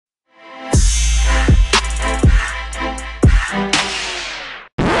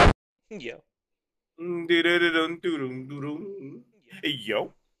Yeah. Yeah. Hey,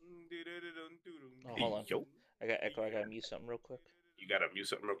 yo. Oh, Hey, hold on. yo. I got echo. I gotta mute something real quick. You gotta mute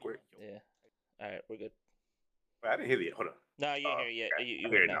something real quick. Yeah. All right, we're good. I didn't hear it. Hold on. No, you ain't here yet. Okay. You I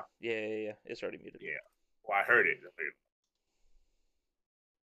would hear it know. now. Yeah, yeah, yeah. It's already muted. Yeah. Well, I heard it.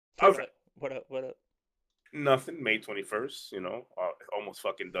 All What's right. up? What up? What up? Nothing. May 21st, almost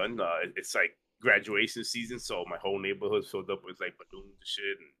fucking done. It's like graduation season, so my whole neighborhood's filled up with like balloons and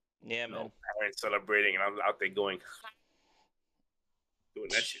shit and, Yeah, man. parents celebrating, and I'm out there going, doing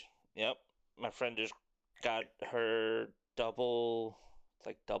that shit. Yep. My friend just got her double, it's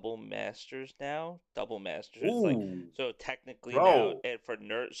like double masters now. Double masters. It's like Ooh, so technically now, bro. and for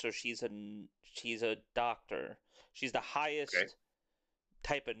nurse, so she's a doctor. She's the Okay. highest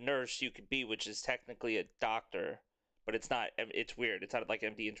type of nurse you could be, which is technically a doctor, but it's not. It's weird. It's not like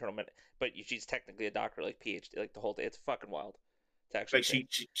MD internal med, but she's technically a doctor, like PhD, like the whole day. It's fucking wild. It's actually Like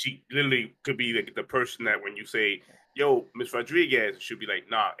insane. she literally could be the person that when you say, "Yo, Miss Rodriguez," she'll be like,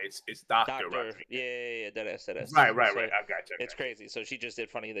 "Nah, it's Doctor Doctor, yeah, Rodriguez." yeah, yeah, that is, that is. Right, right, right. So I got you. I it's got you. crazy. So she just did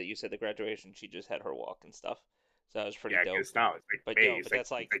funny that you said the graduation. She just had her walk and stuff. So that was pretty Yeah, dope. it's now. It's like But May. yo, It's but like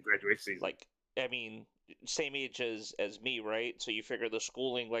that's it's like graduation season. like I mean, same age as me, right? So you figure the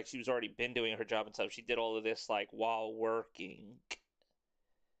schooling, like she was already been doing her job and stuff. She did all of this like while working.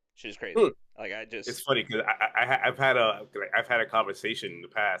 She was Hmm. crazy. Like I It's just, funny because I've had a conversation in the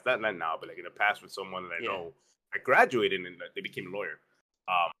past, not now, but like in the past with someone that I yeah, know. I graduated and they became a lawyer.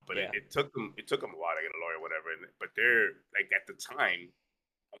 But yeah. it took them a while to get a lawyer, whatever. But they're like at the time,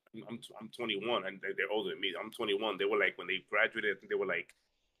 I'm 21 and they're older than me. I'm 21. They were like when they graduated, I think they were like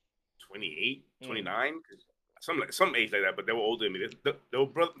 28, Mm, 29, some age like that. But they were older than me.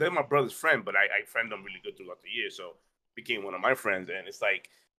 They're my brother's friend, but I friend them really good throughout the year, so became one of my friends. And it's like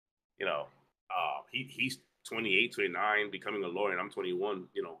you know, he's 28, 29, becoming a lawyer, and I'm 21.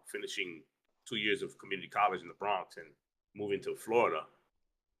 Finishing 2 years of community college in the Bronx and moving to Florida.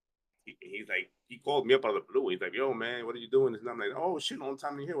 He's like, he called me up out of the blue. He's like, "Yo, man, what are you doing?" And I'm like, "Oh shit, long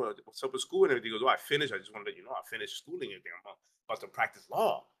time to hear. What's up with school and everything?" He goes, "Oh, I finished. I just want to let you know I finished schooling and everything. I'm about to practice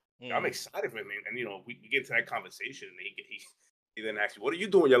law." I'm mm. excited for him, and we get to that conversation, and he then asks me, "What do you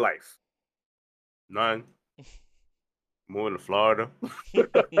do in your life?" None. Moving to Florida.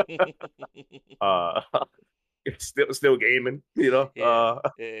 uh, still gaming. Yeah, yeah,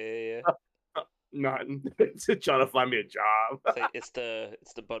 yeah, yeah. Nothing. Trying to find me a job. It's like it's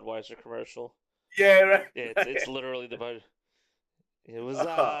the Budweiser commercial. Yeah, right. Yeah, it's literally the Bud. It was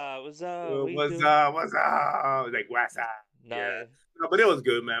uh, what you do? what's up? Like what's up? Yeah. Nah, No, but it was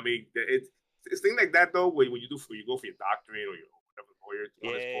good, man. I mean, it's things like that though. When you go for your doctorate or your whatever lawyer you yeah,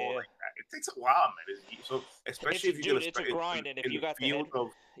 want to yeah, call yeah. like that, it takes a while, man. So It's especially if you're gonna dude, it's a start grind, and if in you the got the field head, of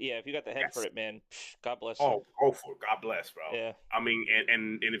yeah, if you got the head for yes. it, man, God bless you. Oh, go for it. God bless, bro. Yeah, I mean,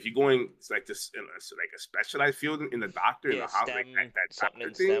 and if you're going like this in like a specialized field in the doctor in yeah, the house, like STEM, that something doctor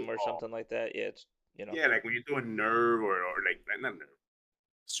in thing. STEM or Oh, something like that. Yeah, it's you know. yeah, like when you're doing nerve or like not nerve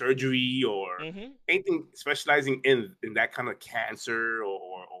surgery or Mm-hmm. anything specializing in that kind of cancer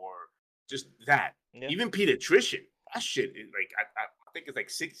or just that. Yeah, Even pediatrician, that shit is like I think it's like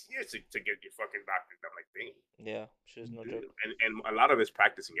 6 years to get your fucking doctor. I'm like, dang. yeah, she's no joke. And a lot of it's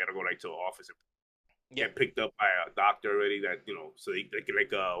practicing. You gotta go like to an office and Yep. get picked up by a doctor already that so they can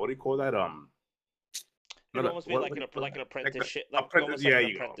like what do you call that It'd not a, almost be like what do an you call like an that like the apprenticeship, like apprentice, almost like yeah, an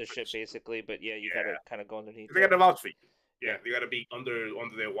you know, apprenticeship, apprenticeship. basically. But yeah, you gotta Yeah, kind of go underneath they it. gotta vouch for you. Yeah. Yeah, they gotta be under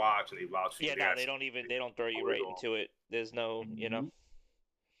their watch and they vouch for you. Yeah, They no, gotta they see don't even they don't throw you always right all. into it. There's no, Mm-hmm.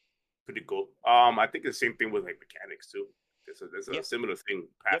 Pretty cool. I think it's the same thing with like mechanics too. There's a Yep, similar thing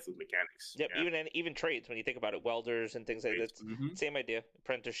yep, path with mechanics. yep. Yeah. Even trades when you think about it, welders and things like that. Mm-hmm. Same idea.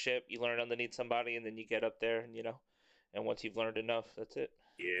 Apprenticeship. You learn underneath somebody, and then you get up there, and and once you've learned enough, that's it.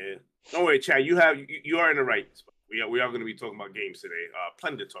 Yeah. No way, Chad. You are in the right spot. We are going to be talking about games today.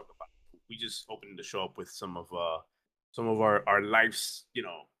 Plenty to talk about. We just opened the show up with some of our life's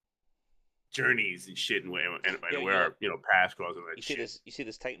journeys and shit Yo, and where our past goes and you that see shit. this? You see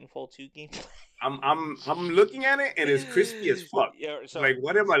this Titanfall 2 gameplay? I'm looking at it and it's crispy as fuck. Yeah. Like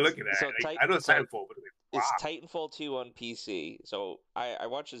what am I looking at? So Like tight I know tight Titanfall, but like, it's wow, Titanfall 2 on PC. So I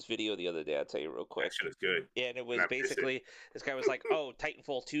watched this video the other day. I'll tell you real that quick. shit is good. Yeah, and it And was I miss it. basically this guy was like, "Oh,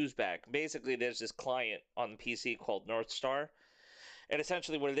 Titanfall 2's back." Basically, there's this client on the PC called North Star, and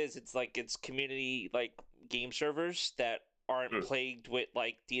essentially what it is, it's like it's community like game servers that aren't Mm. plagued with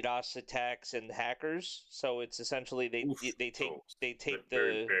like DDoS attacks and hackers. So it's essentially Oof. they take So they take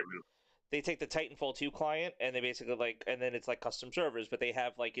very the very minimal. they take the Titanfall 2 client and they basically like and then it's like custom servers, but they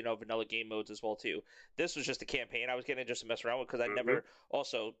have like, vanilla game modes as well too. This was just a campaign I was getting just to mess around with because I Mm-hmm. never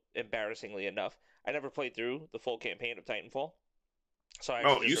also embarrassingly enough, I never played through the full campaign of Titanfall. So I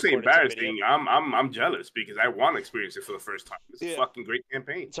No, actually you just say recorded some video. embarrassing. I'm jealous because I want to experience it for the first time. It's a Yeah. fucking great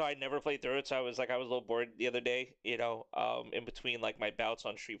campaign. So I never played through it. So I was a little bored the other day, in between like my bouts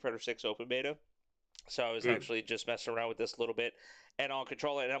on Street Fighter 6 open beta. So I was Mm. actually just messing around with this a little bit and I'll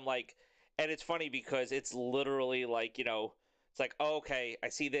control it. And I'm like, and it's funny because it's literally like, it's like, oh, okay, I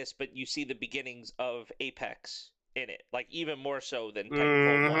see this, but you see the beginnings of Apex in it, like even more so than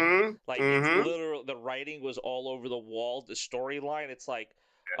Titanfall 1. Mm-hmm. Like it's Mm-hmm. literal, the writing was all over the wall, the storyline. It's like,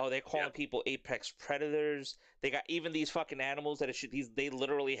 oh, they're Yeah. calling people Apex predators. They got even these fucking animals that shoot these. They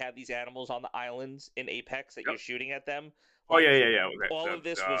literally have these animals on the islands in Apex that Yep. you're shooting at them. Oh yeah, Like yeah, yeah. all of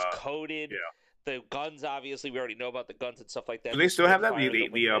this was coded. Yeah. The guns, obviously, we already know about the guns and stuff like Do that. they The still have that? Spitfire, the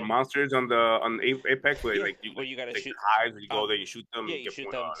The Wingman. monsters on Apex where Yeah, like you where you gotta like shoot. the hives where you go Um, there, you shoot them, yeah, you you get shoot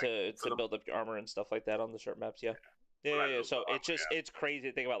point them like for to them. build up your armor and stuff like that on the short maps. Yeah. Yeah, For yeah, that yeah. little So it's just armor, it's crazy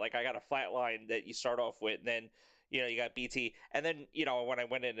to think about. Like I got a flat line that you start off with, and then you got BT, and then when I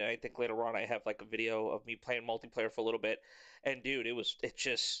went in, and I think later on I have like a video of me playing multiplayer for a little bit, and dude, it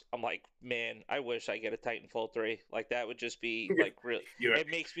just I'm like, man, I wish I get a Titanfall 3. Like that would just be yeah. like really. You're It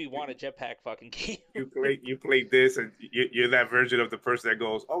makes me want a jetpack fucking game. you play this and you're that version of the person that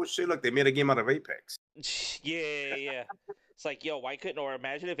goes, oh shit, look, they made a game out of Apex. Yeah, yeah, yeah. It's like, yo, why couldn't, or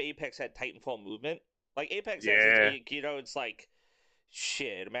imagine if Apex had Titanfall movement? Like Apex has its, Yeah. it's like,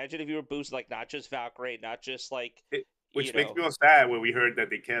 shit. Imagine if you were boosted, like not just Valkyrie, not just like, It, you which makes know, me all sad when we heard that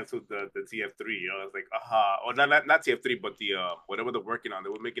they canceled the TF3. I was like, aha, or not TF3, but the whatever they're working on. They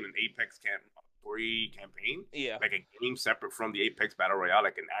were making an Apex free campaign, yeah, like a game separate from the Apex Battle Royale,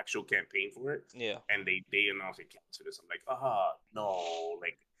 like an actual campaign for it. yeah, And they announced they canceled this. I'm like, no,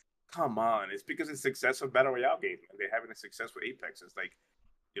 like, come on. It's because it's success of Battle Royale games, and they're having a success with Apex. It's like,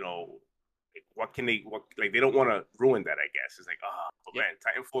 you know, what can they they don't want to ruin that, I guess. It's like, but yep,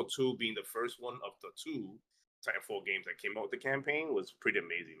 man, Titanfall 2 being the first one of the two Titanfall games that came out with the campaign was pretty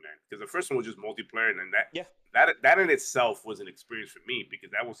amazing, man. Because the first one was just multiplayer, and then yeah, that in itself was an experience for me because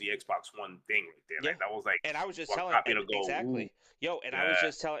that was the Xbox One thing right there. yeah. Like that was like And I was just what telling, got me to go, ooh, exactly, yo, and I was yeah.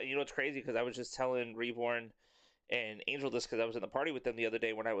 just telling, it's crazy because I was just telling Reborn and Angel this because I was in the party with them the other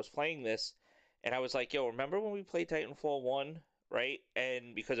day when I was playing this, and I was like, "Yo, remember when we played Titanfall 1, right?"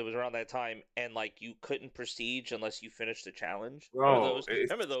 And because it was around that time, and like you couldn't prestige unless you finished the challenge. Remember Bro, those?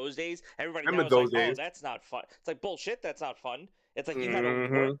 Remember those days? Everybody now remember is like, those "Oh, days. that's not fun." It's like bullshit. That's not fun. It's like you had to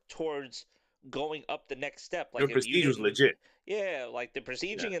Mm-hmm. work towards going up the next step. Like Your if you prestige was didn't, legit. yeah, like the Yeah.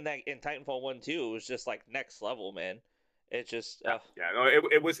 prestiging in Titanfall 1 too was just like next level, man. It just, Yeah, yeah. No,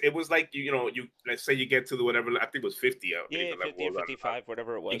 it was like you let's say you get to the whatever I think it was 50. I believe yeah, the level 50 or was on 55,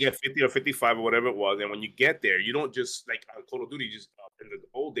 whatever it you was. get 50 or 55 or whatever it was, and when you get there, you don't just like on Call of Duty. You just in the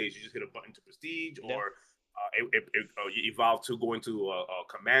old days, you just hit a button to prestige, No, or you evolve to go into a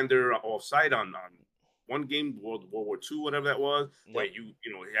commander off site on one game, World War II, whatever that was, where nope. you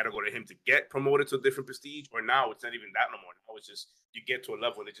had to go to him to get promoted to a different prestige. Or now it's not even that no more. Now it's just you get to a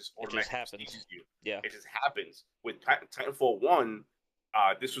level that just It just automatically happens. prestiges you. Yeah. It just happens with Titanfall 1.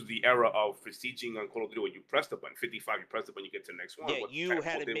 This was the era of prestiging on Call of Duty. When you press the button, 55, you press the button, you get to the next one. Yeah, What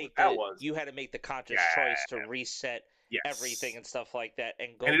Titanfall did with that was, you had to make the conscious choice to yeah, reset everything yes. and stuff like that and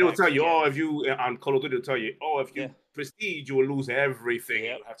And go it'll back tell you, again. if you on Call of Duty, it'll tell you, if Yeah. you prestige, you will lose everything and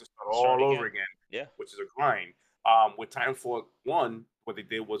Yep. you have to start Start all over again. again, Yeah. which is a grind. With Titanfall 1, what they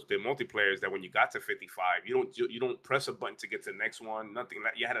did was the multiplayer is that when you got to 55, you don't press a button to get to the next one. Nothing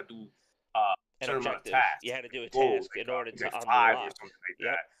that you had to do a An certain amount of objective. You tasks, had to do a goals, task in order like to five or unlock. something like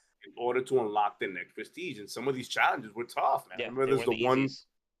Yep. that, in order to unlock the next prestige. And some of these challenges were tough, man. I Yeah. remember They there's weren't the the one easiest.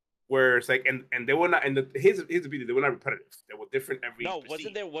 where it's like, and they were not, and here's the beauty, they were not repetitive. They were different every No,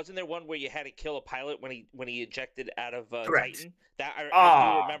 prestige. wasn't there one where you had to kill a pilot when he ejected out of Correct. Titan? That I do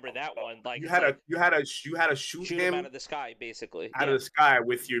Ah, remember that one. Like you it's had like to you had to shoot shoot him out him of the sky, basically. out of Yeah. the sky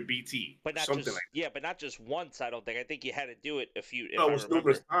with your BT But or not something like just yeah, but not just once, I don't think. I think you had to do it a few that. if No, it I was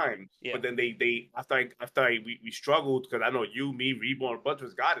numerous remember. times. Yeah. But then they we struggled because I know you, me, Reborn, a bunch of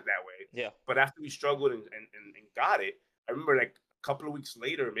us got it that way. Yeah. But after we struggled and got it, I remember like a couple of weeks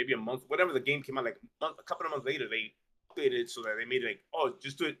later, maybe a month, whatever the game came out, like a couple of months later, they updated it so that they made it like,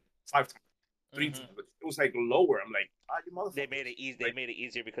 just do it 5 times, 3 times. But it was like lower. I'm like, you They made it motherfuckers. easy. They Like, made it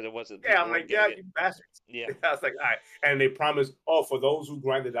easier because it wasn't yeah, people I'm like, weren't yeah, getting it. you bastards. Yeah, I was like, all right. And they promised, for those who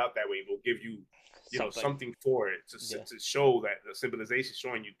grinded out that way, we'll give you, something. something for it Yeah, to show that the symbolization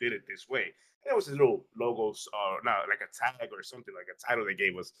showing you did it this way. And it was a little logos, not like a tag or something, like a title they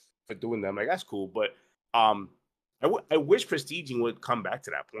gave us for doing that. I'm like, that's cool. But I wish prestiging would come back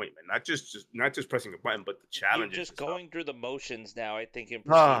to that point, man. Not just pressing a button, but the You're challenges just and stuff. going through the motions now, I think, in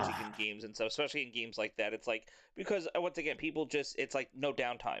prestiging in Ah, games and stuff, especially in games like that. It's like, because once again, people just, it's like no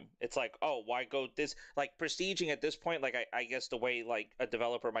downtime. It's like, oh, why go this, like prestiging at this point, like I guess the way like a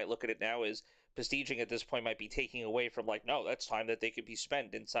developer might look at it now is prestiging at this point might be taking away from like, no, that's time that they could be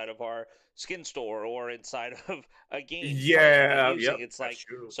spent inside of our skin store or inside of a game playing and yeah, using. yep, It's that's like,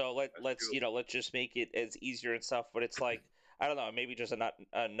 true. so That's let's true. let's just make it as easier and stuff. But it's like, I don't know, maybe just not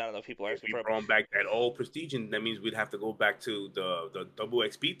enough people are If asking we for it. brought back that old prestige, that means we'd have to go back to the double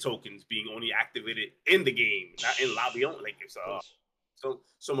XP tokens being only activated in the game, not in lobby only. Like it's Please.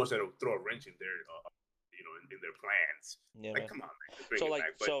 so much that'll throw a wrench in their in their plans. Yeah, Like, man. come on, man, just bring So it like back.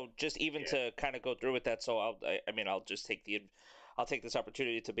 But so just even yeah, to kind of go through with that, so I mean I'll just take the I'll take this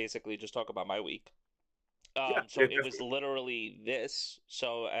opportunity to basically just talk about my week. yeah, So yeah, it was definitely. literally this.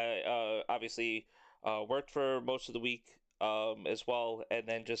 So I obviously worked for most of the week as well, and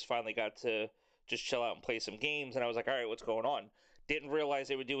then just finally got to just chill out and play some games. And I was like, all right, what's going on? Didn't realize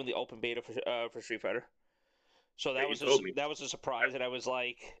they were doing the open beta for Street Fighter. So Yeah, you told me. that was a I, surprise, and I was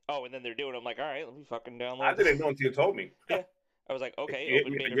like, oh, and then they're doing. It. I'm like, all right, let me fucking I download. didn't know until you told me. Yeah, I was like, okay, You hit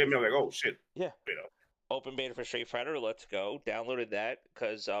open me. beta You hit for me. I'm like, oh shit. yeah, You know. open beta for Street Fighter. Let's go. Downloaded that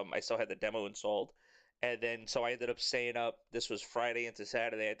because I still had the demo installed, and then so I ended up staying up. This was Friday into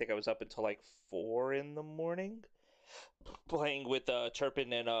Saturday. I think I was up until like 4 in the morning playing with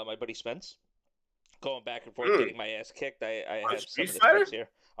Turpin and my buddy Spence, going back and forth, Mm. getting my ass kicked. I On have some Street of the Fighter? specs here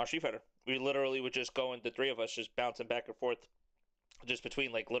on Street Fighter. We literally would just go in, the three of us just bouncing back and forth, just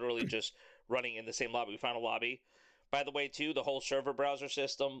between like literally just running in the same lobby. We found a lobby. By the way, too, the whole server browser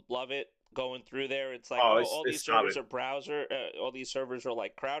system, love it. Going through there, it's like, Oh, oh, all these it's servers solid. are all these servers are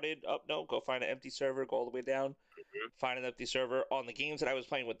like crowded. Up, no, go find an empty server, go all the way down, Mhm. find an empty server. On the games that I was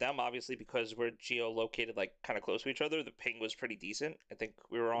playing with them, obviously because we're geo-located like kind of close to each other, the ping was pretty decent. I think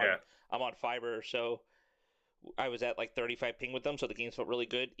we were on, Yeah. I'm on fiber, so I was at like 35 ping with them, so the games felt really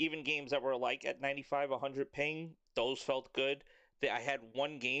good. Even games that were like at 95, 100 ping, those felt good. I had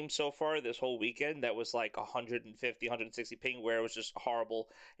one game so far this whole weekend that was like 150, 160 ping where it was just horrible.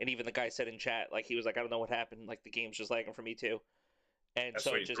 And even the guy said in chat, like he was like, I don't know what happened. Like the game's just lagging for me too. And That's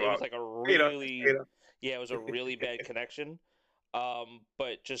so when you it throw was out like a data. It's really, data. yeah, it was a really bad connection.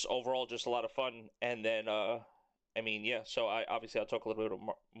 But just overall, just a lot of fun. And then, I mean, yeah. So I obviously I'll talk a little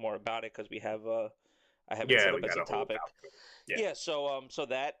bit more about it because we have I have it Yeah, set we up as got a a whole topic. topic. Yeah. Yeah, so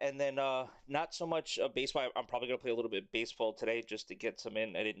that, and then not so much baseball. I'm probably gonna play a little bit of baseball today just to get some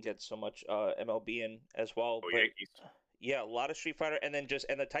in. I didn't get so much MLB in as well, Oh, but Yankees. yeah, a lot of Street Fighter, and then just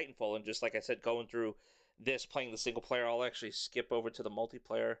and the Titanfall, and just like I said, going through this, playing the single player. I'll actually skip over to the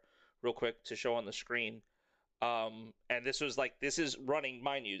multiplayer real quick to show on the screen. And this was like, this is running,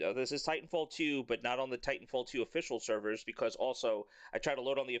 mind you, though, this is Titanfall 2, but not on the Titanfall 2 official servers, because also I tried to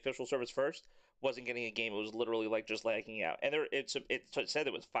load on the official servers first, wasn't getting a game. It was literally like just lagging out. And it said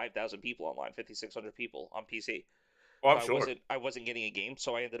there was 5,000 people online, 5,600 people on PC. Oh, So I'm sure. I wasn't getting a game.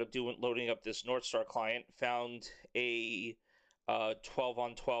 So I ended up loading up this North Star client, found a 12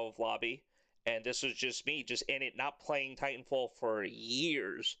 on 12 lobby, and this was just me, just in it, not playing Titanfall for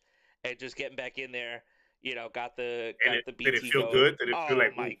years, and just getting back in there. And Got the did it BT feel going. good? Did it feel Oh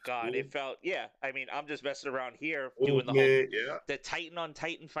like my god, smooth it felt, yeah. I mean, I'm just messing around here doing the whole movement? Yeah. the Titan on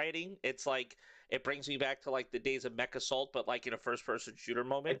Titan fighting. It's like it brings me back to like the days of Mech Assault, but like in a first person shooter I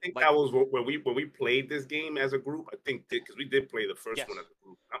moment. think Like, that was when we played this game as a group. I think because we did play the first one yes. as a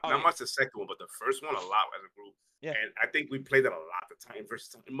group, Oh not yeah. much the second one, but the first one a lot as a group. Yeah. And I think we played it a lot. The time versus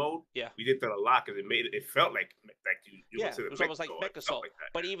time mode, Yeah. we did that a lot because it felt like you went Yeah, to it the was almost like Mexico. Mech It felt Assault. like that.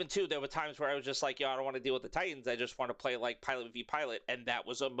 But even too, there were times where I was just like, yo, I don't want to deal with the Titans. I just want to play like Pilot v Pilot, and that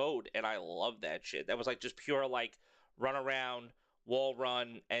was a mode, and I love that shit. That was like just pure like run around, wall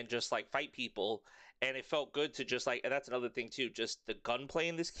run, and just like fight people, and it felt good to just like. And that's another thing too. Just the gunplay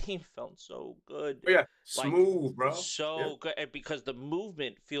in this game felt so good, Oh yeah, like smooth, bro. Yeah. so good, and because the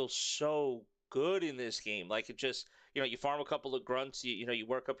movement feels so good in this game. Like it just, you farm a couple of grunts, you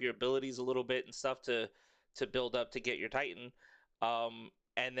work up your abilities a little bit and stuff to build up to get your Titan.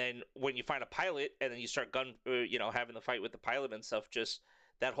 And then when you find a pilot and then you start having the fight with the pilot and stuff, just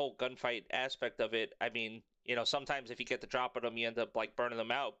that whole gunfight aspect of it. I mean, sometimes if you get the drop on them, you end up like burning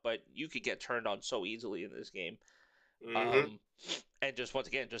them out, but you could get turned on so easily in this game. Mm-hmm. Um, and just once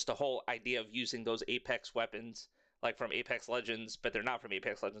again, just the whole idea of using those Apex weapons, like from Apex Legends, but they're not from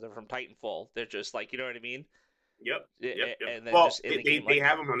Apex Legends, they're from Titanfall. They're just like, you know what I mean? Yep. Yep. Yep. And then Well, just in the game, they like,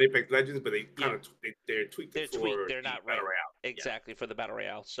 have them on Apex Legends, but they yeah, kind of they're tweaked it they're tweaked. for They're the not battle right royale. Yeah. exactly for the battle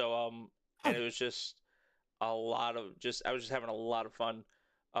royale. So and it was just a lot of just I was just having a lot of fun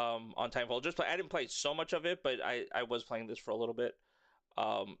on Titanfall. I didn't play so much of it, but I was playing this for a little bit.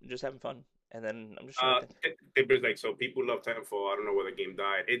 Just having fun. And then I'm just trying to think. It was like, so people love Titanfall. I don't know why the game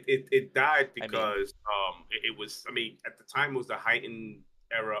died. It died I mean, because it was, I mean, at the time it was the heightened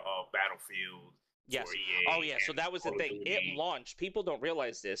era of Battlefield for yes. Oh yeah, EA so and that was the Call of thing. It Duty. launched. People don't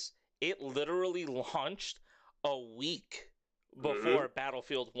realize this. It literally launched a week Mm-hmm. before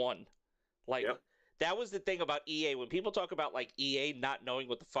Battlefield 1. Like Yep. that was the thing about EA. When people talk about like EA not knowing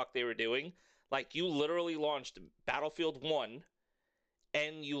what the fuck they were doing, like you literally launched Battlefield 1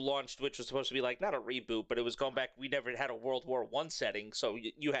 and you launched, which was supposed to be like not a reboot, but it was going back. We never had a World War I setting, so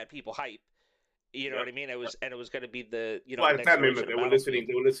you had people hype. You know what Yep. I mean? It was going to be the Well, at the next time, remember iteration of Battlefield.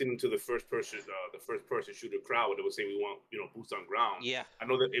 they were listening to the first person shooter crowd. They were saying we want boots on ground. Yeah, I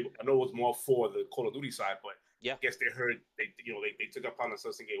know it was more for the Call of Duty side, but yeah. I guess they heard they took upon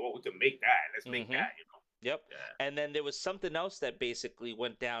themselves thinking, well, we can make that. Let's make Mm-hmm. that. Yep. Yeah. And then there was something else that basically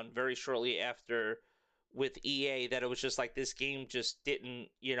went down very shortly after with EA that it was just like this game just didn't,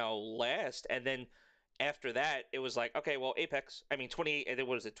 last. And then after that, it was like, okay, well, Apex, I mean, 28, and then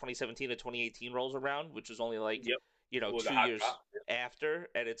what is it, 2017 to 2018 rolls around, which was only like, Yep. It was a two hot years drop. Yeah. after.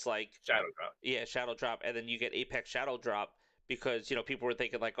 And it's like, Shadow drop. yeah, Shadow Drop. And then you get Apex Shadow Drop because, people were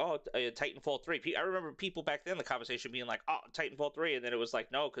thinking like, oh, Titanfall 3. I remember people back then, the conversation being like, oh, Titanfall 3. And then it was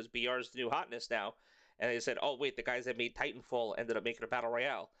like, no, because BR is the new hotness now. And they said, oh wait, the guys that made Titanfall ended up making a battle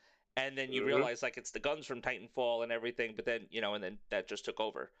royale, and then you Mm-hmm. realize like it's the guns from Titanfall and everything, but then and then that just took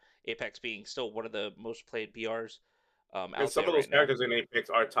over. Apex being still one of the most played BRs And out some there of those right now. characters in Apex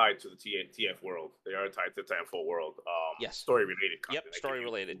are tied to the TF world. They are tied to the Titanfall world. Yes. Story related content. Yep. Like if Story if you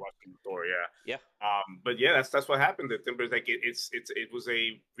related. watch the story, yeah. Yeah. But yeah, that's what happened. The Timbers, like it was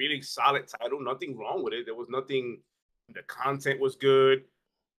a really solid title. Nothing wrong with it. There was nothing. The content was good.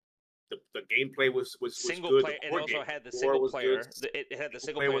 The gameplay was Single good. The player. It core also game, had the core single was good. player. It had the Single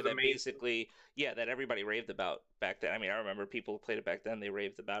single player player was that amazing. basically, yeah, that everybody raved about back then. I mean, I remember people played it back then. They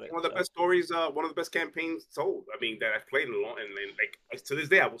raved about it. One of the So best stories, one of the best campaigns told. I mean, that I've played in a long, and like to this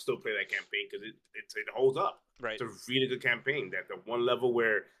day, I will still play that campaign because it holds up. right. It's a really good campaign. That the one level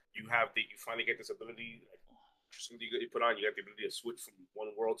where you finally get this ability, like something you put on, you got the ability to switch from one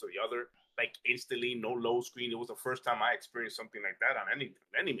world to the other, like instantly, no load screen. It was the first time I experienced something like that on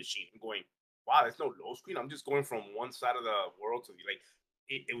any machine. I'm going, wow, there's no load screen. I'm just going from one side of the world to the like.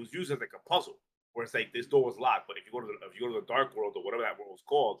 It was used as like a puzzle where it's like this door was locked, but if you go to the dark world or whatever that world was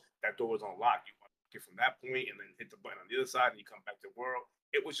called, that door was unlocked. You unlock it from that point and then hit the button on the other side and you come back to the world.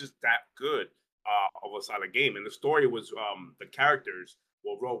 It was just that good of a solid game, and the story was the characters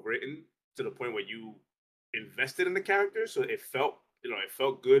were well written to the point where you invested in the characters, so it felt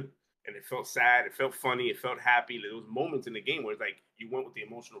good and it felt sad, it felt funny, it felt happy. There was moments in the game where it's like you went with the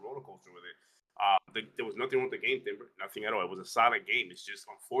emotional roller coaster with it. There was nothing wrong with the game, Timber. Nothing at all. It was a solid game. It's just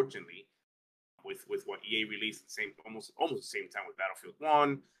unfortunately with what EA released at the same almost the same time with Battlefield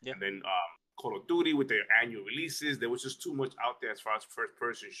One, Yeah. and then Call of Duty with their annual releases. There was just too much out there as far as first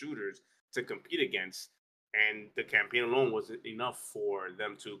person shooters to compete against, and the campaign alone wasn't enough for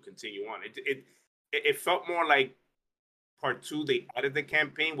them to continue on. It felt more like part two. They added the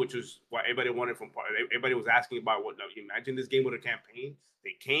campaign, which was what everybody wanted from part. Everybody was asking about what. Now, imagine this game with a campaign.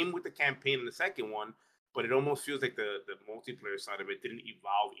 They came with the campaign in the second one, but it almost feels like the multiplayer side of it didn't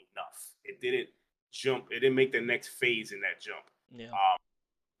evolve enough. It didn't jump. It didn't make the next phase in that jump, Yeah. um,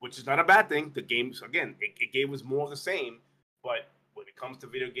 which is not a bad thing. The games again, it gave us more of the same. But when it comes to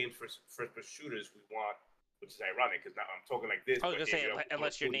video games for first person shooters, we want, which is ironic because now I'm talking like this, I was but gonna here say you have Call of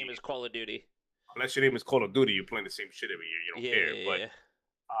unless your Duty. name is Call of Duty. Unless your name is Call of Duty, you're playing the same shit every year. You don't Yeah. care. Yeah. But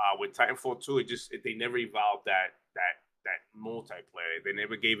Yeah. with Titanfall 2, they never evolved that multiplayer. They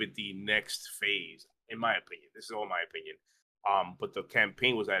never gave it the next phase, in my opinion. This is all my opinion. But the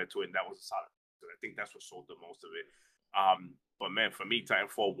campaign was added to it, and that was a solid. So I think that's what sold the most of it. But man, for me,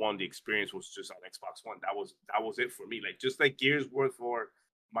 Titanfall 1, the experience was just on Xbox One. That was it for me. Like just like Gears were for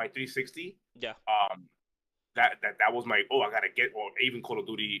my 360. Yeah. That was my I gotta get, or even Call of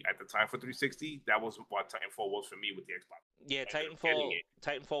Duty at the time for 360. That was what Titanfall was for me with the Xbox. Yeah, I ended up getting it,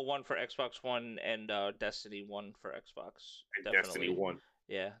 Titanfall 1 for Xbox One and Destiny 1 for Xbox. and Destiny Definitely. 1.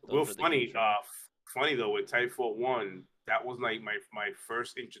 Yeah, Real those were the games funny, for me. funny though with Titanfall 1. That was like my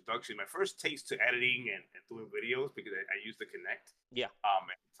first introduction, my first taste to editing and doing videos because I used to Connect. Yeah. At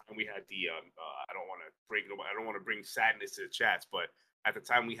the time we had the I don't want to bring sadness to the chats, but at the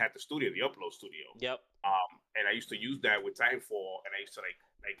time we had the studio, the upload studio. Yep. And I used to use that with Titanfall, and I used to like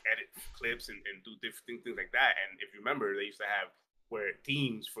edit clips and do different things like that. And if you remember, they used to have where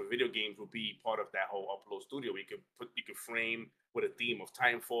themes for video games would be part of that whole upload studio. You could frame with a theme of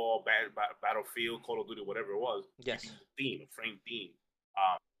Titanfall, Battlefield, Call of Duty, whatever it was. You Yes. could use a theme, a frame theme.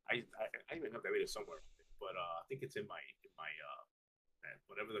 Um, I even have that video somewhere, but I think it's in my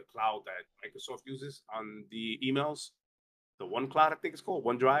whatever the cloud that Microsoft uses on the emails. The One Cloud, I think it's called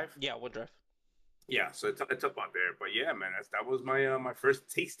OneDrive. Yeah, OneDrive. Yeah, so it's up out there. But yeah, man, that was my first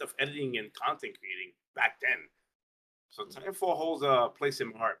taste of editing and content creating back then. So Titanfall holds a place in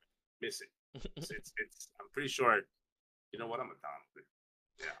my heart. Miss it. It's I'm pretty sure. You know what? I'm down with it.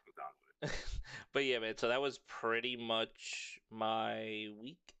 Yeah, I'm down with it. But yeah, man. So that was pretty much my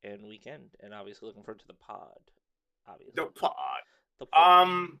week and weekend, and obviously looking forward to the pod. The Obviously, pod. the pod.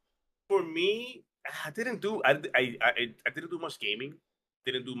 Um, for me, I didn't do much gaming.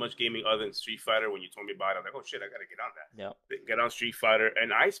 Didn't do much gaming other than Street Fighter. When you told me about it, I'm like, oh shit, I gotta get on that. Yeah. Get on Street Fighter,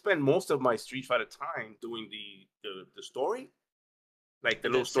 and I spend most of my Street Fighter time doing the story, like the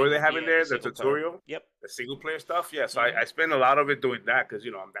little story they have in The there, the single player. tutorial, Yep. the single player stuff. Yeah, so Hmm. I spend a lot of it doing that because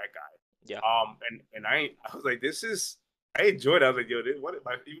I'm that guy. Yeah. And I was like, this is I enjoyed it. I was like, yo, this, what?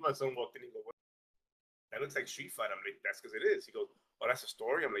 Even my son walked in, he goes, that looks like Street Fighter. I'm like, that's because it is. He goes, oh, that's a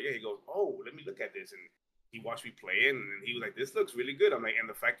story. I'm like, yeah. He goes, oh, let me look at this, and he watched me play it, and he was like, this looks really good. I'm like, and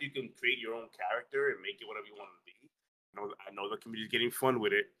the fact you can create your own character and make it whatever you want to be. I know the community's getting fun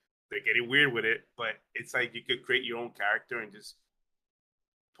with it. They're getting weird with it, but it's like you could create your own character and just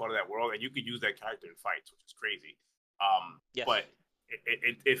part of that world, and you could use that character in fights, which is crazy. Yes. But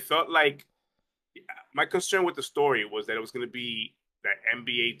it felt like my concern with the story was that it was going to be that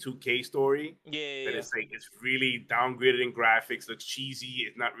NBA 2K story. Yeah. Yeah. That Yeah. it's like it's really downgraded in graphics, looks cheesy.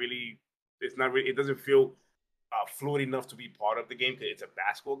 It's not really. It doesn't feel fluid enough to be part of the game because it's a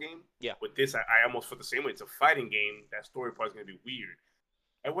basketball game. Yeah. With this, I almost felt the same way. It's a fighting game. That story part is going to be weird.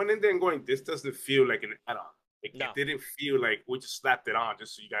 I went in there and going, this doesn't feel like an add-on. It No. didn't feel like we just slapped it on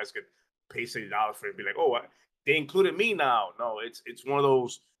just so you guys could pay $60 for it and be like, oh, they included me now. No, it's one of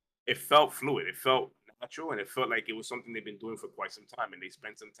those. It felt fluid. It felt natural, and it felt like it was something they've been doing for quite some time, and they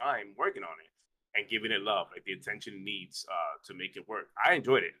spent some time working on it and giving it love, like the attention it needs to make it work. I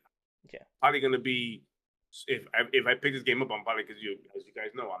enjoyed it. Yeah. Probably gonna be if I pick this game up, I'm probably because as you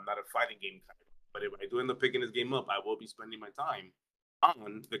guys know, I'm not a fighting game kind of. But if I do end up picking this game up, I will be spending my time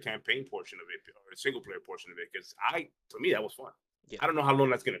on the campaign portion of it or the single player portion of it because to me that was fun. Yeah. I don't know how long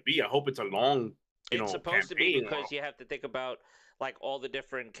that's gonna be. I hope it's a long, It's supposed to be campaign. because you have to think about like all the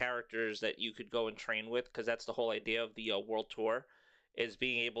different characters that you could go and train with, because that's the whole idea of the world tour, is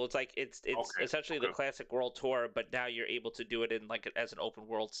being able. It's like it's Okay, essentially the okay, classic world tour, but now you're able to do it in like as an open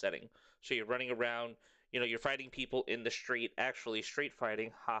world setting. So you're running around, you're fighting people in the street, actually street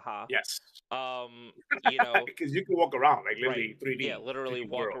fighting, haha. yes, Um, you know, because you can walk around like Right. literally Yeah, 3D literally 3D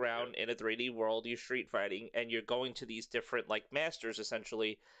walk world. around in a 3D world, you street fighting, and you're going to these different like masters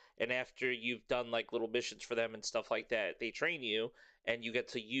essentially, and after you've done like little missions for them and stuff like that, they train you and you get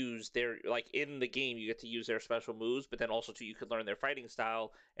to use their like in the game you get to use their special moves, but then also too you can learn their fighting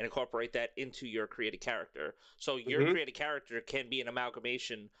style and incorporate that into your created character. So your Mm-hmm. created character can be an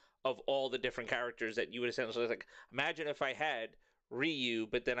amalgamation of all the different characters that you would essentially like imagine if I had Ryu,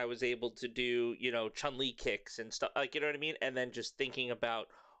 but then I was able to do, Chun Li kicks and stuff, like, you know what I mean? And then just thinking about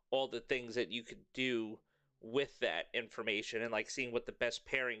all the things that you could do with that information and like seeing what the best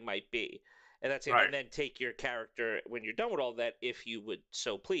pairing might be. And that's it. Right. And then take your character when you're done with all that, if you would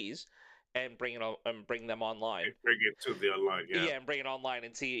so please, and bring them online. Bring it to the online. Yeah. Yeah, and bring it online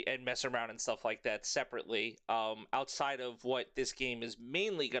and see and mess around and stuff like that separately. Outside of what this game is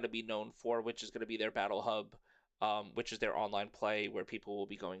mainly going to be known for, which is going to be their battle hub, which is their online play where people will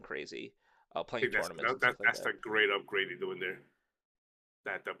be going crazy, I playing think tournaments and stuff like that's that. a great upgrade they're doing there.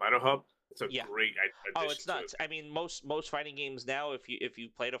 That the battle hub. It's a Yeah. great Oh, addition it's to it. nuts. I mean, most fighting games now, if you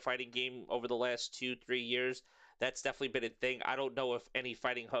played a fighting game over the last 2-3 years, that's definitely been a thing. I don't know if any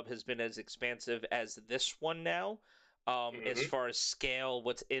fighting hub has been as expansive as this one now. As Mm-hmm. far as scale,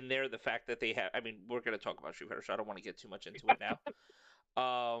 what's in there, the fact that they have, I mean, we're gonna talk about Street Fighter, so I don't want to get too much into it now.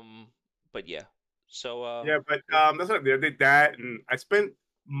 Um, but yeah. So Yeah, but yeah, that's what I did that, and I spent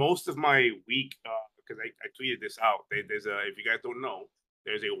most of my week because I tweeted this out. There's a if you guys don't know,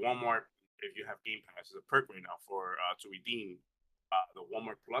 there's a Walmart if you have Game Pass, there's a perk right now for to redeem the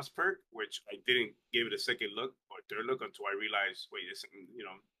Walmart Plus perk, which I didn't give it a second look or third look until I realized, wait, this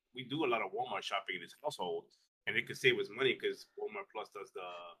we do a lot of Walmart shopping in this household, and it could save us money because Walmart Plus does the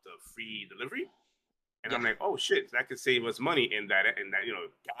free delivery. And yeah, I'm like, oh shit, that could save us money in that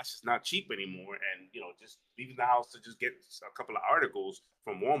gas is not cheap anymore. And just leaving the house to just get a couple of articles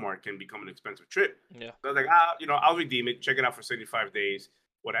from Walmart can become an expensive trip. yeah, So I was like, I'll redeem it, check it out for 75 days.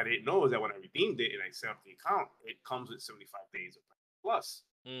 What I didn't know is that when I redeemed it and I set up the account, it comes with 75 days of plus.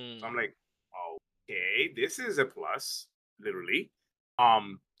 So mm, I'm like, okay, this is a plus, literally.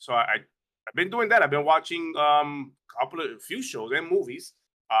 So I've been doing that. I've been watching a few shows and movies.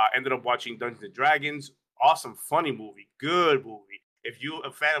 Ended up watching Dungeons and Dragons. Awesome, funny movie, good movie. If you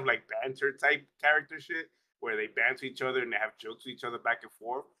a fan of like banter type character shit, where they banter each other and they have jokes with each other back and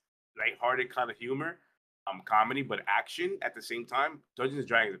forth, lighthearted kind of humor, comedy but action at the same time. Dungeons and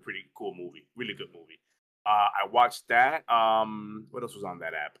Dragons is a pretty cool movie, really good movie. I watched that. What else was on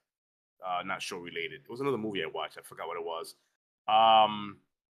that app? Not show related. It was another movie I watched. I forgot what it was.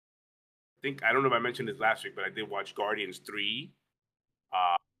 Think I don't know if I mentioned this last week, but I did watch Guardians 3.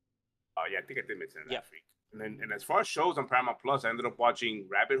 Uh, yeah, I think I did mention it Yeah. last week. And as far as shows on Paramount Plus, I ended up watching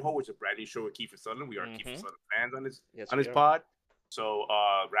Rabbit Hole, which is a brand new show with Kiefer Sutherland. We are Kiefer Mm-hmm. Sutherland fans Yes, on we his are. pod. So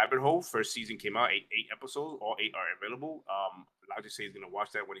Rabbit Hole first season came out, eight episodes, all eight are available. Elijah says he's gonna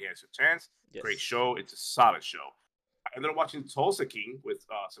watch that when he has a chance. Great Yes. show. It's a solid show. I ended up watching Tulsa King with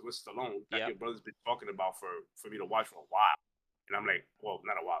Sylvester Stallone that Yep. your brother's been talking about for me to watch for a while. And I'm like, well,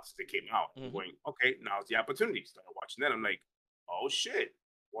 not a while since they came out. I'm Mm-hmm. going, okay, now's the opportunity. Started watching that. I'm like, oh shit,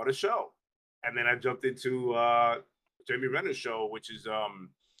 what a show. And then I jumped into Jeremy Renner's show, which is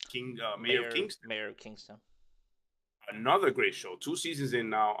Mayor of Kingston. Mayor of Kingston. Another great show. 2 seasons in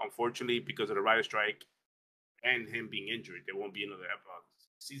now. Unfortunately, because of the writer strike and him being injured, there won't be another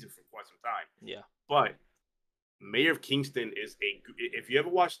season for quite some time. Yeah. But Mayor of Kingston is a. If you ever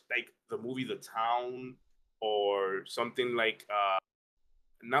watched like the movie The Town or something like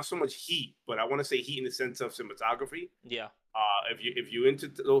not so much Heat, but I want to say Heat in the sense of cinematography. Yeah. If you into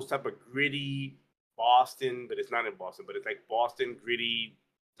those type of gritty Boston, but it's not in Boston, but it's like Boston gritty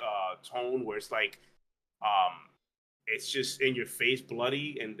tone where it's like um it's just in your face,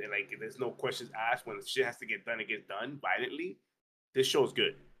 bloody, and like there's no questions asked. When shit has to get done, it gets done violently. This show's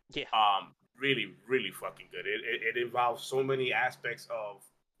good. Yeah. Really, really fucking good. It involves so many aspects of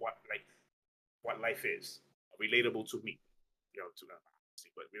what life is, relatable to me. You know, to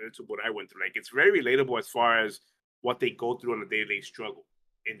but related to what I went through. Like it's very relatable as far as what they go through on a day-to-day struggle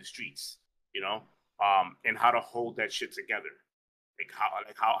in the streets. You know, and how to hold that shit together.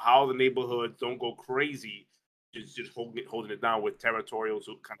 Like how the neighborhoods don't go crazy, just holding it down with territorial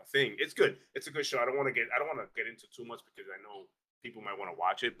kind of thing. It's good. It's a good show. I don't want to get into too much because I know people might want to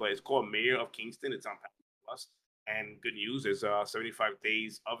watch it. But it's called Mayor of Kingston. It's on Plus. And good news is 75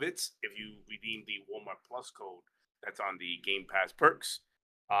 days of it if you redeem the Walmart Plus code that's on the Game Pass perks.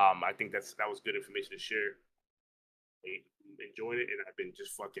 I think that was good information to share. I enjoyed it, and I've been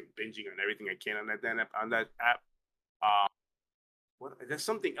just fucking binging on everything I can on that app. Um, what? There's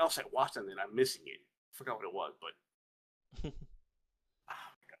something else I watched on it. I'm missing it. I forgot what it was, but oh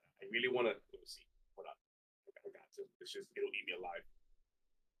my god, I really want to. Let me see. Hold on. I got to. It's just it'll eat me alive.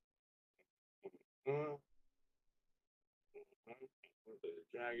 Mm-hmm.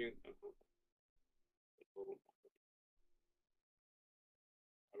 The dragon.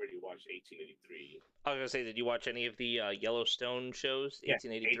 I already watched 1883. I was gonna say, did you watch any of the Yellowstone shows? Yeah,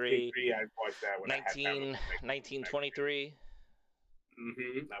 1883, 1883. I watched that when I had time. 1923.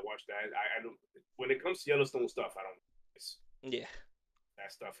 I watched that. I don't. When it comes to Yellowstone stuff, I don't. Yeah.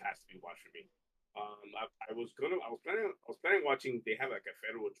 That stuff has to be watched for me. I was planning watching. They have like a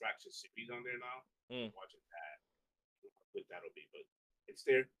Federal Attraction series on there now. Mm. Watching that. I don't know how good that'll be, but it's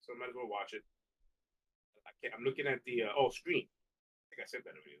there, so I might as well watch it. I'm looking at the Scream. I think I said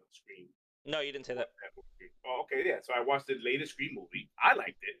that already. Scream. No, you didn't say that. Oh, okay, yeah. So I watched the latest Scream movie. I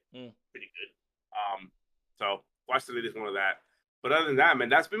liked it. Mm. Pretty good. So watched the latest one of that. But other than that, man,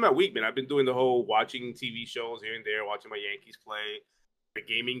 that's been my week, man. I've been doing the whole watching TV shows here and there, watching my Yankees play. The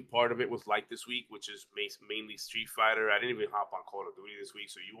gaming part of it was light this week, which is mainly Street Fighter. I didn't even hop on Call of Duty this week,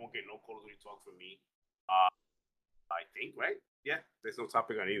 so you won't get no Call of Duty talk from me. I think, right? Yeah, there's no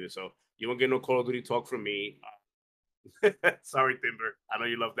topic on either, so you won't get no Call of Duty talk from me. Sorry, Timber. I know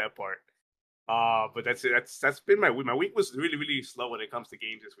you love that part. But that's it. That's been my week. My week was really, really slow when it comes to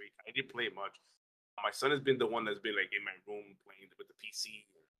games this week. I didn't play much. My son has been the one that's been like in my room playing with the PC.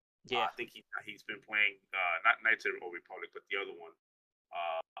 Yeah. I think he's been playing not Knights of the Old Republic, but the other one.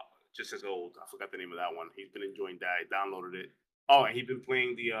 Just as old. I forgot the name of that one. He's been enjoying that. I downloaded it. Oh, and he's been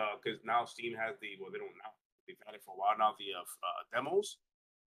playing the because now Steam has the they don't now they've had it for a while now the demos,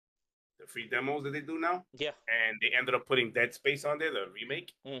 the free demos that they do now. Yeah. And they ended up putting Dead Space on there, the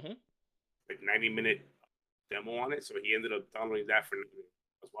remake, Mm-hmm. like 90-minute demo on it. So he ended up downloading that for.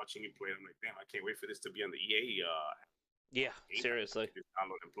 I was watching him play. I'm like, damn, I can't wait for this to be on the EA. Yeah. Seriously. Just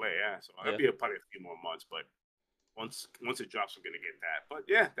download and play. Yeah. So Yeah. that'll be probably a few more months, but once it drops, I'm gonna get that. But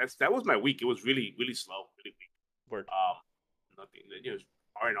yeah, that was my week. It was really really slow, really weak. Word. Nothing.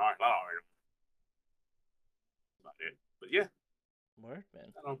 R and R, a lot of R. About it. But yeah, Word,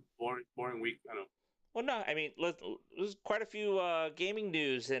 man. I don't know. Boring week. I don't know. Well, no, I mean, there's quite a few gaming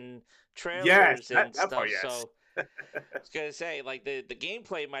news and Yes, trailers that and that part, stuff. yes. So I was gonna say, like the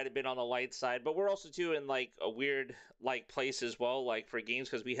gameplay might have been on the light side, but we're also too in like a weird like place as well, like for games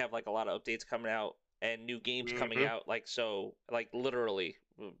because we have like a lot of updates coming out and new games coming Mm-hmm. out, like so, like literally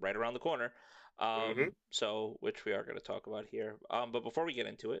right around the corner. Mm-hmm. So which we are gonna talk about here. But before we get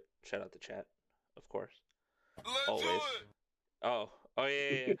into it, shout out the chat, of course, Let's do always. it. Oh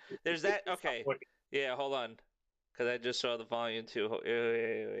yeah. There's that. Okay, yeah. Hold on, because I just saw the volume too.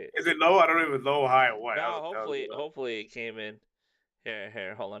 Wait. Is it low? I don't even know how or what. No, That was hopefully it came in.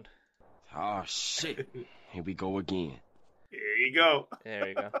 Here, hold on. Oh shit. Here we go again. Here you go. There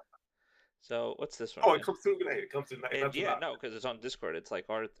you go. So what's this one? Oh, it comes through good. It comes through. It's not too Yeah, loud. no, because it's on Discord. It's like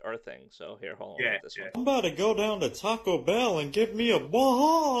our thing. So here, hold on. Yeah, With this yeah. one. I'm about to go down to Taco Bell and give me a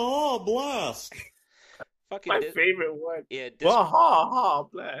Baja Blast. Fucking My favorite one. Yeah, Baja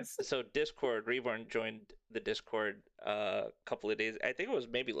Blast. So Discord, Reborn joined the Discord a couple of days. I think it was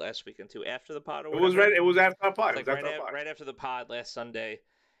maybe last weekend too, after the pod or whatever. It was right. It was after our pod. Like right after the pod last Sunday.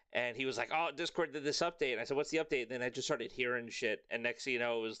 And he was like, "Oh, Discord did this update." And I said, "What's the update?" And then I just started hearing shit. And next thing you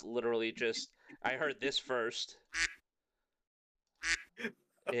know, it was literally just I heard this first,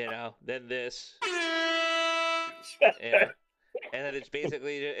 then this, and then it's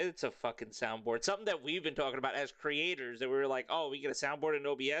basically it's a fucking soundboard. Something that we've been talking about as creators that we were like, "Oh, we get a soundboard in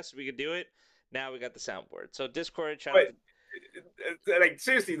OBS, we could do it." Now we got the soundboard. So Discord, shout out to... like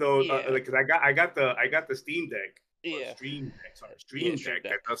seriously though, yeah. like cause I got the Steam Deck. Yeah. Stream Deck. Stream Deck Deck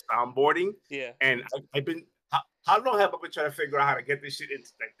that does soundboarding. Yeah. And I've been how long have I been trying to figure out how to get this shit into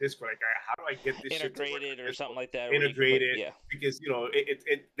like Discord? Like how do I get this integrated shit or something like that? Integrated, yeah. Because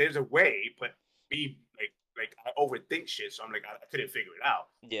it there's a way, but me like I overthink shit, so I'm like I couldn't figure it out.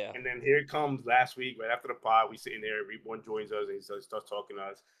 Yeah. And then here it comes last week, right after the pod, we sitting there, Reborn joins us and he starts talking to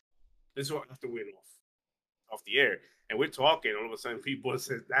us. This is after we're off the air, and we're talking. All of a sudden, people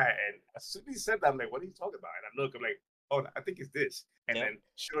says that, and as soon as he said that, I'm like, "What are you talking about?" And I look, I'm like, "Oh, I think it's this." And then,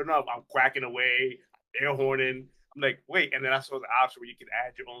 sure enough, I'm quacking away, air horning. I'm like, "Wait!" And then I saw the option where you can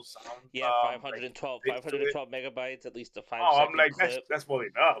add your own sound. Yeah, 512 megabytes, at least a 5 Oh, I'm like, clip. that's more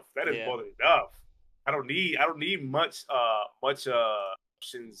than enough. That is more than enough. I don't need much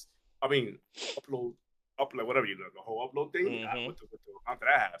options. I mean, upload whatever you know, the whole upload thing with the amount that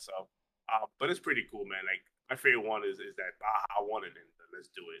I have. So, but it's pretty cool, man. Like my favorite one is that I wanted it. Let's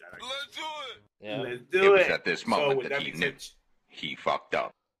do it. Let's do it. Yeah. Let's do it. It was at this moment that he knew he fucked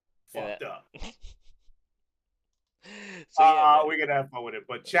up. Fucked up. So yeah, we're gonna have fun with it.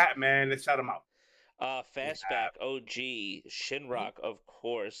 But chat, man, let's shout them out. Fastback, OG, Shinrock, of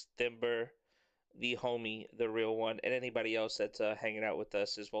course, Thimber, the homie, the real one, and anybody else that's hanging out with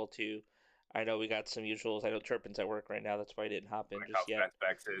us as well too. I know we got some usuals. I know Turpin's at work right now. That's why I didn't hop in Like just yet.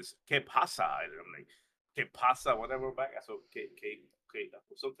 Fastback says, "Que pasa?" And I'm like, "Que pasa?" Whatever back. So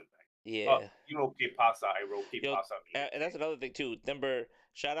something back. Yeah. You know, que pasa? I wrote que pasa. And that's another thing too. Thimber,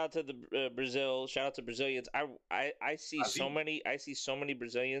 shout out to the Brazil. Shout out to Brazilians. I see so many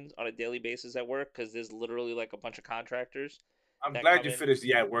Brazilians on a daily basis at work because there's literally like a bunch of contractors. I'm glad you finished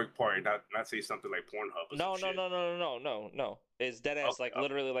the at work part, not say something like Pornhub. No. It's dead ass.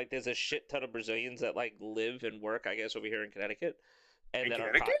 Literally, like there's a shit ton of Brazilians that like live and work, I guess, over here in Connecticut, and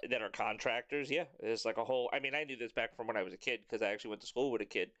that are contractors. Yeah, there's like a whole. I mean, I knew this back from when I was a kid because I actually went to school with a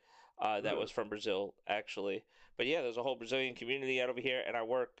kid that was from Brazil, actually. But yeah, there's a whole Brazilian community out over here, and I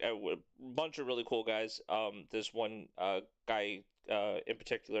work with a bunch of really cool guys. There's one guy in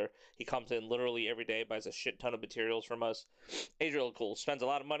particular. He comes in literally every day, buys a shit ton of materials from us. He's really cool. Spends a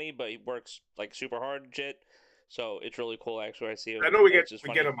lot of money, but he works like super hard and shit. So it's really cool. Actually, I see him. I know we get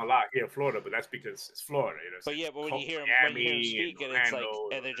him a lot here in Florida, but that's because it's Florida. But yeah, but when you hear him speak, and it's like,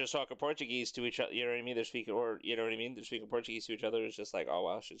 and they're just talking Portuguese to each other. You know what I mean? They're speaking, They're speaking Portuguese to each other. It's just like, oh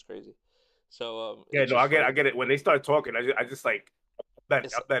wow, shit's crazy. So yeah, no, I get it. When they start talking, I just like I'm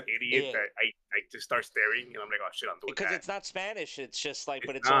that idiot that I just start staring, and I'm like, oh shit, I'm doing because it's not Spanish. It's just like,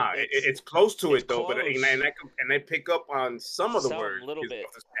 but it's close to it though. But and I pick up on some of the words, a little bit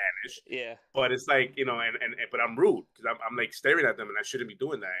of the Spanish. Yeah, but it's like and but I'm rude because I'm like staring at them, and I shouldn't be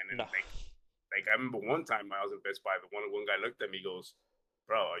doing that. And then, like I remember one time when I was in Best Buy, the one guy looked at me, he goes,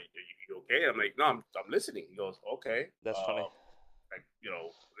 "Bro, are you okay?" I'm like, "No, I'm listening." He goes, "Okay." That's funny. Like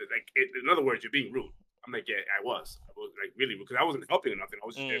in other words, you're being rude. I'm like, yeah, I was like really because I wasn't helping or nothing. I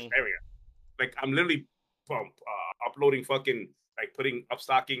was just there staring at. Like I'm literally uploading fucking like putting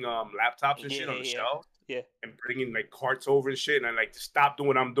upstocking laptops and shit on the shelf. Yeah. And bringing like carts over and shit, and I like to stop doing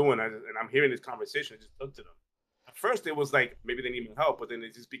what I'm doing, and I'm hearing this conversation. I just looked at them. At first, it was like maybe they need my help, but then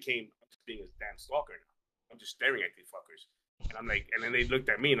it just became being a damn stalker. Now I'm just staring at these fuckers, and I'm like, and then they looked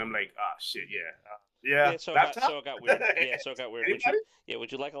at me, and I'm like, ah, shit, yeah. Yeah, laptop. So it got weird. Yeah, so it got weird. Anybody?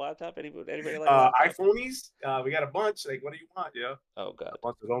 Would you like a laptop? Anybody like a laptop? iPhonies. We got a bunch. Like, what do you want? Yeah. Oh God. A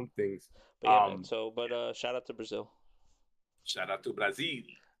bunch of them things. But yeah, man. So, shout out to Brazil. Shout out to Brazil.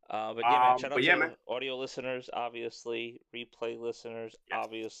 But yeah, man. Shout out to man. audio listeners, obviously. Replay listeners,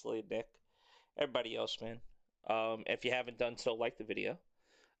 obviously. Nick. Everybody else, man. If you haven't done so, like the video.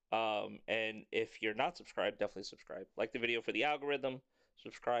 And if you're not subscribed, definitely subscribe. Like the video for the algorithm.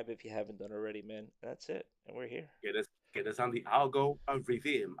 Subscribe if you haven't done already, man. And that's it. And we're here. Get us on the algo of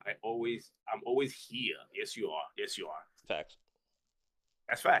rhythm. I'm always here. Yes, you are. Yes, you are. Facts.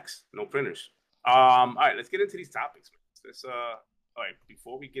 That's facts. No printers. All right, let's get into these topics, man. All right,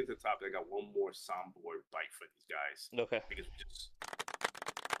 before we get to the topic, I got one more soundboard bite for these guys. Okay. Because we just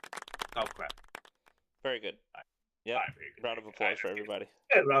oh crap. Very good. Yeah. Right, round of applause for everybody.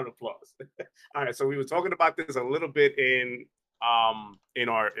 Yeah, round of applause. All right, so we were talking about this a little bit in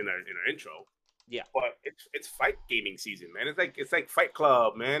our intro. Yeah. But it's fight gaming season, man. It's like Fight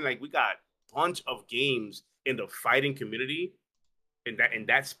Club, man. Like we got a bunch of games in the fighting community in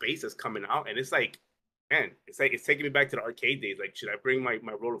that space that's coming out, and it's like, man, it's taking me back to the arcade days. Like, should I bring my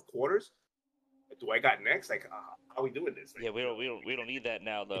roll of quarters? Do I got next? Like, how are we doing this? Like, yeah, we don't need that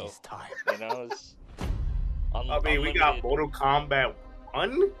now though. It's time. You know, it's we got Mortal Kombat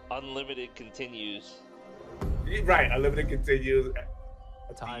 1. Unlimited continues. Right, Unlimited continues.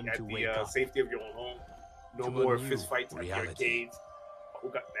 Time at to the wake up. safety of your own home. No To a more new fist fights at the reality. arcades. Who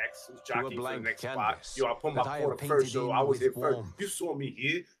got next? Who's To a jockeying for the blank next spot? canvas Yo, I put my that I quarter have first, painted so in I was with here first. warmth. You saw me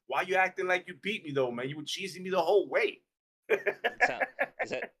here. Why you acting like you beat me though, man? You were cheesing me the whole way. That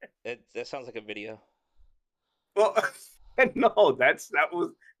sounds like a video. Well, no, that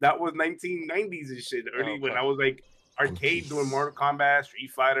was 1990s and shit. Early when I was like arcade doing Mortal Kombat,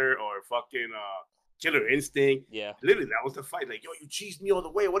 Street Fighter, or fucking Killer Instinct. Yeah. Literally, that was the fight. Like, yo, you cheesed me all the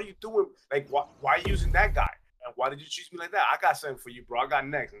way. What are you doing? Like, why are you using that guy? And why did you cheese me like that? I got something for you, bro. I got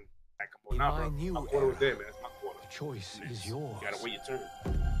next. And like, come on now, bro. My quarter was there, man. That's my quarter. The choice is yours. You gotta wait your turn.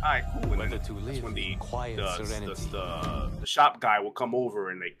 All right, cool. And Whether then to that's live when in quiet serenity. the shop guy will come over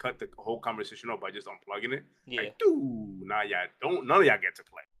and they cut the whole conversation off by just unplugging it. Yeah. Like, dude, none of y'all get to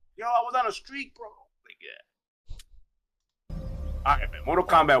play. Yo, I was on a streak, bro. Like, yeah. All right, man. Mortal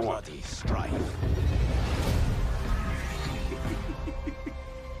Kombat 1. Bloody strife.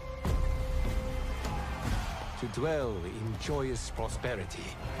 To dwell in joyous prosperity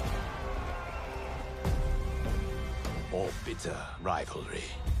or bitter rivalry.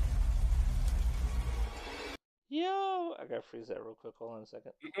 Yo, I gotta freeze that real quick. Hold on a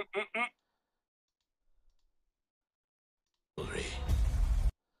second.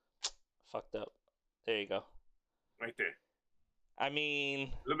 Fucked up. There you go. Right there. I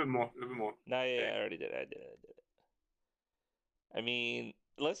mean, A little bit more. no, yeah, I already did. I did it. I mean,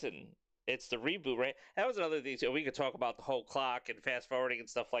 listen, it's the reboot, right? That was another thing. So we could talk about the whole clock and fast forwarding and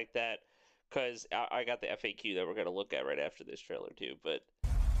stuff like that, because I got the FAQ that we're gonna look at right after this trailer too. But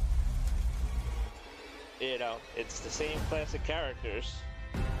you know, it's the same classic characters.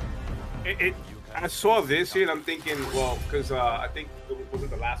 I saw this here and I'm thinking, well, because I think was it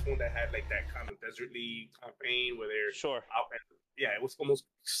the last one that had like that kind of Desert League campaign where they're Sure. out and, yeah, it was almost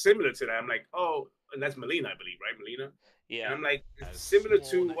similar to that. I'm like, oh, and that's Melina, I believe, right? Melina? Yeah. And I'm like, it's similar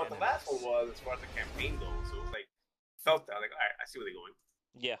to what the last one was as far as the campaign goes. So it was like, felt that. Like, I see where they're going.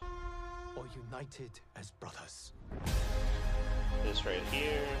 Yeah. Or united as brothers. This right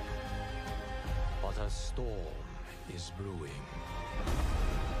here. But a storm is brewing.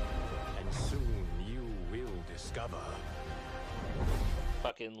 And soon you will discover.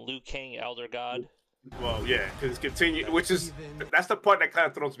 Fucking Liu Kang, Elder God. Well, yeah, because it's continuing, which is, that's the part that kind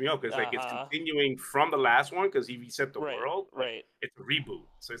of throws me off, because like it's continuing from the last one, because he reset the world. Right. It's a reboot.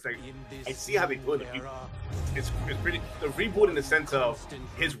 So it's like, I see how they put it. It's pretty, the reboot in the sense of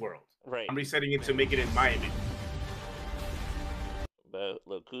his world. Right. I'm resetting it to make it in my image. But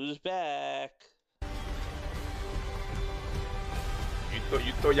look who's back.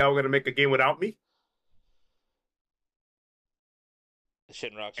 You thought y'all were going to make a game without me?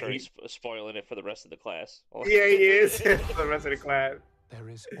 Shinrock's already spoiling it for the rest of the class. Yeah, he is. For the rest of the class. There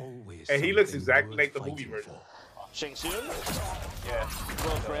is always and he looks something exactly worth like the movie fighting version. for. Shang Tsung? Yeah. A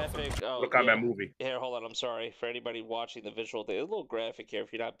little graphic. Oh, Look on yeah. that movie. Here, hold on. I'm sorry. For anybody watching the visual, thing, a little graphic here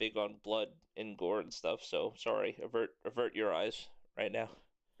if you're not big on blood and gore and stuff. So, sorry. Avert your eyes right now.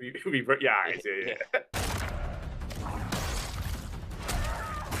 Revert your eyes. Yeah.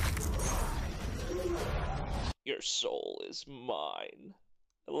 Your soul is mine.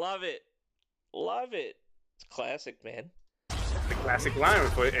 Love it. Love it. It's classic, man. The classic line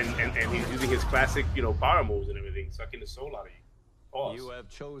for it, and he's using his classic, power moves and everything, sucking the soul out of you. Pause. You have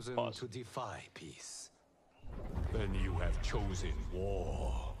chosen Pause. to defy peace. Then you have chosen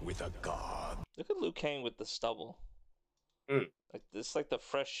war with a god. Look at Liu Kang with the stubble. Mm. Like this, like the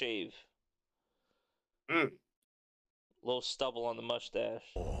fresh shave. Mm. Little stubble on the mustache.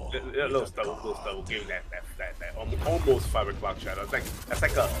 Little stubble, giving that almost 5 o'clock shadow. That's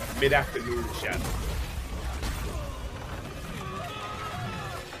like a mid-afternoon shadow.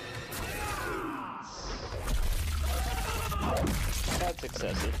 That's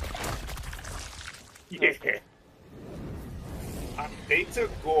excessive. Yeah. They took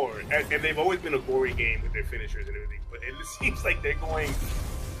gore, and they've always been a gory game with their finishers and everything, but it seems like they're going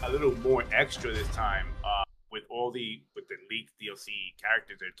a little more extra this time with the leaked DLC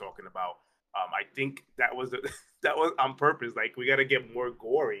characters they're talking about. I think that was on purpose. Like, we got to get more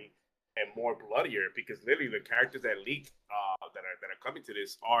gory and more bloodier, because literally the characters that leaked that are coming to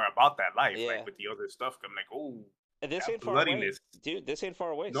this are about that life. Yeah. Like with the other stuff, I'm like, oh, And this that ain't far away, bloodiness. dude. This ain't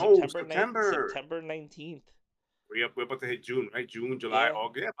far away. No, September 19th. We're about to hit June, right? June, July, Yeah.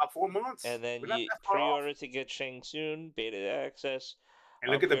 August. Yeah, about 4 months. And then We're not you that far off. pre-order to get Shang soon, beta access.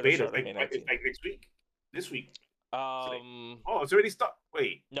 And look at the pre-order beta. starting May It's 19th. like next week. This week. Today. Um, Oh, it's already started.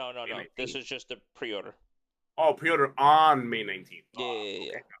 Wait. no. May This 19th. is just a pre-order. Oh, pre-order on May 19th. Yeah, Oh, yeah.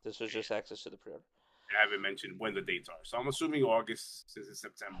 okay. This was just access to the pre-order. I haven't mentioned when the dates are. So I'm assuming August, since it's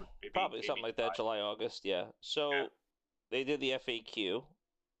September. Probably something like that, July. July, August. Yeah. So Yeah. they did the FAQ,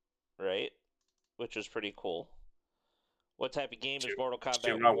 right? Which was pretty cool. What type of game is Mortal Kombat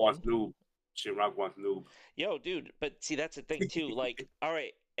Shinrock 1? wants noob. Shinrock wants noob. Yo, dude, but see, that's the thing too. Like, all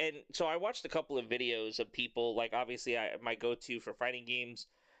right, and so I watched a couple of videos of people. Like, obviously, my go-to for fighting games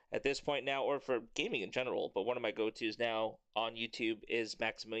at this point now, or for gaming in general, but one of my go-tos now on YouTube is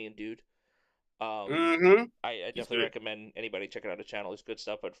Maximilian Dude. Mm-hmm. I He's definitely good. recommend anybody checking out his channel. It's good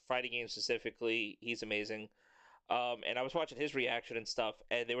stuff, but fighting games specifically, he's amazing. And I was watching his reaction and stuff,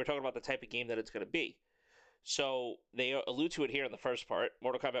 and they were talking about the type of game that it's going to be. So they allude to it here in the first part.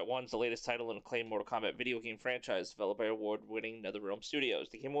 Mortal Kombat 1 is the latest title in acclaimed Mortal Kombat video game franchise developed by award-winning NetherRealm Studios.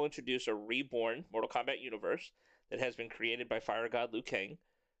 The game will introduce a reborn Mortal Kombat universe that has been created by Fire God Liu Kang,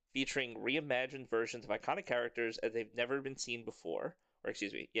 featuring reimagined versions of iconic characters as they've never been seen before,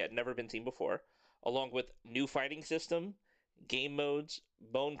 never been seen before, along with new fighting system, game modes,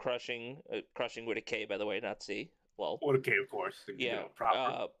 bone crushing, crushing with a K, by the way, not C. Well, Okay, of course. yeah,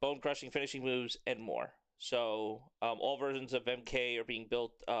 Proper. bone crushing finishing moves and more. So all versions of MK are being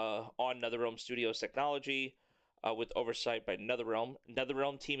built on NetherRealm Studios technology with oversight by NetherRealm.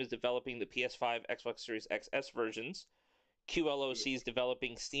 NetherRealm team is developing the PS5, Xbox Series XS versions. QLOC is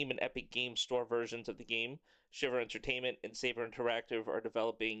developing Steam and Epic Games Store versions of the game. Shiver Entertainment and Saber Interactive are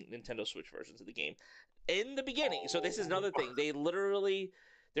developing Nintendo Switch versions of the game. In the beginning, so this is another thing.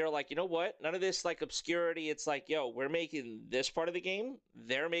 They're like, you know what? None of this like obscurity. It's like, yo, we're making this part of the game.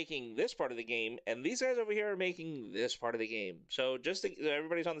 They're making this part of the game, and these guys over here are making this part of the game. So just so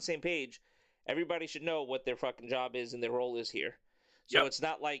everybody's on the same page, everybody should know what their fucking job is and their role is here. So It's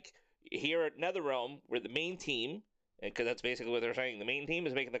not like here at NetherRealm, we're the main team, because that's basically what they're saying. The main team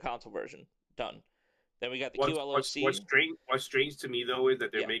is making the console version. Done. Then we got the QLOC. What's strange to me though is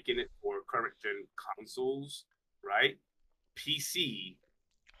that they're Yeah. making it for current gen consoles, right? PC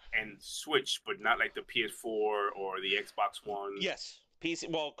and Switch, but not like the PS4 or the Xbox One. Yes. PC.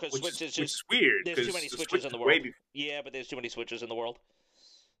 Well, because Switch is which just is weird. there's too 'cause many the Switches Switch in the is way world. before- Yeah, but there's too many Switches in the world.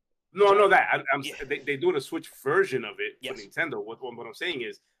 No, So- I know that. Yeah. They doing a Switch version of it Yes. for Nintendo. What I'm saying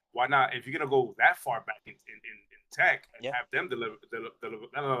is, why not? If you're gonna go that far back in tech and Yeah. have them develop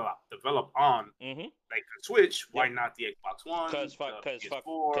on Mm-hmm. like the Switch, why Yep. not the Xbox One? Because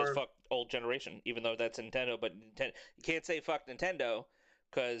the fuck old generation. Even though that's Nintendo, but you can't say fuck Nintendo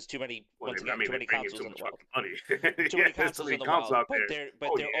because too many too many consoles in the world. Money. Too many consoles in the world. out But there.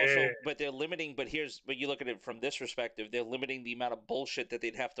 they're limiting. But you look at it from this perspective, they're limiting the amount of bullshit that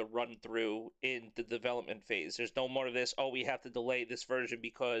they'd have to run through in the development phase. There's no more of this. Oh, we have to delay this version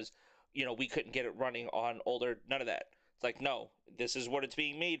because we couldn't get it running on older. None of that. It's like, no, this is what it's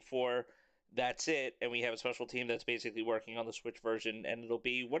being made for. That's it. And we have a special team that's basically working on the Switch version, and it'll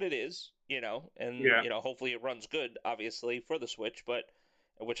be what it is, and hopefully it runs good, obviously, for the Switch, but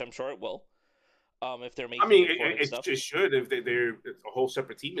which I'm sure it will. If they're making it for it stuff. It should. If they're a whole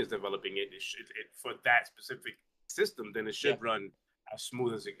separate team is developing it, for that specific system, then it should run as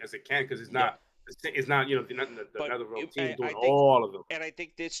smooth as it can, because it's not. It's not, the NetherRealm team doing all of them. And I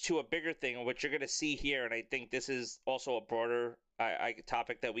think this to a bigger thing, and what you're going to see here, and I think this is also a broader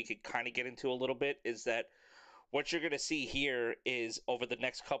topic that we could kind of get into a little bit, is that what you're going to see here is over the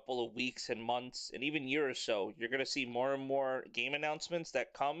next couple of weeks and months, and even year or so, you're going to see more and more game announcements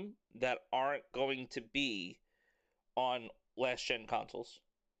that come that aren't going to be on last gen consoles.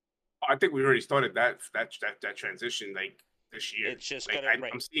 I think we already started that transition like this year. It's just like gonna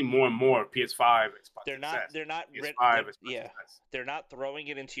I'm seeing more and more PS5, Xbox They're not. success, They're not. PS5, Xbox Yeah. success. They're not throwing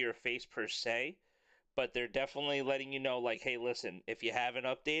it into your face per se, but they're definitely letting you know, like, hey, listen, if you haven't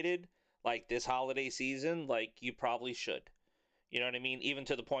updated, like this holiday season, like you probably should. You know what I mean? Even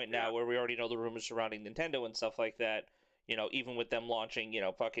to the point now where we already know the rumors surrounding Nintendo and stuff like that. You know, even with them launching,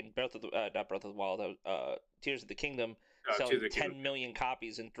 fucking Breath of the not Breath of the Wild, Tears of the Kingdom, selling 10 million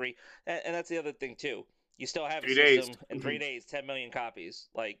copies in three, and that's the other thing too. You still have a 3 days. system in 3 days, 10 million copies,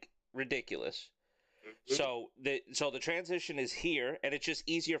 like ridiculous. Mm-hmm. So the transition is here, and it's just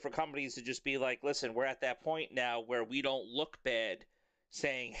easier for companies to just be like, listen, we're at that point now where we don't look bad,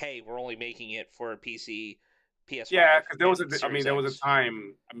 saying, hey, we're only making it for a PC. PS5. Yeah, because there was there was a X.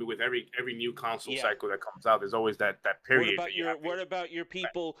 time. I mean, with every new console cycle that comes out, there's always that period. What about your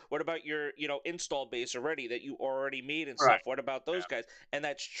people? What about your install base already that you already made and Right. stuff? What about those guys? And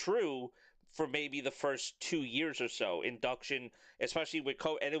that's true for maybe the first 2 years or so. Induction, especially with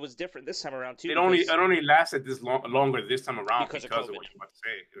COVID, and it was different this time around too. It only lasted this longer this time around because of what COVID. you're about to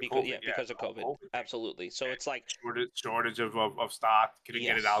say. Because of COVID. Absolutely. So it's like shortage of stock. Couldn't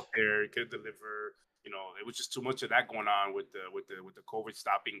get it out there. Couldn't deliver. It was just too much of that going on with the COVID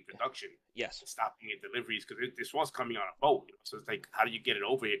stopping production. Yes. Stopping deliveries because this was coming on a boat. So it's like, how do you get it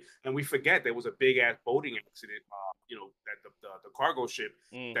over here? And we forget there was a big ass boating accident. That the cargo ship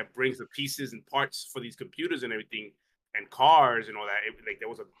that brings the pieces and parts for these computers and everything and cars and all that. There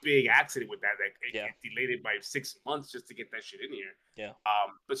was a big accident with that. It delayed it by 6 months just to get that shit in here. Yeah.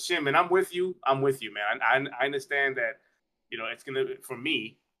 But Shim, man, I'm with you, man. I understand that. It's gonna, for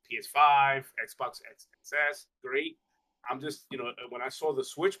me, PS5, Xbox XS, great. I'm just, when I saw the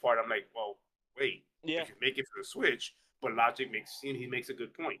Switch part, I'm like, well, wait, if you make it for the Switch, but Logic he makes a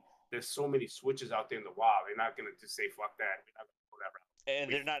good point. There's so many Switches out there in the wild. They're not gonna just say fuck that. We're not gonna go that route.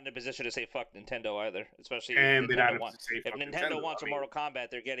 And they're not in a position to say fuck Nintendo either, especially if Nintendo wants a Mortal Kombat,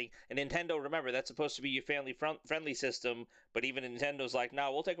 they're getting a Nintendo. Remember, that's supposed to be your family friendly system, but even Nintendo's like,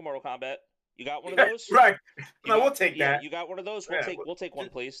 no, we'll take a Mortal Kombat. You got one of those? Right. We'll take that. You got one of those? We'll take one,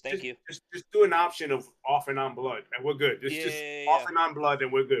 please. Thank you. Just do an option of off and on blood, and we're good. Just off and on blood,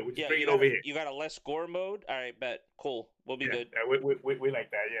 and we're good. We just bring it over here. You got a less gore mode? All right, bet. Cool. We'll be good. Yeah, we like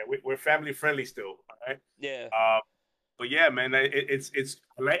that. Yeah, we're family friendly still. All right. Yeah. But yeah, man,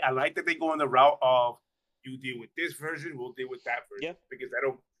 I like that they go on the route of you deal with this version, we'll deal with that version. Yeah. Because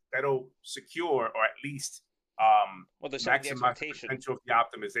that'll secure or at least maximize the potential of the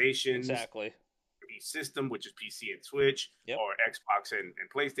optimizations. Exactly. Each system, which is PC and Switch, or Xbox and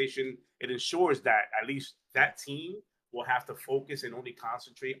PlayStation. It ensures that at least that team will have to focus and only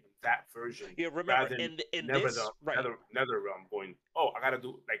concentrate on that version. Yeah, remember, in this, another realm going, I gotta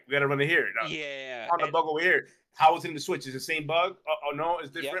do, we gotta run it here. No, on the bug over here. How is it in the Switch? Is it the same bug? Oh no,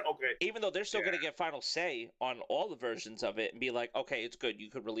 it's different? Yep. Okay. Even though they're still gonna get final say on all the versions of it and be like, okay, it's good, you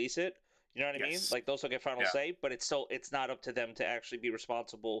could release it. You know what I mean? Like, they'll still get final say, but it's not up to them to actually be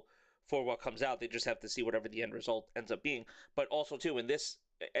responsible for what comes out. They just have to see whatever the end result ends up being. But also too, in this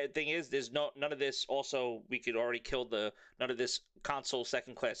thing is, there's none of this. Also, we could already kill none of this console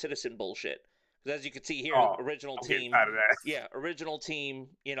second class citizen bullshit. Because as you can see here, original team,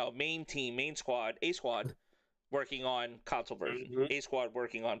 main squad, A squad, working on console version, A squad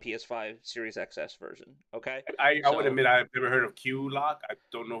working on PS5 Series XS version. Okay, I would admit I've never heard of Q-Lock. I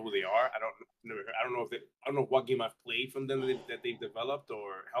don't know who they are. I don't know what game I've played from them that they've developed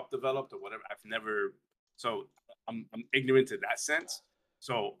or helped develop or whatever. I've never, so I'm ignorant to that sense.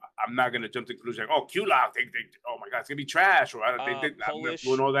 So I'm not gonna jump to conclusion like, Q-Lock, oh my god, it's gonna be trash, or I'm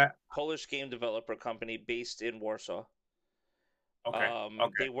doing all that. Polish game developer company based in Warsaw. Okay.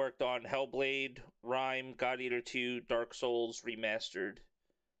 They worked on Hellblade, Rime, God Eater 2, Dark Souls Remastered.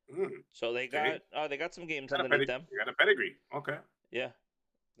 So they got some games underneath them. They got a pedigree. Okay. Yeah,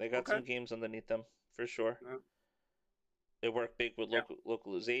 they got some games underneath them for sure. Yeah. They work big with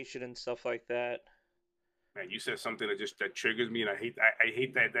localization and stuff like that. Man, you said something that triggers me, and I hate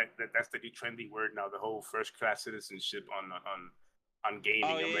that that's the new trendy word now. The whole first class citizenship on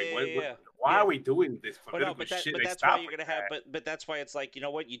gaming. Why are we doing this political shit? But that's why you're gonna have. But that's why it's like, you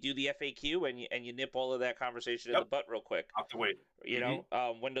know what? You do the FAQ and you nip all of that conversation in the butt real quick. Out the way.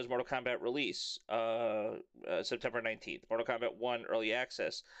 When does Mortal Kombat release? September 19th. Mortal Kombat 1 early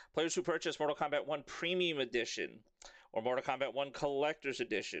access. Players who purchase Mortal Kombat 1 Premium Edition or Mortal Kombat 1 Collector's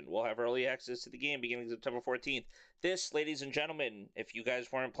Edition will have early access to the game beginning September 14th. This, ladies and gentlemen, if you guys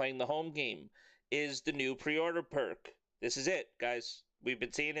weren't playing the home game, is the new pre-order perk. This is it, guys. We've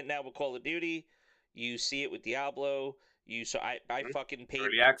been seeing it now with Call of Duty. You see it with Diablo. I fucking paid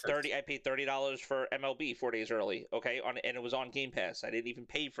Early access. I paid $30 for MLB 4 days early, okay? And it was on Game Pass. I didn't even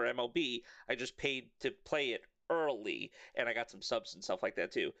pay for MLB. I just paid to play it early, and I got some subs and stuff like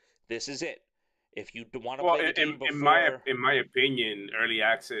that too. This is it. If you want to play the game before, in my opinion, early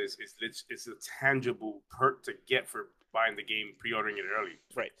access is a tangible perk to get for buying the game, pre-ordering it early.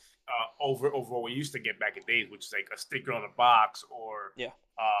 right? Over what we used to get back in days, which is like a sticker on a box or Yeah.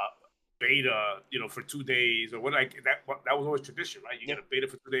 Beta, for 2 days or what like that. That was always tradition, right? You get a beta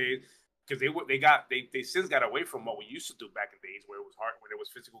for 2 days because they since got away from what we used to do back in days where it was hard, where there was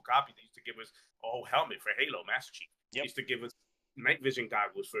physical copies. They used to give us a whole helmet for Halo, Master Chief. They used to give us night vision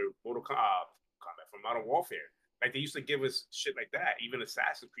goggles for Kombat, for Modern Warfare. Like they used to give us shit like that. Even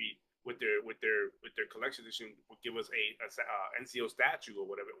Assassin's Creed with their collection edition would give us a NCO statue or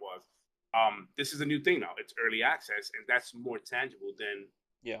whatever it was. This is a new thing now. It's early access, and that's more tangible than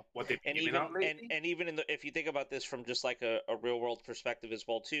what they've been giving out lately. And even if you think about this from just like a real world perspective as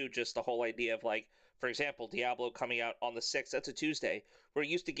well too, just the whole idea of like, for example, Diablo coming out on the 6th, that's a Tuesday. We're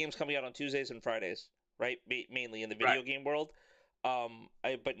used to games coming out on Tuesdays and Fridays, right? Mainly in the video game world.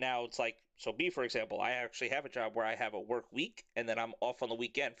 But now it's like, so me, for example, I actually have a job where I have a work week and then I'm off on the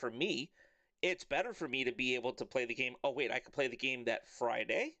weekend. For me, it's better for me to be able to play the game. Oh, wait, I could play the game that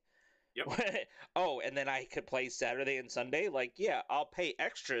Friday? Yep. Oh, and then I could play Saturday and Sunday? Like, yeah, I'll pay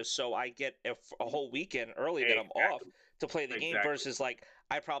extras so I get a whole weekend early that I'm off to play the game versus like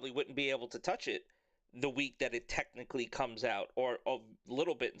I probably wouldn't be able to touch it the week that it technically comes out or a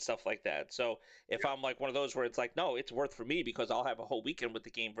little bit and stuff like that. So if I'm like one of those where it's like, no, it's worth for me because I'll have a whole weekend with the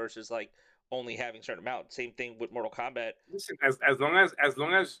game versus like only having a certain amount. Same thing with Mortal Kombat. Listen, as long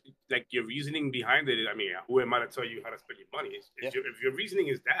as like your reasoning behind it, I mean, who am I to tell you how to spend your money? If your reasoning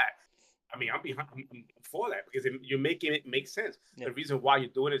is that, I mean, I'm for that because you're making it make sense. Yeah. The reason why you're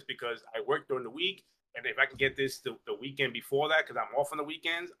doing it is because I work during the week, and if I can get this the weekend before that, because I'm off on the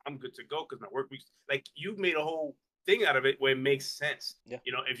weekends, I'm good to go because my work week's like you've made a whole thing out of it where it makes sense. Yeah.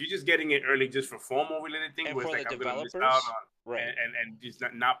 If you're just getting it early just for formal related thing, And where for it's like the I'm gonna miss developers, out on, right. and just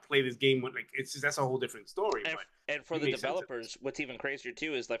not play this game with that's a whole different story. And for the developers, what's even crazier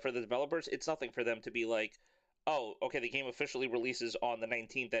too is like for the developers, it's nothing for them to be like, oh, okay, the game officially releases on the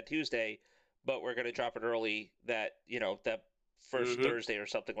 19th, that Tuesday, but we're going to drop it early that first Thursday or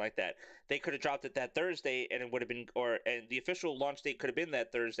something like that. They could have dropped it that Thursday and it would have been, and the official launch date could have been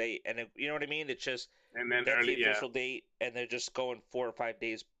that Thursday, and you know what I mean? It's just, and then that's the official date, and they're just going 4 or 5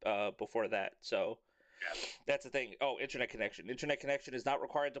 days before that. So that's the thing. Oh, internet connection. Internet connection is not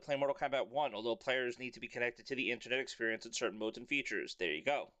required to play Mortal Kombat 1, although players need to be connected to the internet experience in certain modes and features. There you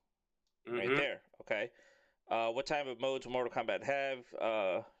go. Right there. Okay. What type of modes will Mortal Kombat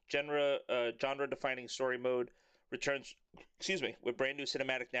have? Genre-defining story mode returns, with brand new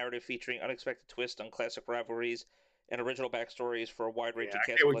cinematic narrative featuring unexpected twists on classic rivalries and original backstories for a wide range of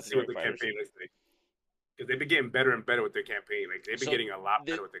cast of legendary fighters. Because they've been getting better and better with their campaign. Like they've been getting a lot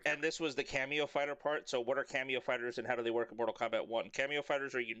better with their campaign. And this was the cameo fighter part. So what are cameo fighters and how do they work in Mortal Kombat 1? Cameo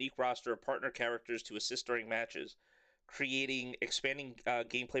fighters are a unique roster of partner characters to assist during matches, creating expanding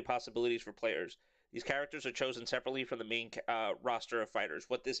gameplay possibilities for players. These characters are chosen separately from the main roster of fighters.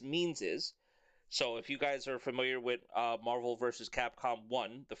 What this means is, so if you guys are familiar with Marvel vs. Capcom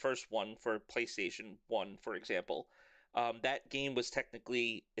 1, the first one for PlayStation 1, for example, that game was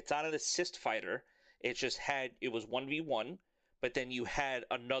technically, it's not an assist fighter. It was 1v1, but then you had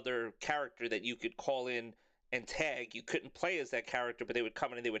another character that you could call in and tag. You couldn't play as that character, but they would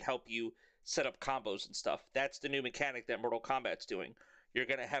come in and they would help you set up combos and stuff. That's the new mechanic that Mortal Kombat's doing. You're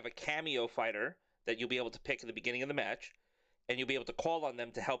going to have a cameo fighter that you'll be able to pick at the beginning of the match, and you'll be able to call on them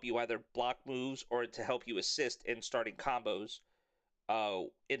to help you either block moves or to help you assist in starting combos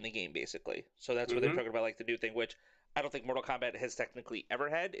in the game, basically. So that's what they're talking about, like the new thing, which I don't think Mortal Kombat has technically ever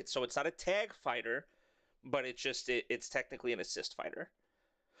had. It's not a tag fighter, but it's technically an assist fighter.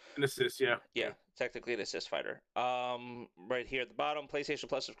 An assist, yeah. Yeah, technically an assist fighter. Right here at the bottom, PlayStation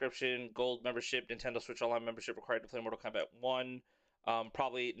Plus subscription, Gold membership, Nintendo Switch Online membership required to play Mortal Kombat 1.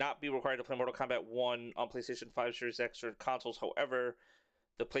 Probably not be required to play Mortal Kombat 1 on PlayStation 5, Series X, or consoles. However,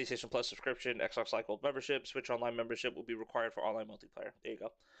 the PlayStation Plus subscription, Xbox Live Gold membership, Switch Online membership will be required for online multiplayer. There you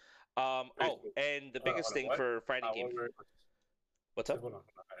go. And the biggest thing for fighting games. What's up? Hold on.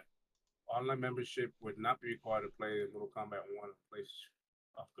 Online membership would not be required to play Mortal Kombat 1 on PlayStation.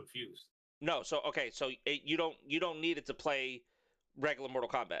 I'm confused. No, so you don't need it to play regular Mortal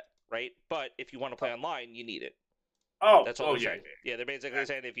Kombat, right? But if you want to play online, you need it. Oh, that's what they're saying. Yeah, they're basically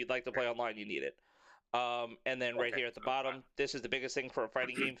saying if you'd like to play online, you need it. And then right here at the bottom, this is the biggest thing for a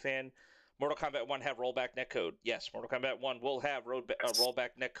fighting game fan. Mortal Kombat 1 have rollback netcode. Yes, Mortal Kombat 1 will have rollback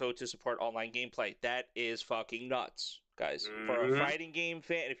netcode to support online gameplay. That is fucking nuts. guys. For a fighting game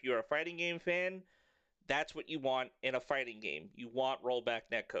fan, if you're a fighting game fan, that's what you want in a fighting game. You want rollback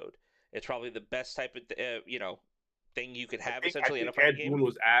netcode. It's probably the best type of thing you could have essentially in a fighting Ed game. Boon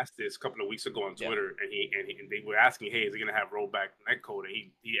was asked this a couple of weeks ago on Yeah. Twitter, and they were asking, "Hey, is it gonna have rollback netcode?"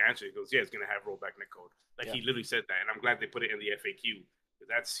 And he answered, he goes, "Yeah, it's gonna have rollback netcode." Like he literally said that, and I'm glad they put it in the FAQ.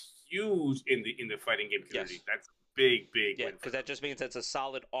 That's huge in the fighting game community. Yes. That's big Yeah, win. because that just means it's a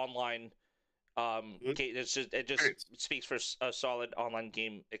solid online. It just speaks for a solid online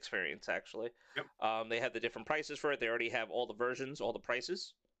game experience. Actually, Yep. They have the different prices for it. They already have all the versions, all the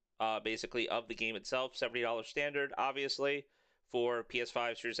prices, basically of the game itself. $70 standard, obviously, for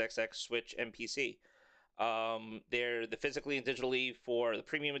PS5, Series XX, Switch, and PC. They're the physically and digitally for the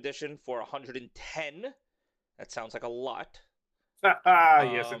premium edition for 110. That sounds like a lot.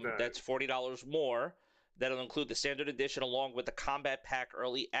 Yes, it does. That's $40 more. That'll include the standard edition along with the Combat Pack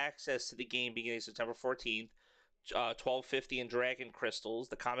early access to the game beginning September 14th. 1250 in Dragon Crystals.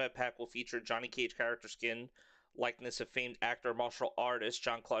 The Combat Pack will feature Johnny Cage character skin, likeness of famed actor martial artist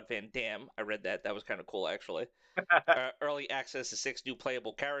Jean-Claude Van Damme. I read that. That was kind of cool, actually. Early access to 6 new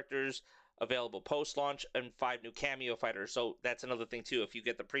playable characters available post-launch and 5 new cameo fighters. So that's another thing, too. If you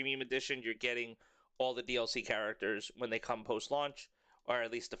get the premium edition, you're getting all the DLC characters when they come post-launch, or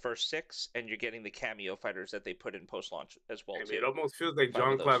at least the first 6, and you're getting the cameo fighters that they put in post-launch as well, too. It almost feels like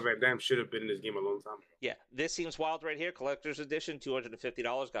Jean-Claude Van Damme should have been in this game a long time ago. Yeah, this seems wild right here. Collector's edition,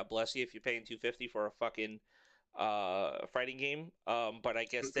 $250. God bless you if you're paying $250 for a fucking fighting game. But I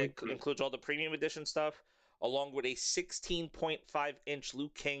guess that includes all the premium edition stuff, along with a 16.5-inch Liu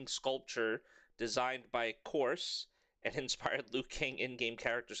Kang sculpture designed by Course and inspired Liu Kang in-game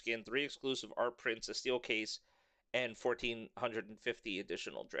character skin, 3 exclusive art prints, a steel case, and 1,450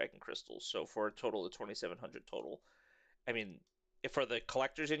 additional Dragon Crystals. So for a total of 2,700 total. I mean, for the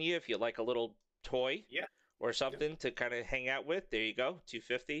collectors in you, if you like a little toy or something to kind of hang out with, there you go,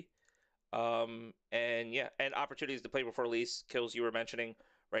 $250. And opportunities to play before release, kills you were mentioning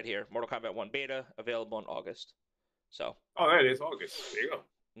right here. Mortal Kombat 1 beta available in August. So. Oh, that is August. There you go.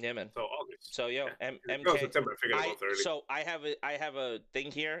 Yeah, man. So August. So MK. September. I figured about 30. So I have a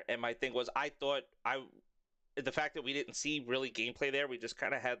thing here, and my thing was I thought the fact that we didn't see really gameplay there, we just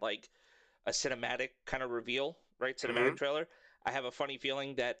kind of had like a cinematic kind of reveal, right? Cinematic trailer. I have a funny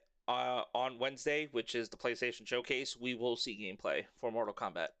feeling that on Wednesday, which is the PlayStation Showcase, we will see gameplay for Mortal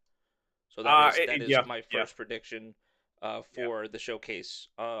Kombat. So that is my first prediction for the showcase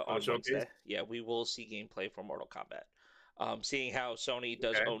on Wednesday. Yeah, we will see gameplay for Mortal Kombat. Seeing how Sony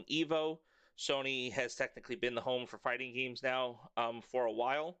does own Evo, Sony has technically been the home for fighting games now for a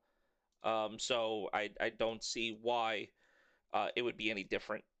while. So I don't see why it would be any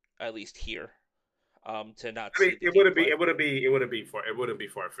different, at least here. To not see it wouldn't be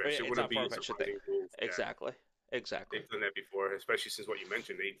far-fetched. It wouldn't be a surprising move. Exactly. They've done that before, especially since what you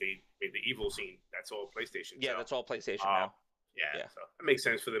mentioned. They made the Evo scene. That's all PlayStation. Yeah, that's all PlayStation now. Yeah, so it makes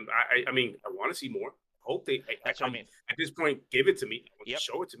sense for them. I mean, I want to see more. Hope they. That's what I mean. At this point, give it to me.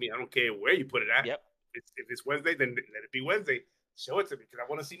 Show it to me. I don't care where you put it at. Yep. If it's Wednesday, then let it be Wednesday. Show it to me because I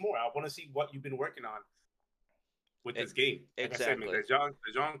want to see more. I want to see what you've been working on with this game. Like exactly. I said, man, the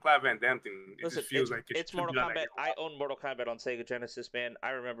Jean-Claude Van Damme thing. Listen, feels like it's Mortal Kombat. I own Mortal Kombat on Sega Genesis, man.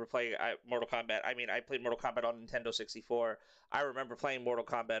 I remember playing Mortal Kombat. I mean, I played Mortal Kombat on Nintendo 64. I remember playing Mortal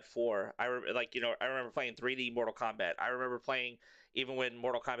Kombat 4. I remember playing 3D Mortal Kombat. I remember playing even when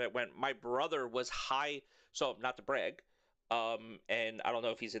Mortal Kombat went. My brother was high, so not to brag. And I don't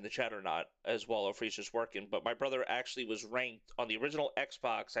know if he's in the chat or not as well, or if he's just working, but my brother actually was ranked on the original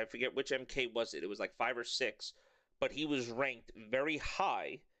Xbox. I forget which MK was it. It was like 5 or 6, but he was ranked very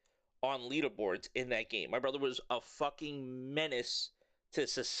high on leaderboards in that game. My brother was a fucking menace to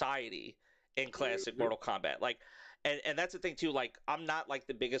society in classic Mortal Kombat. Like, and that's the thing too. Like, I'm not like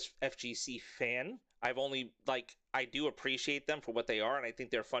the biggest FGC fan. I've only I do appreciate them for what they are, and I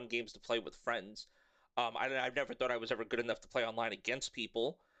think they're fun games to play with friends. I've never thought I was ever good enough to play online against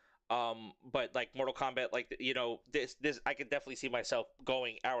people. But like Mortal Kombat, this I could definitely see myself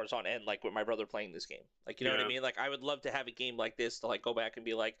going hours on end, like with my brother playing this game. Like, you know what I mean? Like, I would love to have a game like this to like go back and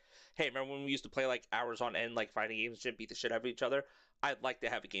be like, hey, remember when we used to play like hours on end, like fighting games and beat the shit out of each other? I'd like to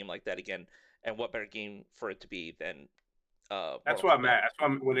have a game like that again. And what better game for it to be than that's where I'm at. That's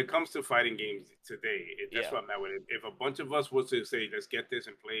why when it comes to fighting games today, that's where I'm at with it. If a bunch of us was to say, let's get this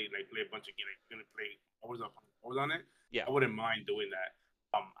and play a bunch of games, gonna play hours on it, I wouldn't mind doing that.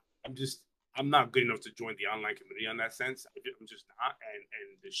 I'm not good enough to join the online community on that sense. I'm just not,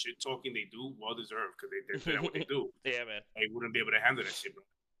 and the shit talking they do, well deserved, because they're good at what they do. Yeah, man. I wouldn't be able to handle that shit, bro.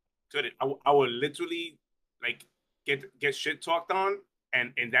 Couldn't. I would literally like get shit talked on,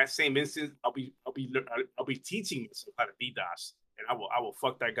 and in that same instance, I'll be I'll be teaching myself how to DDoS, and I will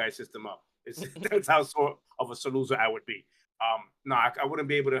fuck that guy's system up. That's how sort of a solution I would be. No, I wouldn't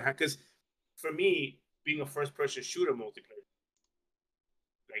be able to, because for me, being a first person shooter multiplayer,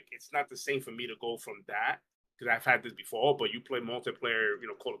 like it's not the same for me to go from that, because I've had this before. But you play multiplayer,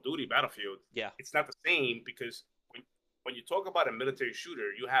 Call of Duty, Battlefield. Yeah, it's not the same, because when you talk about a military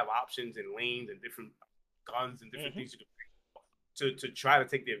shooter, you have options and lanes and different guns and different things you can pick to try to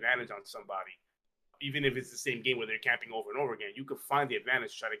take the advantage on somebody. Even if it's the same game where they're camping over and over again, you can find the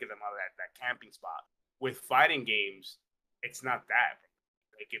advantage to try to get them out of that camping spot. With fighting games, it's not that.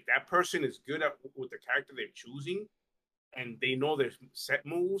 Like if that person is good with the character they're choosing, and they know their set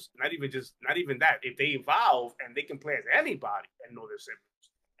moves, not even that. If they evolve and they can play as anybody and know their set moves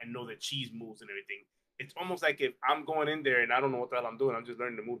and know their cheese moves and everything, it's almost like if I'm going in there and I don't know what the hell I'm doing, I'm just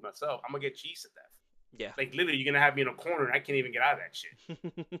learning to move myself, I'm gonna get cheese to death. Yeah. Like literally, you're gonna have me in a corner and I can't even get out of that shit.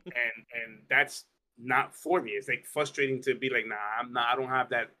 and that's not for me. It's like frustrating to be like, nah, I'm not. I don't have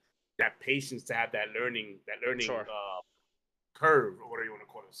that patience to have that learning Sure. Curve, or whatever you want to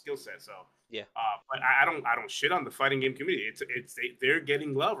call it, skill set. So yeah, but I don't shit on the fighting game community. They're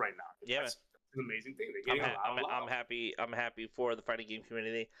getting love right now. Yeah, that's an amazing thing. They're getting a lot of love. I'm happy for the fighting game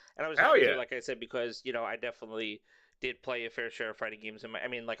community, and I was Hell happy yeah. too, like I said, because I definitely did play a fair share of fighting games. And I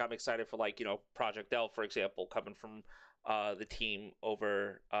mean, like I'm excited for Project L, for example, coming from the team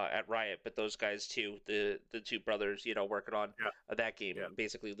over at Riot, but those guys too, the two brothers, working on that game,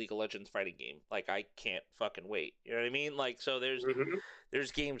 basically League of Legends fighting game. Like I can't fucking wait. You know what I mean? Like so,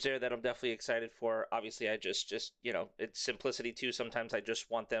 there's games there that I'm definitely excited for. Obviously, I just it's simplicity too. Sometimes I just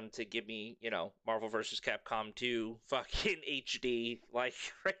want them to give me Marvel vs. Capcom 2 fucking HD, like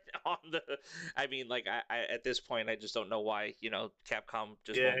right on the. I mean, like I at this point I just don't know why Capcom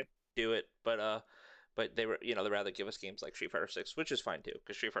just won't do it, but they were, they'd rather give us games like Street Fighter 6, which is fine too,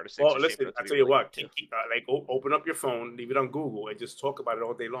 because Street Fighter 6. Well, listen, I tell you what, open up your phone, leave it on Google, and just talk about it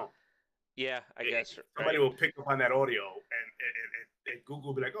all day long. Yeah, I guess somebody will pick up on that audio, and Google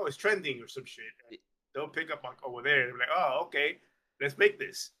will be like, "Oh, it's trending" or some shit. And they'll pick up over there and be like, "Oh, okay, let's make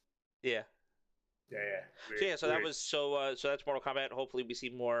this." Yeah. Yeah. Weird, so that was so that's Mortal Kombat. Hopefully, we see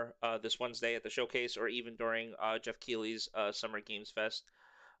more this Wednesday at the showcase, or even during Jeff Keighley's Summer Games Fest.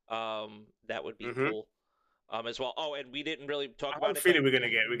 That would be cool as well. Oh, and we didn't really talk about it. I'm feeling we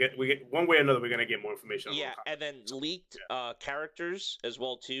get one way or another, we're gonna get more information. Yeah, and then leaked characters as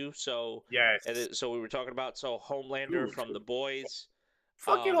well too. So yes, so we were talking about Homelander from The Boys.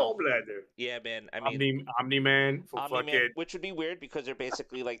 Fucking Homelander. Yeah, man. I mean, Omni-Man, which would be weird because they're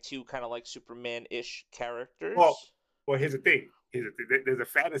basically like two kind of like Superman-ish characters. Well, here's the thing. There's a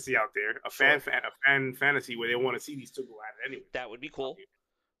fantasy out there, a fan fantasy where they want to see these two go at it anyway. That would be cool.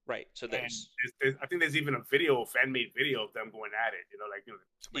 Right. So there's I think there's even a fan-made video of them going at it.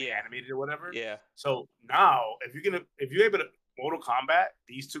 Animated or whatever. Yeah. So now, if you're able to Mortal Kombat,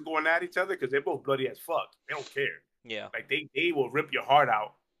 these two going at each other because they're both bloody as fuck. They don't care. Yeah. Like they will rip your heart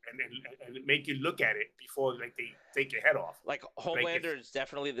out and make you look at it before they take your head off. Like Homelander is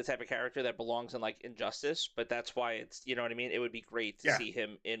definitely the type of character that belongs in Injustice, but that's why it's what I mean. It would be great to see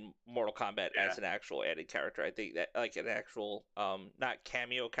him in Mortal Kombat as an actual added character. I think that an actual not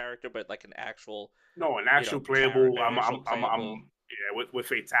cameo character, but an actual playable. With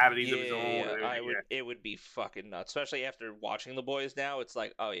fatalities of his own. It would be fucking nuts, especially after watching The Boys. Now it's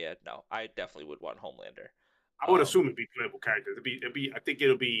like, oh yeah, no, I definitely would want Homelander. I would assume it'd be playable characters. I think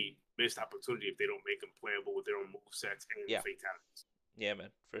it'll be missed opportunity if they don't make them playable with their own movesets and fatalities. Yeah, man,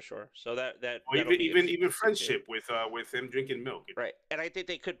 for sure. So that or even friendship with him drinking milk. Right, and I think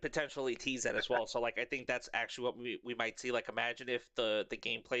they could potentially tease that as well. So I think that's actually what we might see. Imagine if the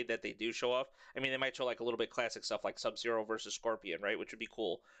gameplay that they do show off. I mean, they might show a little bit classic stuff like Sub-Zero versus Scorpion, right? Which would be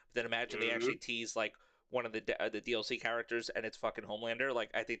cool. But then imagine they actually tease one of the DLC characters and it's fucking Homelander.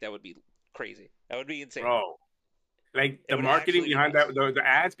 I think that would be crazy. That would be insane, bro. The marketing behind that, the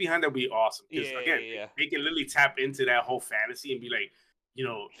ads behind that would be awesome. Because they can literally tap into that whole fantasy and be like,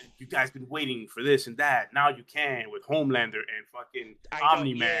 you guys been waiting for this and that. Now you can with Homelander and fucking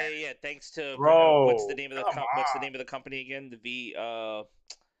Omni-Man. Yeah. Thanks to what's the name of the company again? The V.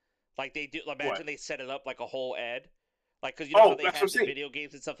 They do. Imagine they set it up like a whole ad. Because how they have the video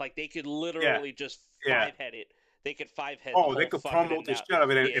games and stuff. They could literally just five-head it. They could five-head. They could promote the shit out of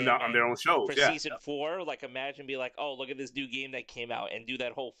it on their own shows. For season 4, imation be like, oh, look at this new game that came out, and do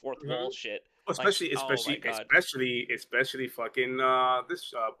that whole fourth wall shit. Especially fucking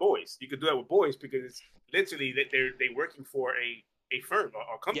this Boys. You could do that with Boys because it's literally that they're working for a firm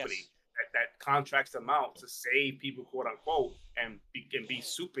or company that contracts them out to save people, quote unquote, and be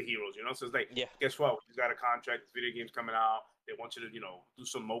superheroes. So it's guess what? We just got a contract. This video game's coming out. They want you to, do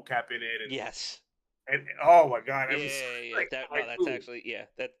some mocap in it, and Yes. oh my god, Yeah, that was like, that's actually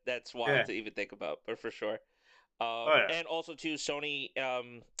that's wild yeah, to even think about, but for sure. oh yeah, And also too, Sony,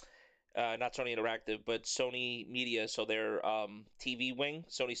 not Sony Interactive, but Sony Media, so their TV wing,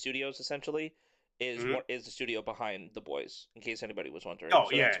 Sony Studios essentially, mm-hmm. is the studio behind The Boys, in case anybody was wondering. Oh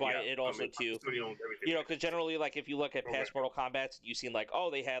So yeah, that's why yeah. it also too, Sony owns everything. because generally, like if you look at past Mortal Kombat, you've seen like,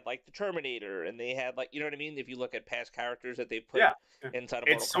 oh, they had like the Terminator, and they had like, you know what I mean? If you look at past characters that they put Yeah, inside of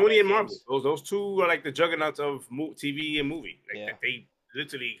Mortal it's Sony Kombat and Marvel. games. Those two are like the juggernauts of TV and movie. Like Yeah. they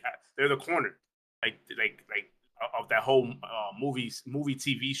literally they're the corner, like of that whole movie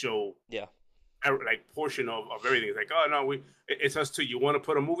TV show. Yeah. Like portion of everything. It's like, oh no, it's us too. You want to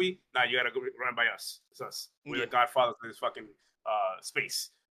put a movie? Nah, you gotta go run by us. It's us. We're the godfathers of this fucking space.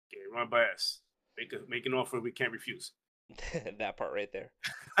 Okay, run by us. Make an offer we can't refuse. That part right there.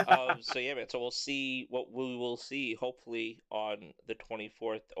 So yeah, man. So we'll see what we will see. Hopefully on the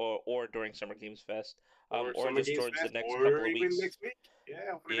 24th, or during Summer Games Fest, or just towards the next couple of weeks. Next week.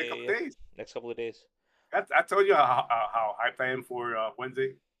 Yeah, for the next couple days. Next couple of days. I told you how hyped I am for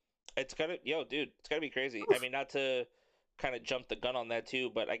Wednesday. It's gonna, dude, it's gonna be crazy. I mean, not to kind of jump the gun on that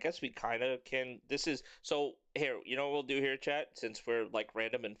too, but I guess we kind of can. This is so here. You know what we'll do here, chat, since we're like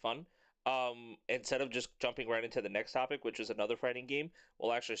random and fun. Instead of just jumping right into the next topic, which is another fighting game,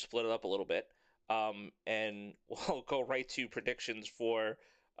 we'll actually split it up a little bit. And we'll go right to predictions for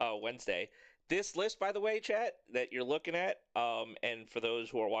Wednesday. This list, by the way, chat, that you're looking at, and for those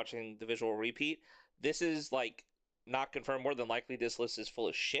who are watching the visual repeat, this is like not confirmed. More than likely, this list is full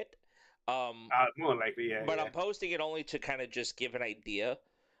of shit. More likely, yeah. But I'm posting it only to kind of just give an idea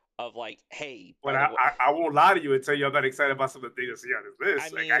of like, hey. But I won't lie to you and tell you I'm not excited about some of the things I see on this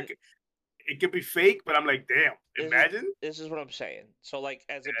list. I mean, it could be fake, but I'm like, damn, imagine. This is what I'm saying. So like,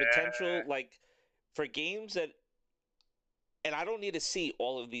 as a potential, like, for games that, and I don't need to see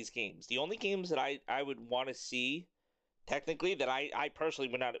all of these games. The only games that I would want to see, technically, that I personally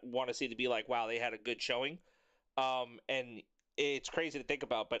would not want to see to be like, wow, they had a good showing. And it's crazy to think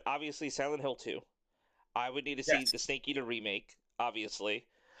about, but obviously Silent Hill 2. I would need to see the Snake Eater remake, obviously.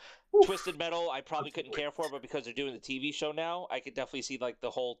 Oof. Twisted Metal, I probably couldn't care for, but because they're doing the TV show now, I could definitely see like the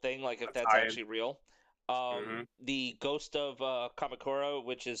whole thing, like if that's actually real. The Ghost of Kamakura,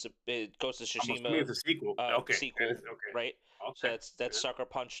 which is Ghost of Tsushima, it's a sequel. Sequel, right? Okay. So that's Sucker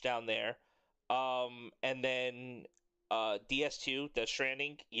Punch down there. And then DS2, Death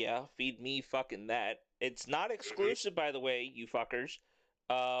Stranding, feed me fucking that. It's not exclusive, by the way, you fuckers.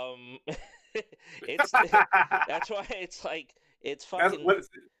 It's that's why it's like it's fucking.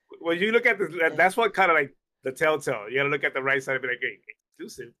 When you look at this, that's what kind of like the telltale. You gotta look at the right side and be like, hey,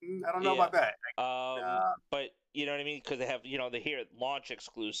 exclusive. I don't know about that. But you know what I mean? Because they have, they hear launch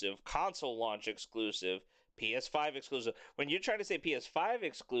exclusive, console launch exclusive, PS5 exclusive. When you're trying to say PS5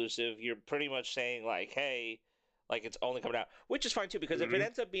 exclusive, you're pretty much saying like, hey, like it's only coming out, which is fine too. Because if it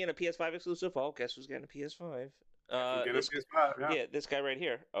ends up being a PS5 exclusive, well, guess who's getting a PS5? This guy right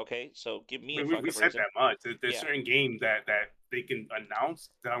here. Okay, so give me a fucking reason. We said that much. There's certain games that they can announce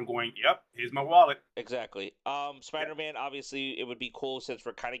that I'm going, yep, here's my wallet. Exactly. Spider-Man, obviously, it would be cool since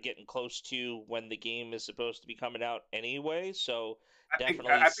we're kind of getting close to when the game is supposed to be coming out anyway. So I think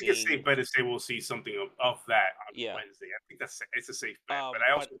it's safe bet to say we'll see something of that on Wednesday. I think it's a safe bet. But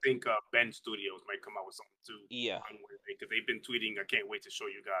I also think Ben Studios might come out with something too on Wednesday because they've been tweeting, I can't wait to show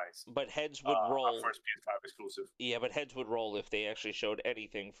you guys. But heads would roll. Our first PS5 exclusive. Yeah, but heads would roll if they actually showed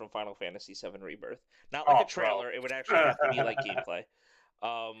anything from Final Fantasy VII Rebirth. Not like a trailer. Bro. It would actually have to be like gameplay.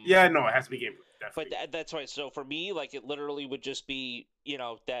 It has to be gameplay. Definitely. But that's right. So for me, like it literally would just be,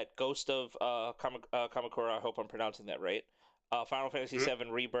 that Ghost of Kamakura. I hope I'm pronouncing that right. Final Fantasy VII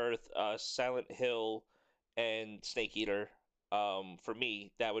Rebirth, Silent Hill, and Snake Eater. For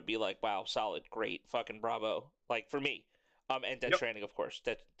me, that would be like, wow, solid, great, fucking bravo. Like for me, and Death Stranding, of course.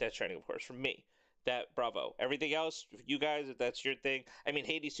 Death Stranding, of course. For me, that bravo. Everything else, you guys, if that's your thing. I mean,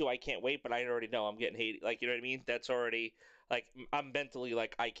 Hades 2, I can't wait, but I already know I'm getting Hades. Like, you know what I mean? That's already like I'm mentally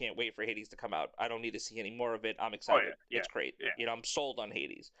like I can't wait for Hades to come out. I don't need to see any more of it. I'm excited. It's great. Yeah. I'm sold on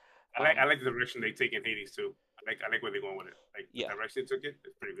Hades. I like the direction they take in Hades too. I like where they're going with it. Like the direction they took it,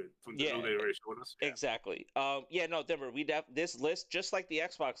 it's pretty good. From the new they already showed us. Exactly. Denver, this list just like the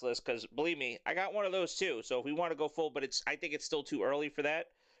Xbox list, because believe me, I got one of those too. So if we want to go full, but I think it's still too early for that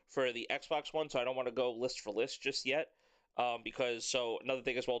for the Xbox one. So I don't want to go list for list just yet. Because another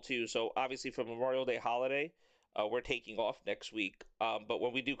thing as well too. So obviously for Memorial Day holiday, we're taking off next week. But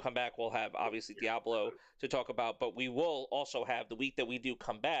when we do come back, we'll have obviously Diablo to talk about. But we will also have the week that we do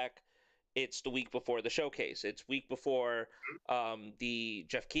come back it's the week before the showcase. It's week before the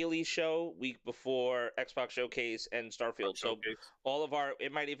Jeff Keighley show, week before Xbox Showcase and Starfield. So Showcase. all of our,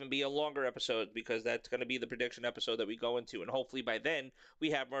 it might even be a longer episode because that's going to be the prediction episode that we go into, and hopefully by then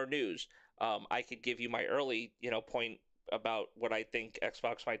we have more news. I could give you my early, point about what I think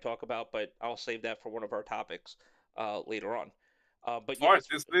Xbox might talk about, but I'll save that for one of our topics later on. But As far yeah, as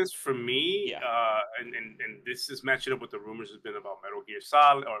this list for me, yeah. and this is matching up with the rumors has been about Metal Gear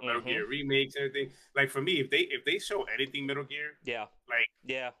Solid or Metal Mhm. Gear remakes and everything. Like for me, if they show anything Metal Gear, Yeah. like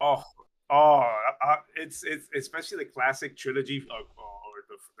Yeah. it's especially the classic trilogy or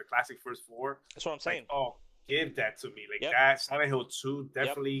the classic first four. That's what I'm saying. Like, give that to me. Like Yep. that Silent Hill 2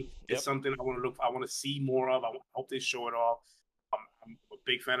 definitely Yep. is something I want to look for. I want to see more of. I hope they show it off. I'm a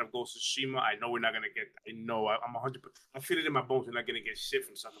big fan of Ghost of Tsushima. I know we're not gonna get. I know I'm 100%. I feel it in my bones. We're not gonna get shit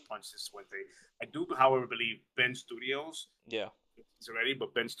from Sucker Punch this Wednesday. I do, however, believe Ben Studios. Yeah. It's already,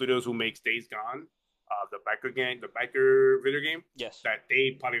 but Ben Studios, who makes Days Gone, the biker video game. Yes. That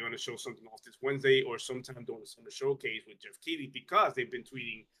they probably gonna show something off this Wednesday or sometime during the summer showcase with Jeff Keighley because they've been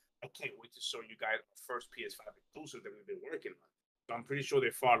tweeting. I can't wait to show you guys the first PS5 exclusive that we've been working on. So I'm pretty sure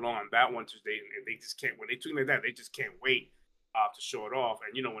they're far along on that one today, and they just can't. When they tweet like that, they just can't wait to show it off.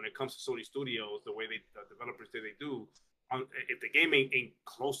 And when it comes to Sony Studios, the way the developers they do, if the game ain't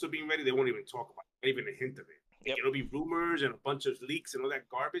close to being ready, they won't even talk about it, not even a hint of it. Yep. It'll be rumors and a bunch of leaks and all that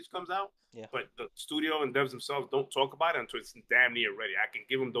garbage comes out. Yeah. But the studio and devs themselves don't talk about it until it's damn near ready. I can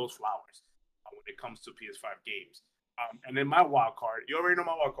give them those flowers when it comes to PS5 games. And then my wild card, you already know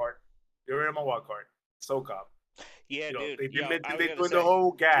my wild card. SoCop. Yeah, dude. They've been doing doing the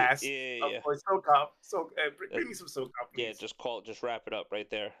whole gas. Yeah. Of course, SoCop. So bring me some SoCop. Please. Yeah, just wrap it up right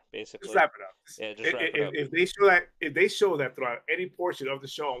there, basically. Just wrap it up. Yeah, just wrap it up. If they show that throughout any portion of the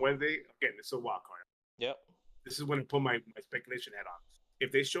show on Wednesday, again, it's a wild card. Yep. This is when I put my speculation hat on.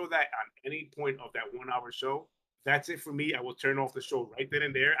 If they show that on any point of that 1 hour show, that's it for me. I will turn off the show right then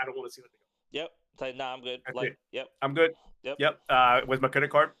and there. I don't want to see nothing else. Yep. It's like, nah, I'm good. That's like, it. Yep. I'm good. Yep. Where's my credit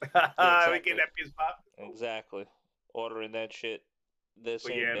card? Exactly. We get that PS5. Exactly. Ordering that shit this But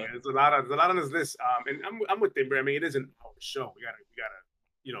same yeah, day. man, there's a lot on this list. And I'm with them, but I mean, it is an hour show. We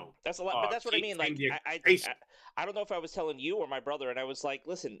gotta, That's a lot, but that's what I mean. Like, I don't know if I was telling you or my brother, and I was like,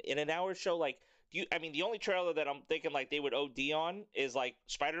 listen, in an hour show, like, the only trailer that I'm thinking like they would OD on is like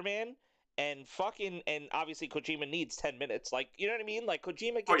Spider-Man and obviously Kojima needs 10 minutes. Like, you know what I mean? Like,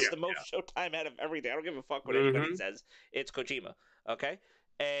 Kojima gets the most showtime out of everything. I don't give a fuck what anybody says. It's Kojima, okay?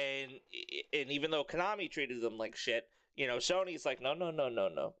 And even though Konami treated them like shit, Sony's like, no,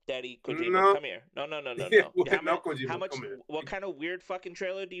 Daddy Kojima, come here. No. What kind of weird fucking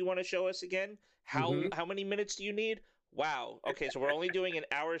trailer do you want to show us again? How many minutes do you need? Wow. Okay, so we're only doing an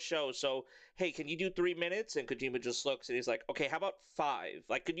hour show. So, hey, can you do 3 minutes? And Kojima just looks and he's like, okay, how about 5?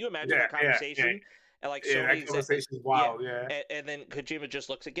 Like, could you imagine that conversation? And like, that conversation's wild. And then Kojima just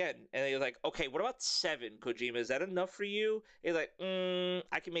looks again, and he's like, okay, what about 7, Kojima? Is that enough for you? He's like,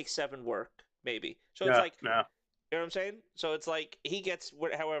 I can make 7 work, maybe. So it's like, you know what I'm saying? So it's like he gets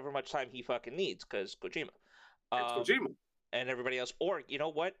however much time he fucking needs because Kojima. It's Kojima. And everybody else, or you know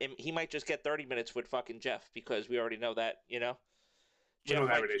what? He might just get 30 minutes with fucking Jeff because we already know that,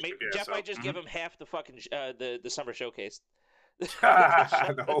 Jeff might just give him half the fucking the summer showcase.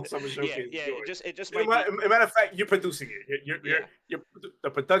 The whole summer showcase. Yeah. It just might. As a matter of fact, you're producing it. You're the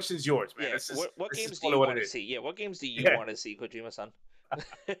production's yours, man. Yeah. What games do you want to see? Yeah. What games do you want to see, Kojima-san?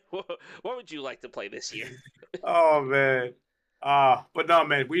 What would you like to play this year? Oh man. But no,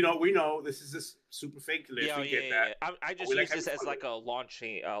 man. We know this is this super fake list. Yeah. I just use this as like a launch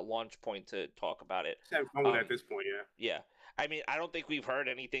point to talk about it. Have fun with it at this point, Yeah. I mean, I don't think we've heard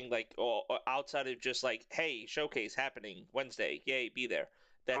anything like outside of just like, hey, showcase happening Wednesday. Yay, be there.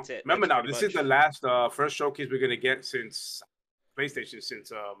 That's it. Remember now, this is the last first showcase we're gonna get since PlayStation.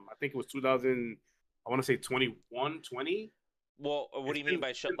 Since I think it was 2000. I want to say 21, 20. Well, what do you mean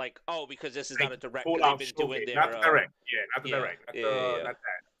by because this is like not a direct. Full-on They've been doing their not the direct. Not the yeah, direct. Not that.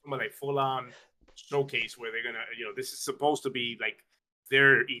 More like full on showcase where they're gonna. This is supposed to be like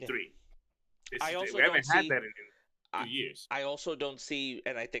their E3. We haven't had that in 2 years. I also don't see,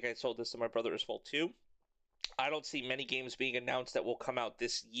 and I think I told this to my brother as well too. I don't see many games being announced that will come out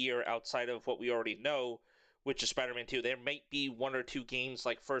this year outside of what we already know, which is Spider-Man 2. There might be 1 or 2 games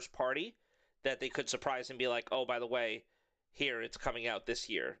like first party that they could surprise and be like, oh, by the way, here it's coming out this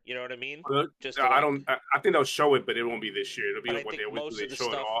year. You know what I mean? I think they'll show it, but it won't be this year. It'll be what they always do. They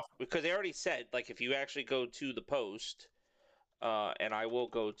show it off because they already said like if you actually go to the post, and I will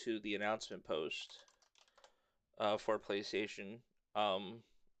go to the announcement post. For PlayStation.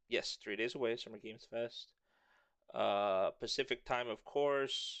 Yes, 3 days away, Summer Games Fest. Pacific time, of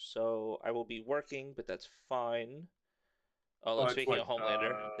course. So I will be working, but that's fine. Oh, look, It's speaking what? of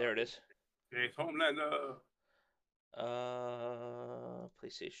Homelander, there it is. It's Homelander.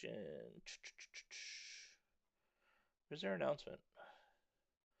 PlayStation. Where's their announcement?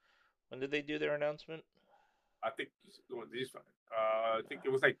 When did they do their announcement? I think I think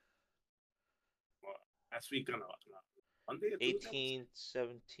it was like last week on Monday or Tuesday. 18th,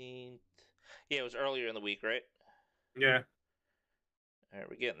 17th. Yeah, it was earlier in the week, right? Yeah. All right,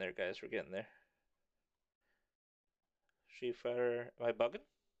 we're getting there, guys. We're getting there. Street Fighter. Am I bugging?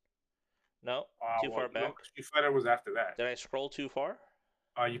 No, too far back. No, Street Fighter was after that. Did I scroll too far?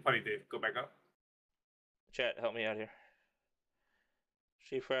 You probably did. Go back up. Chat, help me out here.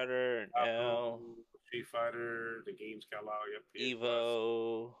 Street Fighter, now. Street Fighter, the games catalog, yep.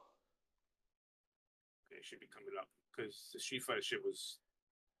 Evo. Okay, it should be coming up because the Street Fighter shit was.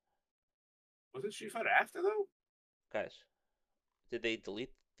 Was it Street Fighter after though? Guys, did they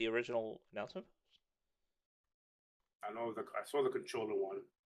delete the original announcement? I saw the controller one.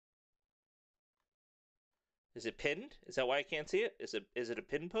 Is it pinned? Is that why I can't see it? Is it a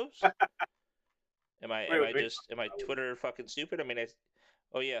pinned post? Am I Twitter fucking stupid? I mean,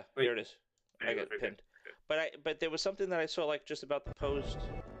 oh yeah, there it is. I got pinned. But there was something that I saw like just about the post.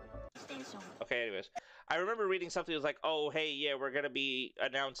 Okay, anyways. I remember reading something that was like, "Oh, hey, yeah, we're going to be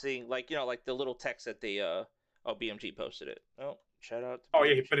announcing like, like the little text that the BMG posted it." Oh, shout out to Oh BMG.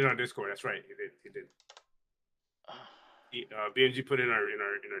 yeah, he put it on Discord. That's right. He did. BMG put it in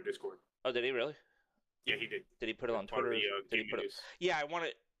our Discord. Oh, did he really? Yeah, he did. Did he put it on Twitter? Did he put it? Yeah, I want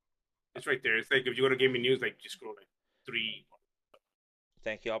it. It's right there. It's like if you go to Gaming News, like just scroll like 3.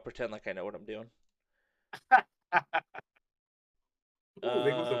 Thank you. I'll pretend like I know what I'm doing. Oh,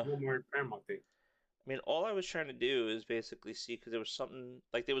 there goes the Walmart Paramount thing. I mean, all I was trying to do is basically see because there was something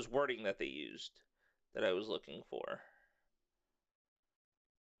like there was wording that they used that I was looking for.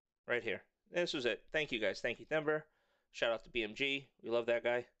 Right here. This was it. Thank you guys. Thank you, Denver. Shout out to BMG. We love that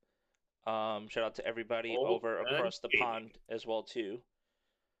guy. Shout out to everybody over across the pond as well too.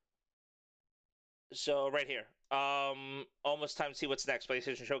 So right here. Almost time to see what's next.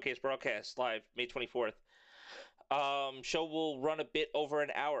 PlayStation Showcase broadcast live May 24th. Show will run a bit over an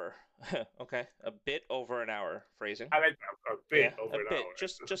hour. Okay, a bit over an hour. Phrasing. I like a bit over an hour.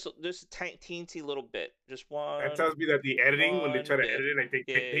 Just a teensy little bit. Just one. That tells me that the editing, when they try to edit it, like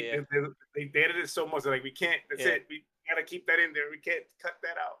they edit it so much, like we can't. That's it. We gotta keep that in there. We can't cut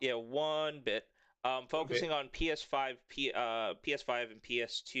that out. Yeah, one bit. Focusing on PS5, PS5 and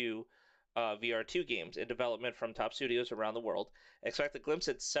PS2 VR2 games in development from top studios around the world. Expect a glimpse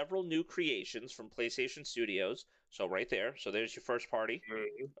at several new creations from PlayStation Studios. So right there. So there's your first party.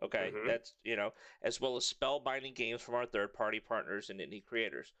 Mm-hmm. Okay, that's, as well as spellbinding games from our third-party partners and indie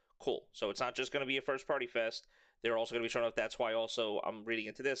creators. Cool. So it's not just going to be a first-party fest. They're also going to be showing up. That's why also I'm reading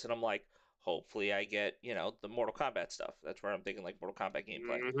into this, and I'm like, hopefully I get, the Mortal Kombat stuff. That's where I'm thinking, like, Mortal Kombat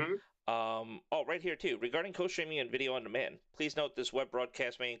gameplay. Mm-hmm. Right here, too. Regarding co-streaming and video on demand, please note this web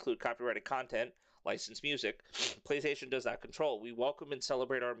broadcast may include copyrighted content, licensed music. PlayStation does not control. We welcome and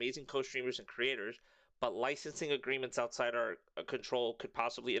celebrate our amazing co-streamers and creators, but licensing agreements outside our control could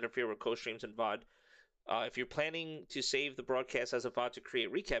possibly interfere with co-streams and VOD. If you're planning to save the broadcast as a VOD to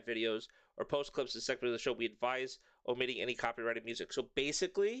create recap videos or post clips in segments of the show, we advise omitting any copyrighted music. So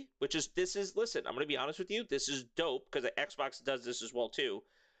basically, listen, I'm going to be honest with you, this is dope because Xbox does this as well too.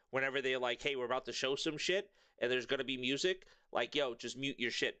 Whenever they're like, hey, we're about to show some shit and there's going to be music, like, yo, just mute your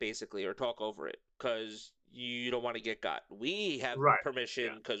shit basically or talk over it because you don't want to get got. We have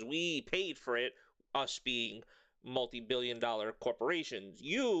permission because we paid for it, us being multi-billion-dollar corporations.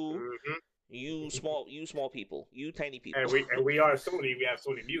 You small people, you tiny people. And we are Sony. We have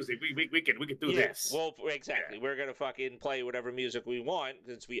Sony Music. We can do this. Well, exactly. Yeah. We're gonna fucking play whatever music we want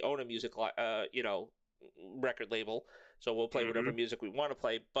since we own a music, record label. So we'll play whatever music we want to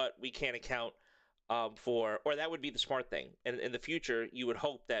play, but we can't account or that would be the smart thing. And in the future, you would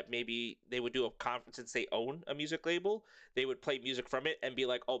hope that maybe they would do a conference since they own a music label. They would play music from it and be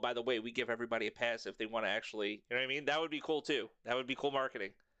like, oh, by the way, we give everybody a pass if they want to actually, you know what I mean? That would be cool too. That would be cool marketing.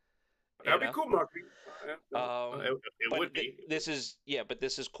 That'd be cool marketing. It would be. This is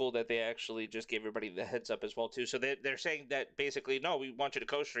cool that they actually just gave everybody the heads up as well too. So they're saying that basically, no, we want you to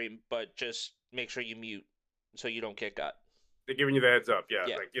co-stream, but just make sure you mute so you don't get got. They're giving you the heads up, yeah.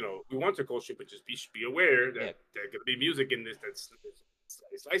 Like, we want to co-stream, but just be aware that there's gonna be music in this that's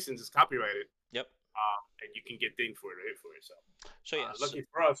it's licensed, it's copyrighted. Yep. And you can get dinged for it. So yeah. Lucky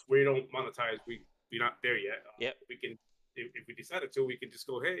for us, we don't monetize. We're not there yet. Yep. We can. If we decided to, we can just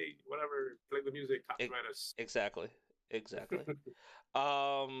go, hey, whatever, play the music, copyright us. Exactly.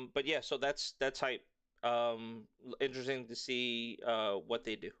 But yeah, so that's hype. Interesting to see what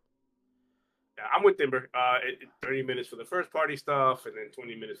they do. Yeah, I'm with Timber. 30 minutes for the first party stuff, and then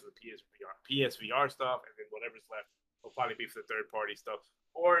 20 minutes for the PSVR stuff, and then whatever's left will probably be for the third party stuff.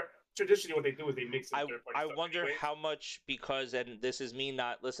 Or traditionally, what they do is they mix in third party I stuff. wonder anyways. how much, because, and this is me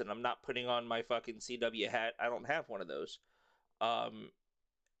not, listen, I'm not putting on my fucking CW hat. I don't have one of those.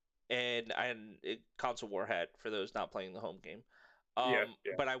 And console war hat for those not playing the home game. Yeah.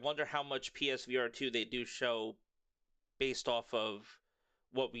 But I wonder how much PSVR 2 they do show based off of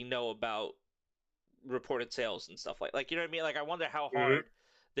what we know about reported sales and stuff like you know what I mean? Like I wonder how hard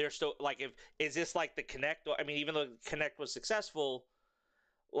they're still like if is this like the Connect? I mean, even though Connect was successful,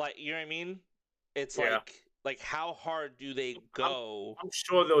 like you know what I mean? It's like how hard do they go? I'm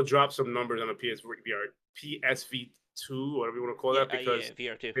sure they'll drop some numbers on the PSV2, whatever you want to call that, because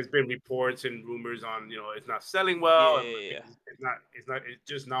VR2. There's been reports and rumors on it's not selling well. Yeah. It's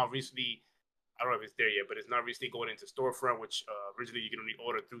just now recently. I don't know if it's there yet, but it's not recently going into storefront, which originally you can only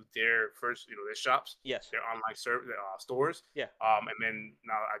order through their their shops. Yes. Their online stores. Yeah. And then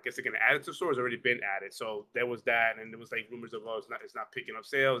now I guess they're gonna add it to stores. Already been added. So there was that, and there was like rumors of it's not picking up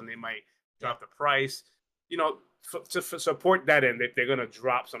sales, and they might drop the price. To support that end, they're gonna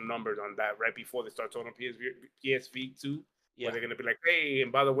drop some numbers on that right before they start talking PSV2. Yeah. Where they're gonna be like, hey,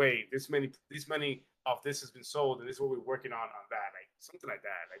 and by the way, this many of this has been sold, and this is what we're working on that, like something like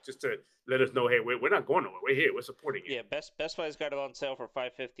that, like just to let us know, hey, we're not going nowhere, we're here, we're supporting it. Yeah, Best Buy's got it on sale for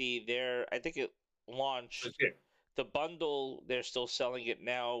 $550. I think it launched. The bundle, they're still selling it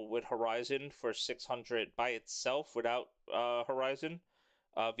now with Horizon for $600 by itself without Horizon.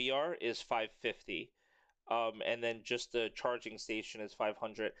 VR is $550. And then just the charging station is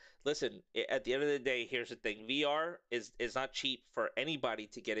 $500. Listen, at the end of the day, here's the thing: VR is not cheap for anybody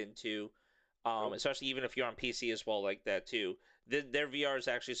to get into, especially even if you're on PC as well, like that too. Their VR is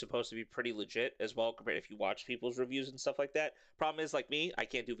actually supposed to be pretty legit as well, compared if you watch people's reviews and stuff like that. Problem is, like me, I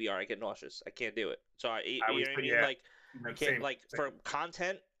can't do VR. I get nauseous. I can't do it. So you know what I mean? Like for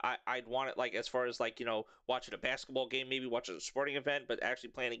content, I'd want it like as far as like watching a basketball game, maybe watching a sporting event, but actually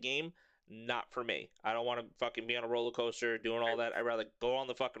playing a game. Not for me. I don't want to fucking be on a roller coaster doing all that. I'd rather go on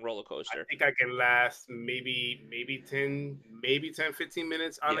the fucking roller coaster. I think I can last maybe 10, 15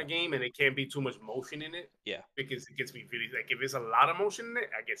 minutes on a game, and it can't be too much motion in it. Yeah. Because it gets me really, like, if there's a lot of motion in it,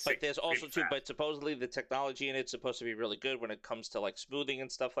 I get sick. But there's also but supposedly the technology in it's supposed to be really good when it comes to like smoothing and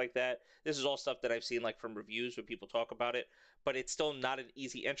stuff like that. This is all stuff that I've seen like from reviews when people talk about it. But it's still not an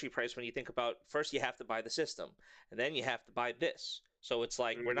easy entry price when you think about first you have to buy the system, and then you have to buy this. So it's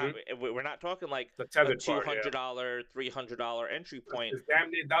like we're not talking like a $200, $300 entry point. It's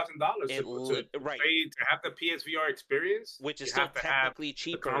damn near $1,000 right to have the PSVR experience, which is still technically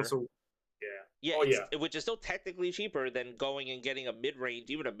cheaper. Console. Yeah. Which is still technically cheaper than going and getting a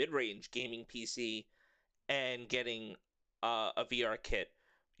mid-range, even a mid-range gaming PC, and getting a VR kit.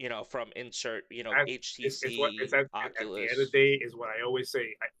 From insert, HTC, Oculus. At the end of the day, is what I always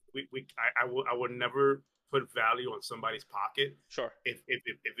say. I would never put value on somebody's pocket. Sure. If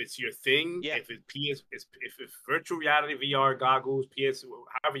it's your thing, if it's virtual reality VR goggles,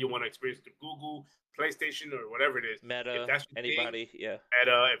 however you want to experience it, Google, PlayStation, or whatever it is. Meta, if that's anybody, thing,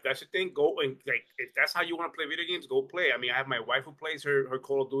 Meta, if that's your thing, go and if that's how you want to play video games, go play. I mean, I have my wife who plays her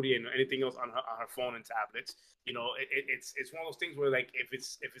Call of Duty and anything else on her phone and tablets. It's one of those things where like if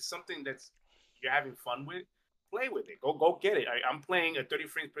it's something that's you're having fun with, play with it. Go get it. I'm playing a 30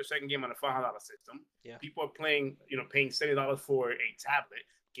 frames per second game on a $500 system. Yeah. People are playing, paying $70 for a tablet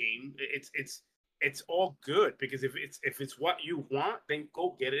game. It's all good because if it's what you want, then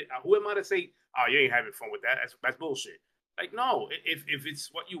go get it. Who am I to say, oh, you ain't having fun with that? That's bullshit. Like, no, if it's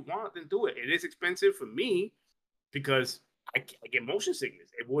what you want, then do it. It is expensive for me because I get motion sickness.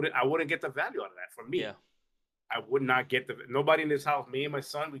 I wouldn't get the value out of that for me. Yeah. I would not get nobody in this house, me and my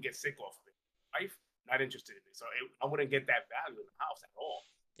son, we get sick off of it. Wife, not interested in it. So I wouldn't get that value in the house at all.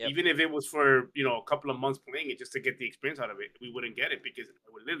 Yep. Even if it was for, a couple of months playing it just to get the experience out of it, we wouldn't get it because I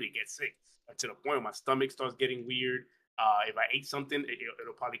would literally get sick to the point where my stomach starts getting weird. If I ate something,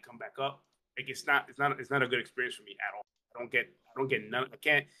 it'll probably come back up. Like it's not a good experience for me at all. I don't get none. I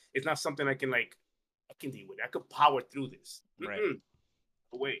can't. It's not something I can deal with. I could power through this. Right.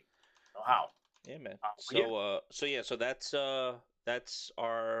 Wait. No how. Yeah, man. So that's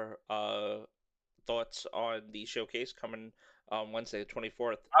our thoughts on the showcase coming on Wednesday, the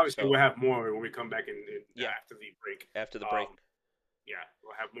 24th. Obviously, we'll have more when we come back after the break. After the break. Yeah,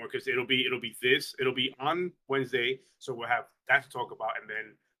 we'll have more because it'll be on Wednesday, so we'll have that to talk about, and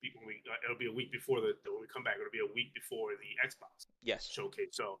then it'll be a week before when we come back. It'll be a week before the Xbox yes showcase.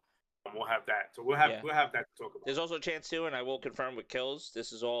 So We'll have that. So Yeah. we'll have that to talk about. There's also a chance too, and I will confirm with Kills.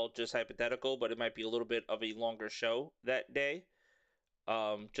 This is all just hypothetical, but it might be a little bit of a longer show that day,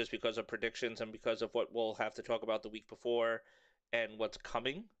 just because of predictions and because of what we'll have to talk about the week before and what's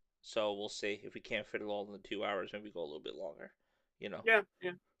coming. So we'll see if we can't fit it all in the 2 hours. Maybe go a little bit longer. You know. Yeah.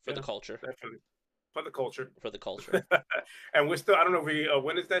 For the culture. Definitely. For the culture. For the culture. And we're still. I don't know if we.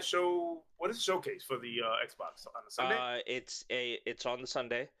 When is that show? What is the showcase for the Xbox on the Sunday? It's on the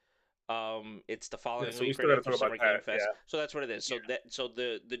Sunday. It's the following so we week still right gotta after talk Summer about Game that, Fest. yeah. So that's what it is. So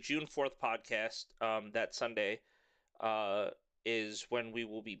the June 4th podcast, that Sunday, is when we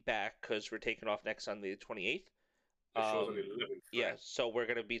will be back because we're taking off next Sunday, the 28th. The show's on the 11th. Yeah, so we're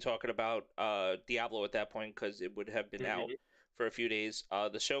gonna be talking about Diablo at that point because it would have been out for a few days.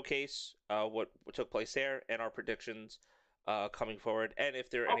 The showcase, what took place there, and our predictions coming forward, and if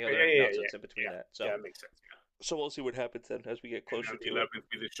there are any other announcements in between that. So that makes sense. Yeah. So we'll see what happens then as we get closer to 11th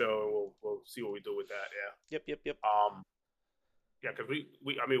be the show, and we'll see what we do with that. Yeah. Yep. Yeah, because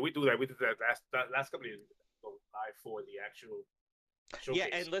we do that. We did that last couple of years. Go live for the actual showcase.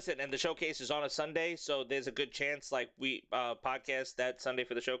 Yeah, and listen, and the showcase is on a Sunday, so there's a good chance like we podcast that Sunday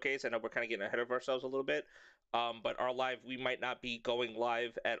for the showcase. I know we're kind of getting ahead of ourselves a little bit, but our live, we might not be going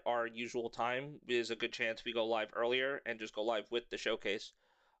live at our usual time. There's a good chance we go live earlier and just go live with the showcase.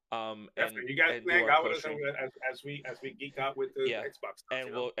 And you guys hang out with us as we geek out with the Xbox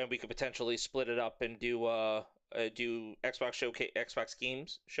stuff, and we could potentially split it up and do Xbox showcase, Xbox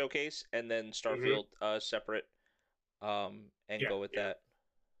games showcase, and then Starfield separate, and go with that.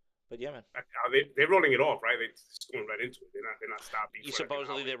 But yeah, man, they're rolling it off, right? They're just going right into it. They're not stopping.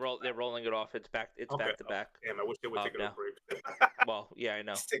 Supposedly they're rolling it off. It's back to back. Damn, I wish they would take a little break. Well, yeah, I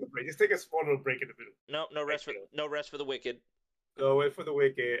know. Just take a break. Just take a small little break in the middle. No rest for the wicked. Go wait for the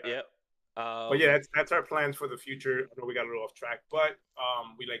wicked. Yep. But yeah, that's our plans for the future. I know we got a little off track, but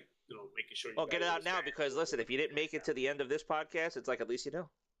we like making sure. Well, get it out now because listen, if you didn't make it to the end of this podcast, it's like at least you know.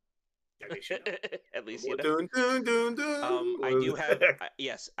 At least you know. At least you know. I do have.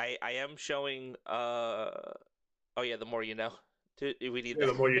 Yes, I am showing. Oh yeah, the more you know. We need that.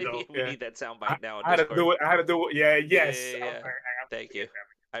 The more you know. We need that soundbite now. I had to do it. Yeah. Yes. Yeah. Thank you.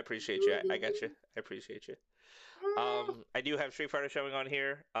 I appreciate you. I got you. I appreciate you. I do have Street Fighter showing on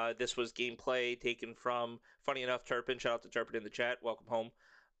here. This was gameplay taken from, funny enough, Turpin. Shout out to Turpin in the chat. Welcome home.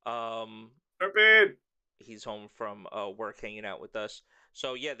 Turpin! He's home from work hanging out with us.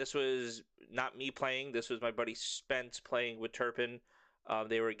 So, yeah, this was not me playing. This was my buddy Spence playing with Turpin.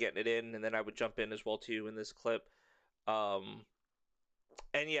 They were getting it in, and then I would jump in as well, too, in this clip. And,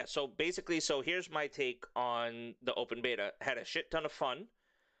 yeah, so basically, here's my take on the open beta. Had a shit ton of fun.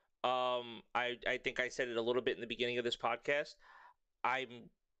 I think I said it a little bit in the beginning of this podcast. I'm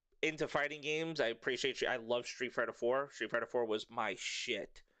into fighting games. I appreciate you. I love Street Fighter 4. Street Fighter 4 was my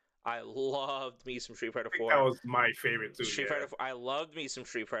shit. I loved me some Street Fighter 4. That was my favorite too. Street Fighter 4. I loved me some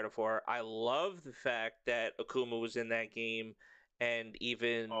Street Fighter 4. I love the fact that Akuma was in that game, and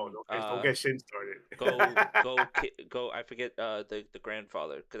even don't get Shin started. go. I forget the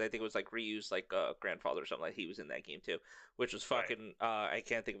grandfather because I think it was like Ryu's like grandfather or something like he was in that game too, which was fucking. Right. I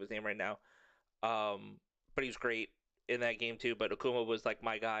can't think of his name right now. But he was great in that game too. But Akuma was like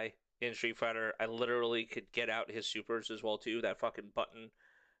my guy in Street Fighter. I literally could get out his supers as well too. That fucking button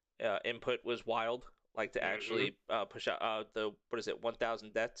input was wild. Like to actually push out the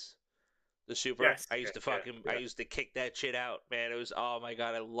 1,000 deaths. The super. Yes, I used to I used to kick that shit out, man. It was, oh my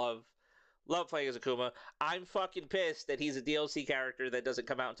god, I love playing as Akuma. I'm fucking pissed that he's a DLC character that doesn't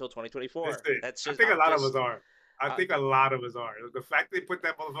come out until 2024. That's just. I think a lot of us are. I think a lot of us are. The fact they put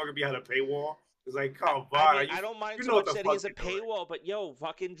that motherfucker behind a paywall is like, come on. I don't mind so much that he has a paywall, but yo,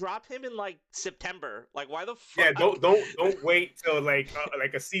 fucking drop him in like September. Like, why the fuck? Yeah, don't wait till like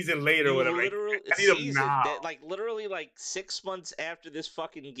a season later or whatever. Literally, I need him now. Like literally like 6 months after this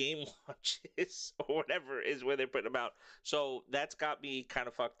fucking game launches or whatever is where they're putting him out. So that's got me kind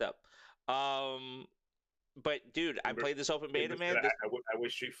of fucked up. But dude, I played this open beta, man. I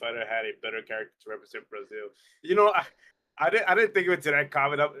wish Street Fighter had a better character to represent Brazil. You know, I didn't think of it to that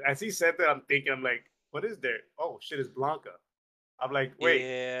comment. As he said that, I'm like, what is there? Oh shit, it's Blanca. I'm like, wait,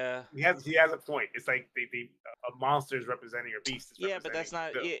 yeah, he has a point. It's like a monster is representing a beast. Yeah, but that's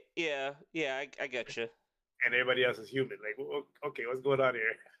not. Yeah, I get you. And everybody else is human. Like, okay, what's going on here?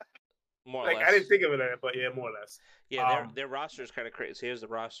 More or like, less. I didn't think of it, but yeah, more or less. Yeah, their roster is kind of crazy. Here's the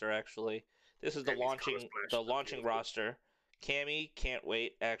roster actually. This is the launching roster. Cammy, can't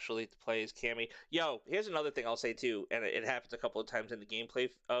wait actually to play as Cammy. Yo, here's another thing I'll say too, and it happens a couple of times in the gameplay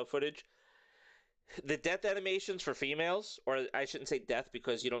footage. The death animations for females, or I shouldn't say death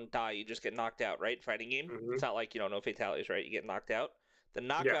because you don't die, you just get knocked out, right? Fighting game. It's not like, no fatalities, right? You get knocked out. The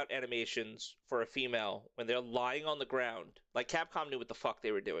knockout animations for a female when they're lying on the ground, like Capcom knew what the fuck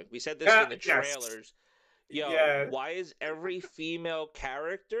they were doing. We said this in the trailers. Yo, why is every female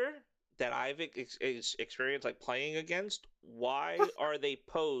character that I've experienced like playing against, why are they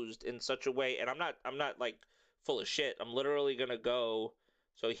posed in such a way? And I'm not like full of shit. I'm literally gonna go.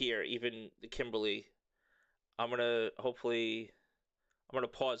 So here, even the Kimberly, I'm gonna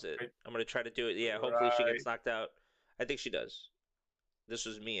pause it. I'm gonna try to do it. Yeah, hopefully she gets knocked out. I think she does. This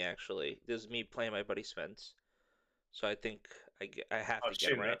was me actually. This is me playing my buddy Spence. So I think I have to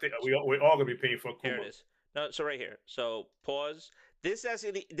get it right. I think we're all gonna be paying for a Kuma. Here it is. No, so right here. So pause. This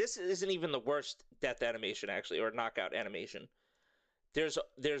isn't even the worst death animation actually, or knockout animation. There's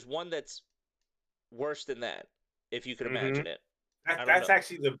one that's worse than that, if you can imagine it. That's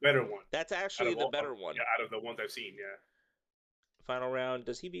actually the better one. That's actually the better one. Yeah, out of the ones I've seen, yeah. Final round.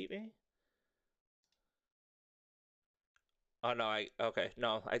 Does he beat me? Oh no,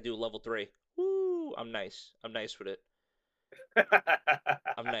 no, I do level 3. Woo! I'm nice. I'm nice with it.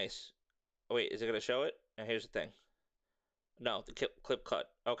 I'm nice. Oh, wait, is it gonna show it? And here's the thing. No, the clip cut.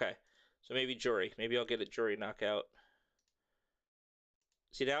 Okay, so maybe jury. Maybe I'll get a jury knockout.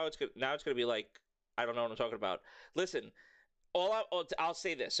 See, now it's gonna be like, I don't know what I'm talking about. Listen, I'll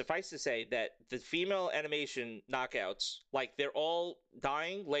say this. Suffice to say that the female animation knockouts, like they're all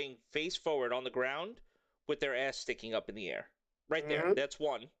dying, laying face forward on the ground with their ass sticking up in the air. Right there. That's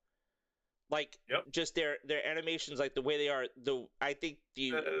one. Like, just their animations, like the way they are. I think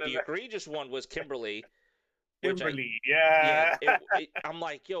the egregious one was Kimberly. Yeah. I'm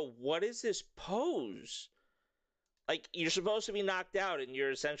like, yo, what is this pose? Like, you're supposed to be knocked out, and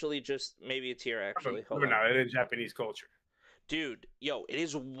you're essentially just maybe a tear. Actually, hold on. Now, it is Japanese culture, dude. Yo, it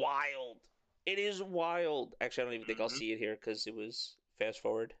is wild. It is wild. Actually, I don't even think I'll see it here because it was fast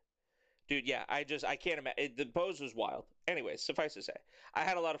forward. Dude, yeah, I can't imagine. The pose was wild. Anyways, suffice to say, I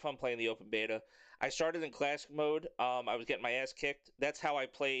had a lot of fun playing the open beta. I started in classic mode. I was getting my ass kicked. That's how I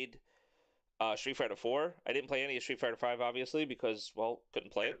played Street Fighter 4. I didn't play any of Street Fighter 5, obviously, because, well,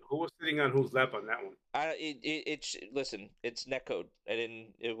 couldn't play it. Who was sitting on whose lap on that one? Listen, it's netcode.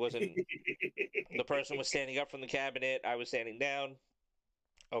 It wasn't, the person was standing up from the cabinet. I was standing down.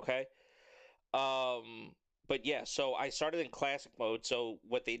 Okay. But yeah, so I started in classic mode. So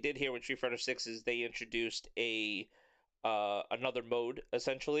what they did here with Street Fighter 6 is they introduced another mode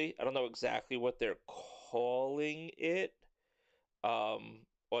essentially. I don't know exactly what they're calling it. Well,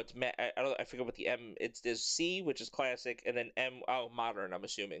 I forget what the M. There's C, which is classic, and then M. Oh, modern. I'm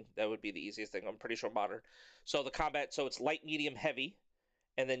assuming that would be the easiest thing. I'm pretty sure modern. So the combat. So it's light, medium, heavy,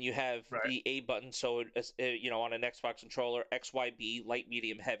 and then you have the A button. So on an Xbox controller, X, Y, B, light,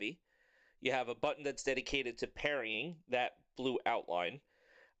 medium, heavy. You have a button that's dedicated to parrying, that blue outline.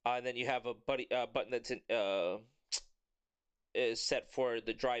 And then you have a button that's is set for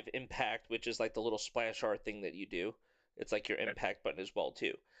the drive impact, which is like the little splash art thing that you do. It's like your impact button as well,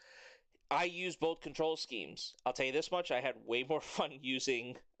 too. I use both control schemes. I'll tell you this much. I had way more fun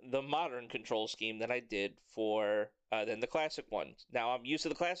using the modern control scheme than I did than the classic ones. Now, I'm used to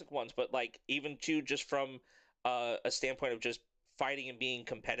the classic ones, but like even just from a standpoint of just fighting and being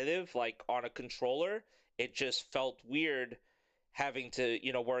competitive, like on a controller, it just felt weird having to,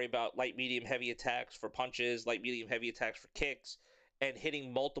 worry about light, medium, heavy attacks for punches, light, medium, heavy attacks for kicks, and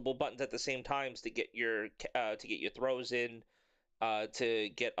hitting multiple buttons at the same times to get your throws in, to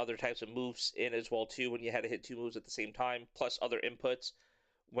get other types of moves in as well too. When you had to hit 2 moves at the same time, plus other inputs.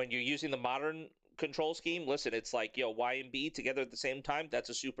 When you're using the modern control scheme, listen, it's like Y and B together at the same time. That's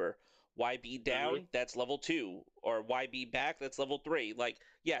a super. YB down, that's level 2, or YB back, that's level 3. Like,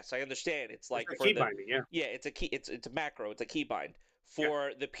 yes, I understand. It's like for binding, it's a key. It's a macro. It's a keybind.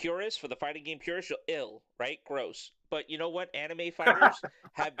 For the purists, for the fighting game purists, you're ill, right? Gross. But you know what? Anime fighters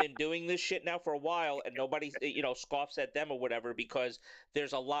have been doing this shit now for a while, and nobody, scoffs at them or whatever, because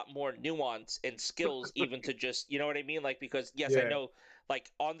there's a lot more nuance and skills even to just, you know what I mean? Like, because, yes, I know, like,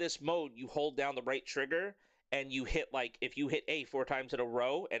 on this mode, you hold down the right trigger, and you hit, like, if you hit A 4 times in a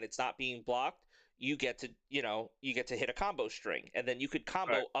row, and it's not being blocked, you get to hit a combo string, and then you could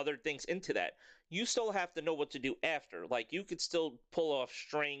combo other things into that. You still have to know what to do after. Like, you could still pull off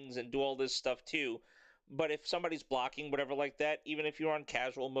strings and do all this stuff too, but if somebody's blocking, whatever like that, even if you're on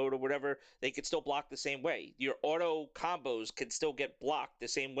casual mode or whatever, they could still block the same way. Your auto combos could still get blocked the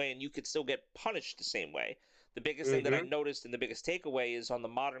same way, and you could still get punished the same way. The biggest thing that I noticed, and the biggest takeaway, is on the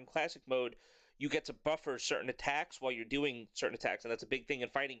modern classic mode, you get to buffer certain attacks while you're doing certain attacks, and that's a big thing in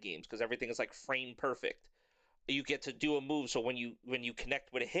fighting games because everything is like frame perfect. You get to do a move, so when you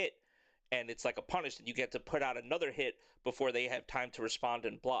connect with a hit and it's like a punish, and you get to put out another hit before they have time to respond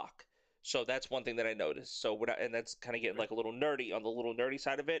and block. So that's one thing that I noticed. So and that's kind of getting like a little nerdy on the little nerdy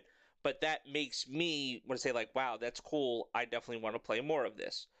side of it. But that makes me want to say like, wow, that's cool. I definitely want to play more of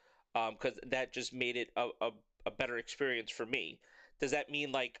this, because that just made it a better experience for me. Does that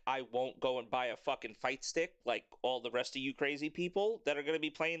mean like I won't go and buy a fucking fight stick like all the rest of you crazy people that are going to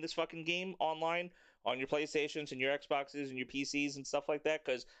be playing this fucking game online on your PlayStations and your Xboxes and your PCs and stuff like that?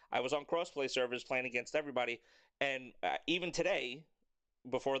 Because I was on crossplay servers playing against everybody, and even today,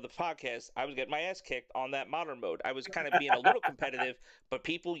 before the podcast, I was getting my ass kicked on that modern mode. I was kind of being a little competitive, but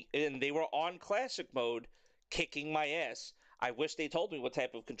people, and they were on classic mode kicking my ass. I wish they told me what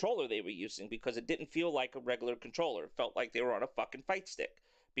type of controller they were using, because it didn't feel like a regular controller. It felt like they were on a fucking fight stick,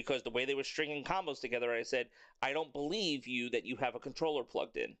 because the way they were stringing combos together, I said, I don't believe you that you have a controller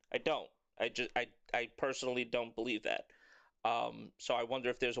plugged in. I don't. I personally don't believe that. So I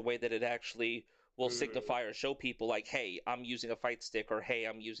wonder if there's a way that it actually will signify or show people like, hey, I'm using a fight stick, or hey,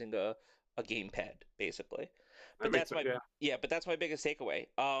 I'm using a gamepad, basically. But that's my but that's my biggest takeaway.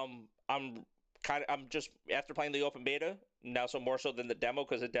 I'm just, after playing the open beta now, so more so than the demo,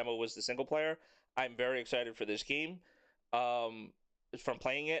 because the demo was the single player. I'm very excited for this game. From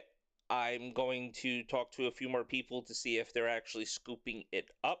playing it, I'm going to talk to a few more people to see if they're actually scooping it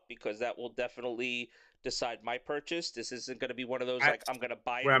up, because that will definitely decide my purchase. This isn't going to be one of those like I'm going to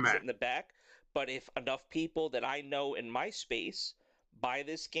buy it and sit in the back. But if enough people that I know in my space buy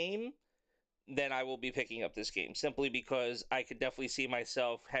this game, then I will be picking up this game, simply because I could definitely see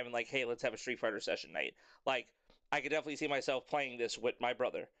myself having like, hey, let's have a Street Fighter session night. Like, I could definitely see myself playing this with my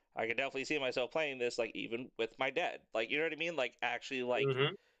brother. I could definitely see myself playing this like even with my dad. Like, you know what I mean? Like, actually, like,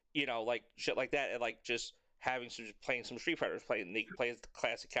 like shit like that, and like just having some, playing some Street Fighters, playing, they can play the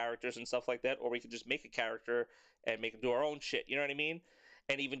classic characters and stuff like that, or we could just make a character and make them do our own shit. You know what I mean?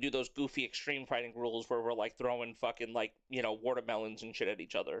 And even do those goofy extreme fighting rules where we're like throwing fucking like watermelons and shit at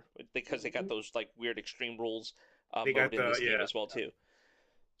each other, because they got those like weird extreme rules mode in this game as well too.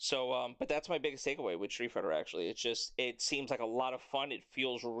 So, but that's my biggest takeaway with Street Fighter. Actually, it's just, it seems like a lot of fun. It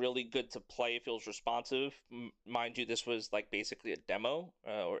feels really good to play. It feels responsive. Mind you, this was like basically a demo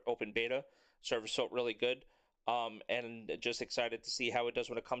or open beta. Service felt really good. And just excited to see how it does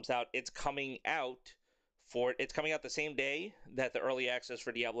when it comes out. It's coming out the same day that the early access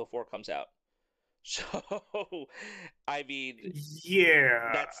for Diablo 4 comes out. So, I mean,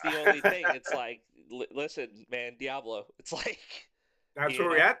 that's the only thing. It's like, listen, man, Diablo. It's like. That's where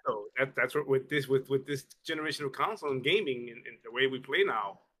we're at, though. That's what with this generation of console and gaming and the way we play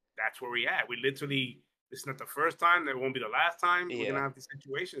now. That's where we at. We literally, it's not the first time. That won't be the last time. We're gonna have these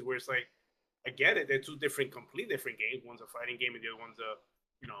situations where it's like, I get it. They're two complete different games. One's a fighting game, and the other one's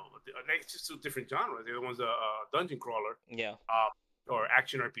it's just two different genres. The other one's a dungeon crawler. Yeah. Or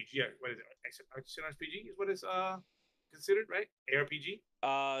action RPG. What is it? Action RPG is what it's considered, right? ARPG.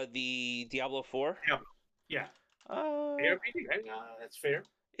 The Diablo 4. Yeah. ARPG, right? That's fair.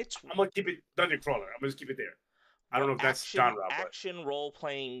 I'm gonna keep it dungeon crawler. I'm gonna just keep it there. I don't know if that's genre. Action role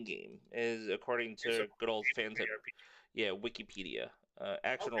playing game is according to good old fans at Wikipedia.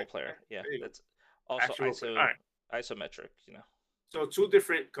 Action role player. Yeah, that's also isometric. So two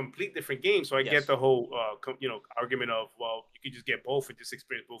complete different games. So I get the whole argument of, well, you can just get both and just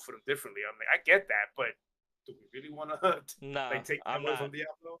experience both of them differently. I mean, I get that, but do we really want to take away from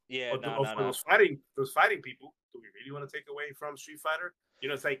Diablo? Yeah, those fighting people. Do we really want to take away from Street Fighter?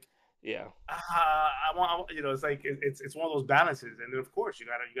 It's like, I want, it's like it's one of those balances, and then of course you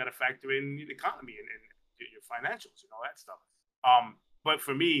gotta factor in the economy and your financials and all that stuff. But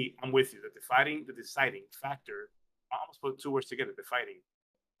for me, I'm with you that the deciding factor. I almost put two words together. The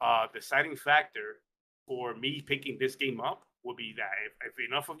deciding factor for me picking this game up would be that if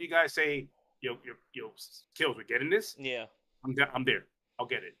enough of you guys say, yo, Kills, we're getting this. Yeah, I'm there. I'll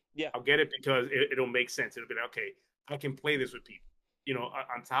get it. Yeah, I'll get it because it'll make sense. It'll be like, okay, I can play this with people.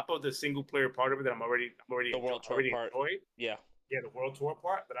 On top of the single player part of it that I'm already the world tour part. Yeah, the world tour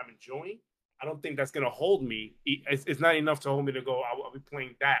part that I'm enjoying. I don't think that's gonna hold me. It's not enough to hold me to go. I'll be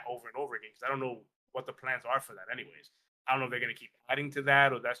playing that over and over again because I don't know what the plans are for that. Anyways, I don't know if they're gonna keep adding to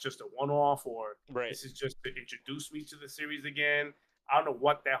that, or that's just a one-off, or this is just to introduce me to the series again. I don't know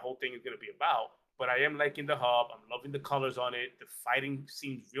what that whole thing is gonna be about. But I am liking the hub. I'm loving the colors on it. The fighting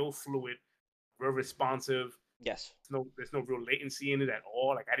seems real fluid, real responsive. Yes. There's no real latency in it at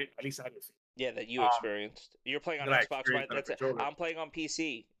all. Like at least I didn't feel. Yeah, that you experienced. You're playing on Xbox, right? That's it. I'm playing on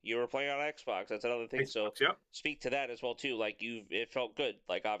PC. You were playing on Xbox. That's another thing. So speak to that as well too. Like it felt good.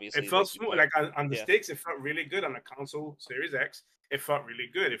 Like obviously, it felt smooth. Like on the sticks, it felt really good. On the console Series X, it felt really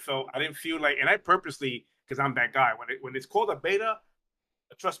good. I didn't feel like, and I purposely, because I'm that guy. When it's called a beta.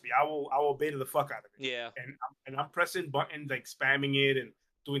 Trust me, I will beta the fuck out of it. Yeah. And I'm pressing buttons, like spamming it and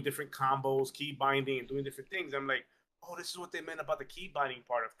doing different combos, key binding, and doing different things. I'm like, oh, this is what they meant about the key binding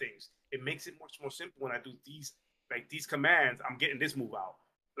part of things. It makes it much more simple when I do these commands. I'm getting this move out.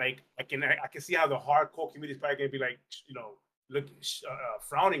 Like I can see how the hardcore community is probably gonna be like,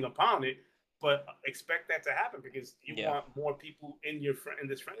 frowning upon it, but expect that to happen because you want more people in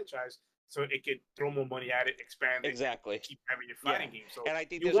this franchise, so it could throw more money at it, expand it, exactly, keep having your fighting game. So and I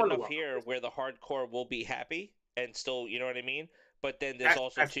think there's enough here where the hardcore will be happy and still, you know what I mean. But then there's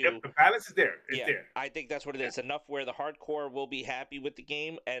also too the balance is there. It's there. I think that's what it is. Enough where the hardcore will be happy with the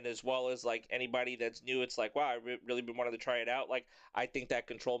game, and as well as like anybody that's new, it's like, wow, I really been wanting to try it out. Like I think that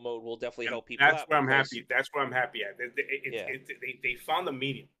control mode will definitely help people. That's where I'm happy. That's where I'm happy at. They found a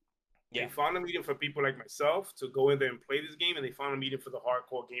medium. They found a medium for people like myself to go in there and play this game, and they found a medium for the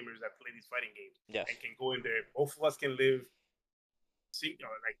hardcore gamers that play these fighting games. And can go in there. Both of us can live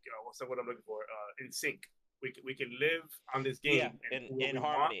what's what I'm looking for? In sync. We can live on this game in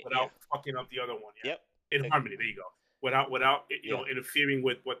harmony without fucking up the other one. In harmony. There you go. Without interfering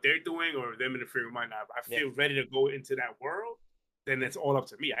with what they're doing or them interfering with mine. I feel ready to go into that world. Then it's all up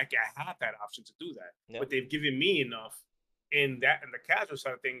to me. I have that option to do that, but they've given me enough in the casual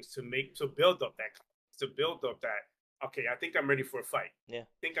side of things to build up that. Okay, I think I'm ready for a fight. I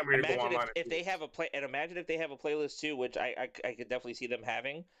think I'm ready to go online. If they have imagine if they have a playlist too, which I could definitely see them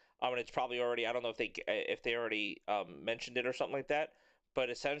having. And it's probably already, I don't know if they already mentioned it or something like that, but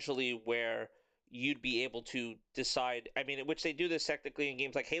essentially where you'd be able to decide, I mean, which they do this technically in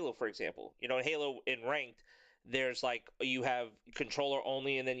games like Halo, for example. You know, in Halo in Ranked, there's like, you have controller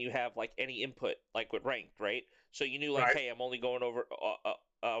only, and then you have like any input, like with Ranked, right? So you knew like, hey, I'm only going over,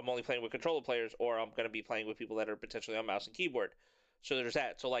 I'm only playing with controller players, or I'm going to be playing with people that are potentially on mouse and keyboard. So there's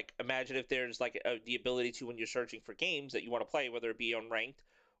that. So like, imagine if there's like the ability to, when you're searching for games that you want to play, whether it be on Ranked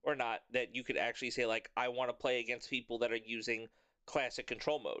or not, that you could actually say like, I want to play against people that are using classic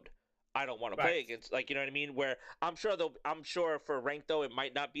control mode. I don't want to play against, like, you know what I mean? Where I'm sure for ranked though it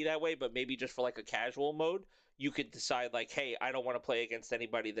might not be that way, but maybe just for like a casual mode, you could decide like, hey, I don't want to play against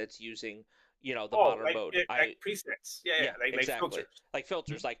anybody that's using, the modern mode. Like presets, like exactly. filters. Like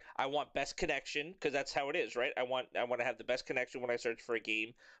filters. Like I want best connection because that's how it is, right? I want to have the best connection when I search for a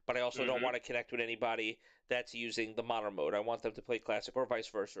game, but I also don't want to connect with anybody that's using the modern mode. I want them to play classic or vice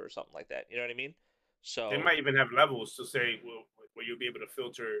versa or something like that. You know what I mean? So they might even have levels to say, where you'll be able to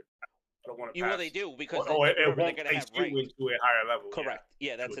filter. I don't want to. Well, they do because it won't they're going to have you into a higher level. Correct.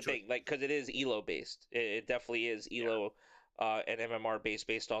 Yeah, that's the thing. Like, because it is ELO based. It definitely is ELO and MMR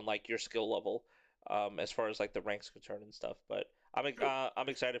based on like your skill level, as far as like the ranks concerned and stuff. But I'm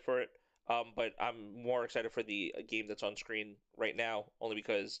excited for it. But I'm more excited for the game that's on screen right now, only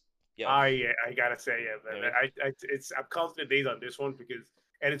because. I gotta say, I'm counting the days on this one because,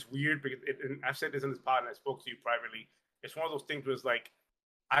 and it's weird because and I've said this in this pod and I spoke to you privately. It's one of those things where it's like,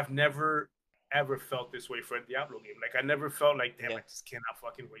 I've never ever felt this way for a Diablo game. Like I never felt like, damn, I just cannot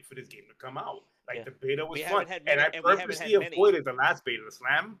fucking wait for this game to come out. Like the beta was fun, and I purposely avoided the last beta, the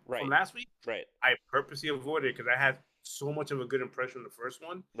Slam from last week. Right. I purposely avoided it because I had so much of a good impression of the first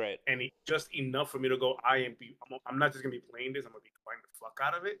one. Right. And just enough for me to go, I'm not just gonna be playing this. I'm gonna be playing the fuck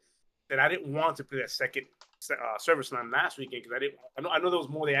out of it. That I didn't want to play that second Server Slam last weekend because I know there was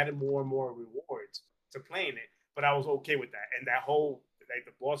more. They added more and more rewards to playing it, but I was okay with that. And that whole like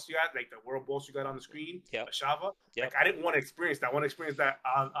the boss you got, like the world boss you got on the screen, Shava. Like I didn't want to experience that. I want to experience that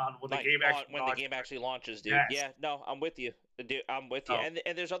on when the game actually launches, dude. Yes. Yeah, no, I'm with you, dude. I'm with you. And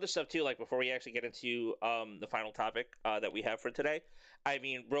there's other stuff too. Like before we actually get into the final topic that we have for today, I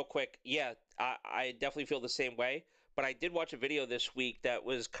mean, real quick, I definitely feel the same way. But I did watch a video this week that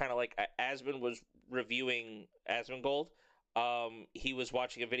was kind of like Asmon was reviewing Asmongold. He was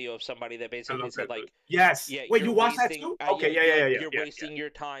watching a video of somebody that basically said like, yes, wait, you watched that too? Okay, you're wasting your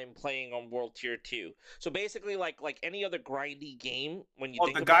time playing on World Tier 2. So basically, like any other grindy game, when you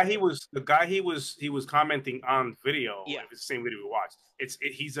think the guy he was commenting on video. It's the same video we watched.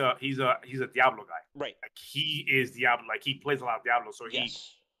 He's a Diablo guy, right? Like he is Diablo. Like he plays a lot of Diablo, so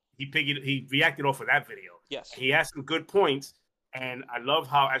he reacted off of that video. Yes. He has some good points, and I love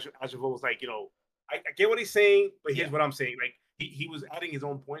how Asheville was like, I get what he's saying, but here's what I'm saying. Like he was adding his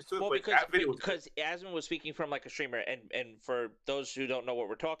own points to it. Well, but that video because Asmon was speaking from like a streamer, and for those who don't know what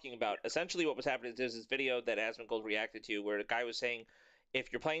we're talking about, essentially what was happening is there's this video that Asmongold reacted to where the guy was saying,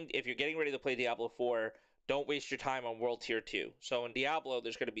 if you're getting ready to play Diablo 4, don't waste your time on World Tier 2. So in Diablo,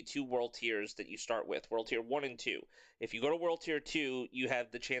 there's going to be 2 World Tiers that you start with, World Tier 1 and 2. If you go to World Tier 2, you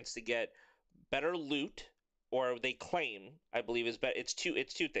have the chance to get better loot, or they claim, I believe, is better. It's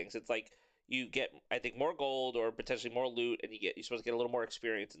two things. It's like you get, I think, more gold or potentially more loot, and you're supposed to get a little more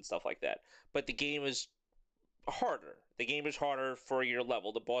experience and stuff like that. But the game is harder. The game is harder for your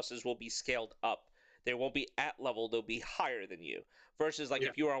level. The bosses will be scaled up. They won't be at level, they'll be higher than you. Versus like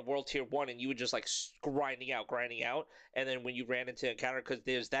if you were on World Tier 1 and you were just like grinding out, and then when you ran into an encounter, because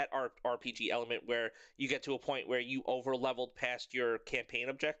there's that RPG element where you get to a point where you over leveled past your campaign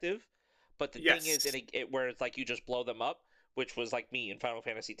objective. But the thing is, where it's like you just blow them up, which was like me in Final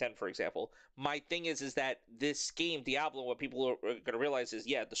Fantasy X, for example. My thing is that this game, Diablo, what people are going to realize is,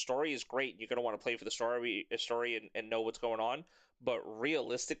 yeah, the story is great. You're going to want to play for the story and know what's going on. But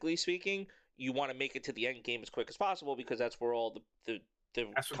realistically speaking, you want to make it to the end game as quick as possible because that's where all the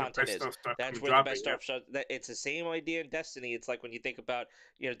content is. That's where the best stuff. It's the same idea in Destiny. It's like when you think about,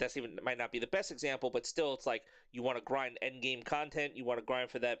 Destiny might not be the best example, but still, it's like you want to grind end game content. You want to grind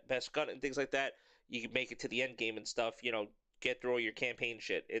for that best gun and things like that. You can make it to the end game and stuff. Get through all your campaign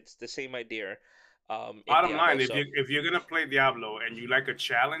shit. It's the same idea. Bottom line, if you're gonna play Diablo and you like a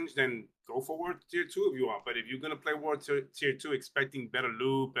challenge, then go for World Tier 2 if you want. But if you're gonna play World Tier 2 expecting better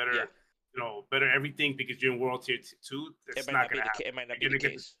loot, better better everything because you're in World Tier 2, that's not gonna happen. It might not be the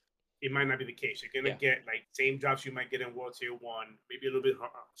case. It might not be the case. You're gonna get like same drops you might get in World Tier 1, maybe a little bit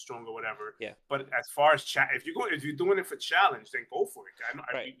stronger, whatever. Yeah. But as far as if you're doing it for challenge, then go for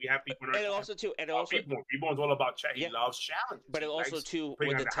it. We have people. And also Reborn's all about challenge. He loves challenges. But it also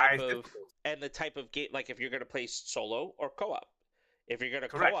with the type of game, like if you're gonna play solo or co-op. If you're gonna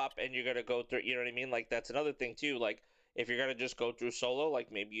co-op and you're gonna go through, you know what I mean? Like that's another thing too. Like if you're gonna just go through solo,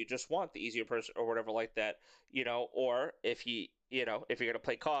 like maybe you just want the easier person or whatever like that, or if if you're gonna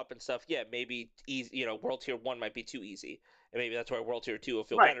play co-op and stuff, maybe easy, World Tier 1 might be too easy, and maybe that's why World Tier 2 will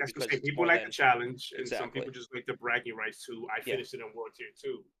feel better because people like the challenge, and some people just like the bragging rights too. I finished it in World Tier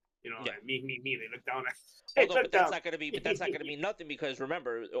 2. Me. They look down at. But that's not gonna be nothing because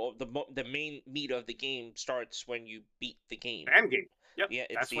remember, the main meat of the game starts when you beat the game. The end game. Yep. Yeah,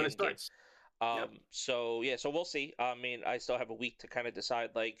 that's when it starts. So we'll see. I mean, I still have a week to kind of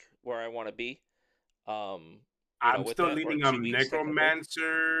decide like where I want to be. I'm still leaning on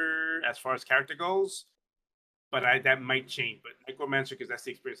Necromancer as far as character goes, but that might change. But Necromancer, because that's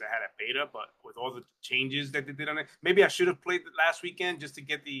the experience I had at beta. But with all the changes that they did on it, maybe I should have played it last weekend just to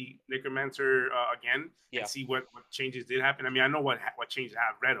get the Necromancer again and see what changes did happen. I mean, I know what changes I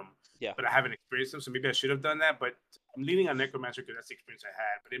have read them, but I haven't experienced them, so maybe I should have done that. But I'm leaning on Necromancer because that's the experience I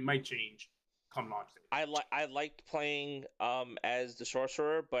had. But it might change come launch day. I liked playing as the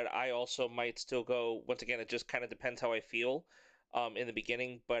sorcerer, but I also might still go. Once again, it just kind of depends how I feel in the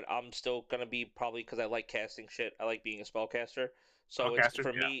beginning. But I'm still gonna be probably because I like casting shit. I like being a spellcaster. So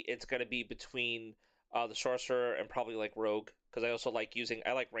me, it's gonna be between the sorcerer and probably like rogue because I also like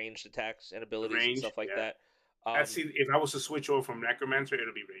ranged attacks and abilities and stuff like that. If I was to switch over from Necromancer,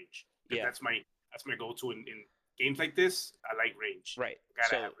 it'll be range. That's my go-to in games like this. I like range. Right.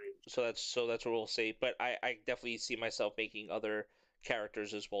 Gotta have range. So that's what we'll see. But I definitely see myself making other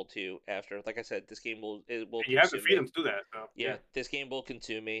characters as well too. After, like I said, this game will you have the freedom to do that. So. Yeah, this game will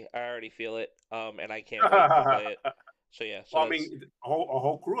consume me. I already feel it. And I can't wait to play it. So yeah. So well, I mean, a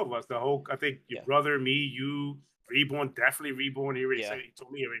whole crew of us. I think your brother, me, you, Reborn, definitely Reborn. He already said he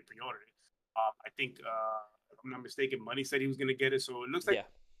told me he already pre-ordered it. I think if I'm not mistaken, Money said he was gonna get it. So it looks like.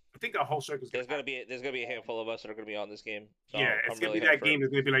 I think a whole circle's there's gonna be a handful of us that are gonna be on this game. So it's gonna be that game. It's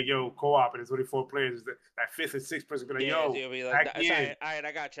gonna be like co-op, and it's only 4 players. That fifth and sixth person gonna be like, it'll be like, all right,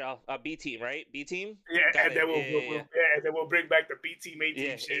 I got y'all. B team, right? B team. Yeah, and then we'll bring back the B team, A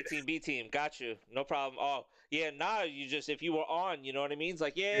team shit. A team, B team. Got you. No problem. Oh, yeah. Nah, if you were on, you know what I mean? It's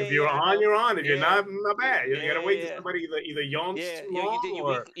like, if you're on, you're on. If you're not bad. You gotta wait till somebody either yawns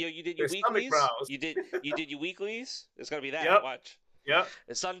you did your weeklies. You did your weeklies. It's gonna be that. Yep. Watch. Yeah.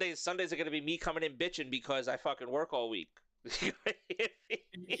 And Sundays are gonna be me coming in bitching because I fucking work all week. yeah.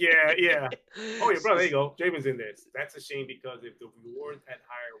 Oh yeah, bro. There you go. Jamin's in this. That's a shame because if the rewards at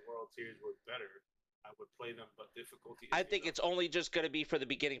higher world tiers were better, I would play them. But difficulty. I think it's only just gonna be for the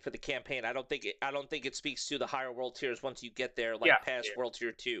beginning for the campaign. I don't think it speaks to the higher world tiers once you get there, past World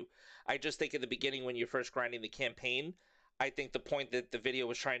Tier 2. I just think in the beginning when you're first grinding the campaign. I think the point that the video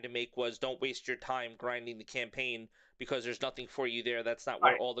was trying to make was don't waste your time grinding the campaign because there's nothing for you there. That's not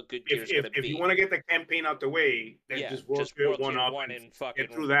where all the good gear is going to be. If you want to get the campaign out the way, then just World Tier 1 up and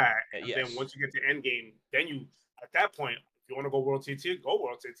get through that. And then once you get to end game, then at that point, if you want to go World Tier 2, go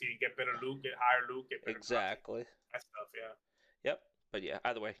World Tier 2 and get better loot, get higher loot, get better exactly. That stuff, Yep. But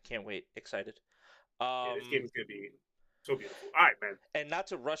either way, can't wait. Excited. This game is going to be so beautiful. All right, man. And not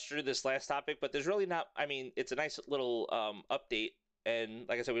to rush through this last topic, but there's really not. I mean, it's a nice little update, and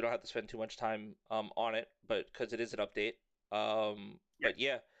like I said, we don't have to spend too much time on it, but because it is an update. But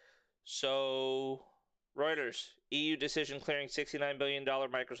so Reuters EU decision clearing $69 billion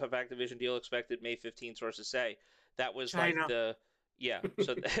Microsoft Activision deal expected May 15. Sources say That was like China. the yeah.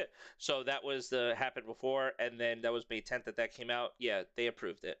 So so that was the happened before, and then that was May 10th that came out. Yeah, they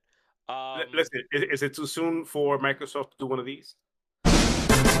approved it. Listen, is it too soon for Microsoft to do one of these?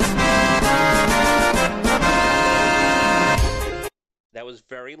 That was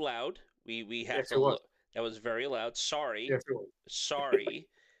very loud. We have Yes, to it was. look. That was very loud. Sorry, Yes, it was. sorry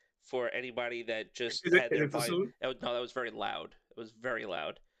for anybody that just Is had their it too volume. soon? No, that was very loud. It was very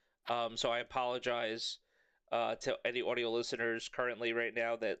loud. So I apologize to any audio listeners currently right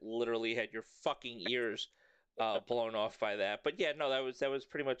now that literally had your fucking ears blown off by that. But yeah, no, that was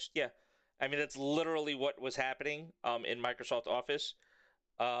pretty much yeah. I mean, that's literally what was happening in Microsoft Office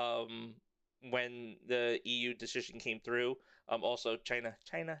um, when the EU decision came through. Also, China,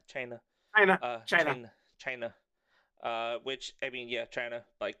 China, China. China, China. Which I mean, yeah, China,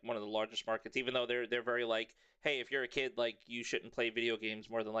 like one of the largest markets. Even though they're very like, hey, if you're a kid, like you shouldn't play video games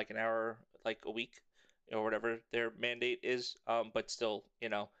more than like an hour, like a week, or whatever their mandate is. But still, you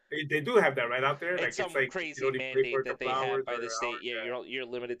know, They do have that right out there. it's Like it's some like you crazy only play for mandate a that couple they have hours by or the state. hours. Yeah, Yeah. you're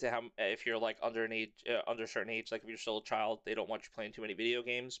limited to how if you're like under an age, under a certain age. Like if you're still a child, they don't want you playing too many video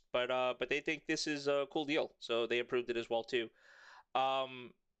games. But they think this is a cool deal, so they approved it as well too.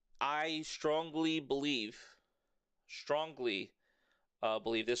 I strongly believe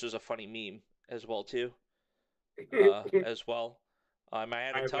this was a funny meme as well too. As well, I had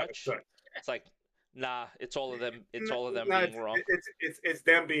I a have not touch. touched. It's like, nah, it's all of them. It's all of them No, being wrong. it's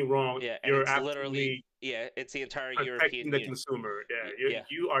them being wrong. Yeah, and You're it's literally absolutely yeah, it's the entire protecting European the Union. consumer. Yeah, Yeah,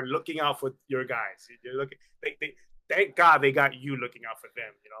 you are looking out for your guys. You're looking. Thank God they got you looking out for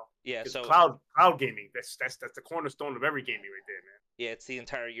them. You know, yeah. it's So cloud gaming. That's the cornerstone of every gaming right there, man. yeah, it's the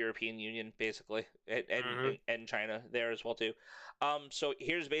entire European Union basically, Mm-hmm. and China there as well too. So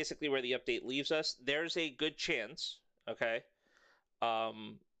here's basically where the update leaves us. There's a good chance. Okay.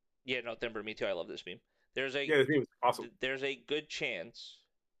 Um, yeah, no, Timber, me too. I love this meme. There's a Yeah, this game is awesome. there's a good chance,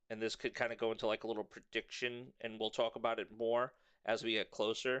 and this could kind of go into like a little prediction, and we'll talk about it more as we get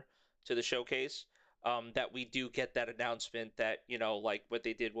closer to the showcase. That we do get that announcement that like what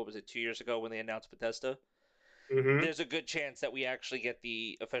they did. What was it 2 years ago when they announced Bethesda? Mm-hmm. There's a good chance that we actually get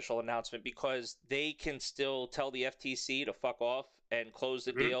the official announcement because they can still tell the FTC to fuck off and close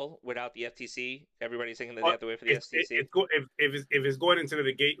the Mm-hmm. deal without the FTC. Everybody's thinking that they have to wait for the FTC. If it's going into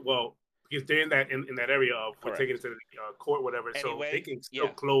the gate, well, because they're in that area of we're Correct. taking it to the court, whatever, so Anyway, they can still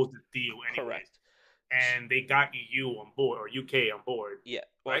yeah. close the deal anyway. Correct. And they got EU on board or UK on board. Yeah.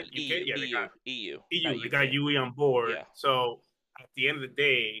 Well, right? UK, yeah, EU. They got UE on board. Yeah. So at the end of the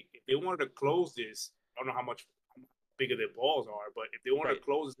day, if they wanted to close this, I don't know how bigger their balls are, but if they wanted to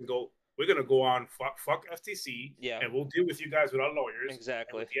close this and go, we're gonna go on fuck FTC, yeah, and we'll deal with you guys with our lawyers.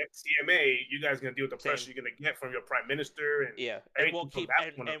 Exactly. And with the CMA, you guys are gonna deal with the pressure you're gonna get from your prime minister and yeah, and we'll keep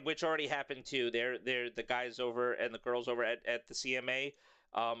and which already happened too. They're the guys over and the girls over at the CMA.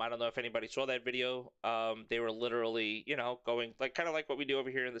 I don't know if anybody saw that video. They were literally, going like kind of like what we do over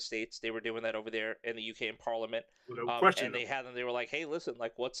here in the States. They were doing that over there in the UK in Parliament. And they had them. They were like, "Hey, listen,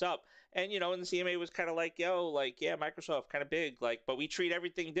 like, what's up?" And and the CMA was kind of like, "Yo, like, yeah, Microsoft, kind of big, like, but we treat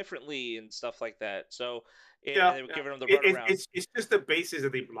everything differently and stuff like that." So they were giving them the runaround. It's just the basis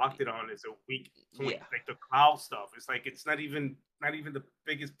that they blocked it on is a weak point. Yeah. Like the cloud stuff. It's like it's not even the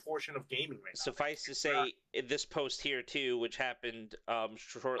biggest portion of gaming right now. Suffice to say, in this post here too, which happened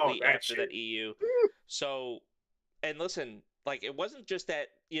shortly after that EU. So, and listen, like it wasn't just that.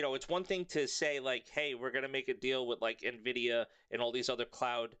 It's one thing to say like, "Hey, we're gonna make a deal with like Nvidia and all these other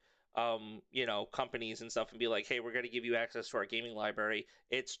cloud." Companies and stuff and be like, hey, we're going to give you access to our gaming library.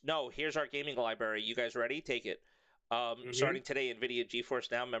 It's no, here's our gaming library. You guys ready? Take it. Starting today, NVIDIA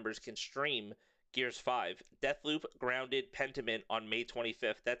GeForce Now members can stream Gears 5, Deathloop, Grounded, Pentiment on May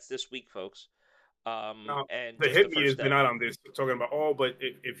 25th. That's this week, folks. Now, and the hit me has been out on this, talking about, but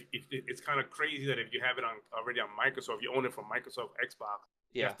if it's kind of crazy that if you have it already on Microsoft, you own it from Microsoft Xbox.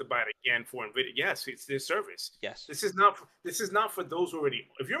 You have to buy it again for NVIDIA. Yes, it's their service. Yes, this is not for those who already.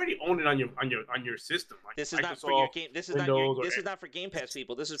 If you already own it on your system, like this is Microsoft, not for your game. This is Windows, not this is not for Game Pass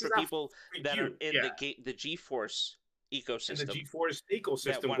people. This is for people that are in the GeForce ecosystem. And the GeForce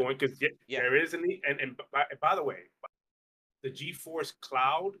ecosystem going because there is and by the way, the GeForce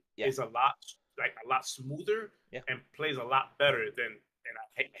Cloud is a lot smoother and plays a lot better than. And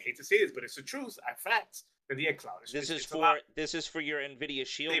I hate to say this, but it's the truth. Facts. The xCloud. This is for your NVIDIA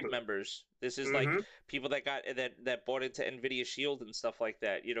Shield members. This is like people that got that bought into NVIDIA Shield and stuff like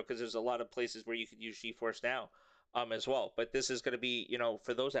that. Because there's a lot of places where you could use GeForce Now, as well. But this is going to be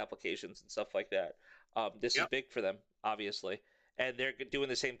for those applications and stuff like that. This is big for them, obviously. and they're doing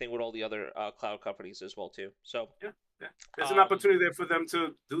the same thing with all the other cloud companies as well too. So yeah, there's an opportunity there for them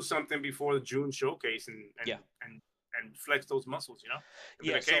to do something before the June showcase yeah. and flex those muscles, and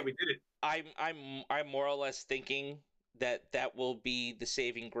be like, So hey, we did it. I'm more or less thinking that will be the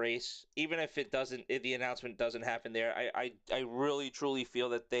saving grace, even if the announcement doesn't happen there. I really truly feel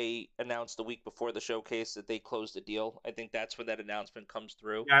that they announced the week before the showcase that they closed the deal. I think that's when that announcement comes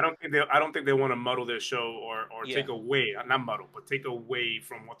through. Yeah, I don't think they want to muddle their show or take Yeah. away, not muddle, but take away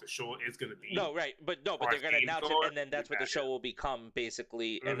from what the show is going to be. No, right, but Or they're going to games announce go, it, and then that's what the show will become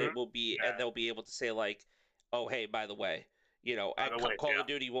basically, and it will be, and they'll be able to say like, oh hey, by the way, By the way, Call of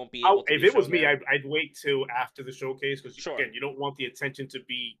Duty won't be I'll- able to. if be it was shown me, there. I'd wait till after the showcase because Sure. again, you don't want the attention to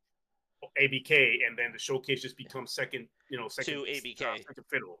be ABK and then the showcase just becomes second To ABK. second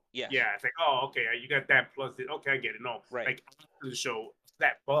fiddle. Yes. Yeah, it's like, oh, okay, you got that plus this. Okay, I get it. No, Right. like after the show,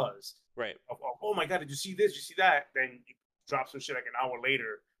 that buzz Right. of oh my god, did you see this? Did you see that? Then you drop some shit like an hour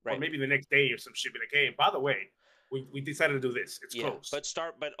later, or Right. maybe the next day or some shit. Be like, hey, by the way, we decided to do this. It's Yeah, closed.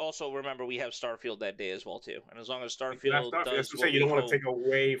 but also remember we have Starfield that day as well too, and as long as You have Starfield Starfield. does That's what I'm what saying. You we don't want hope- to take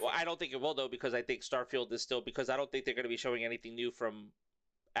away. Well, I don't think it will though, because I think Starfield is still, because I don't think they're going to be showing anything new from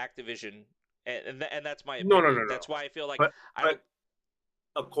Activision, and that's my opinion. No. That's why I feel like But, I don't.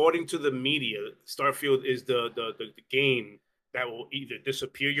 according to the media, Starfield is the game that will either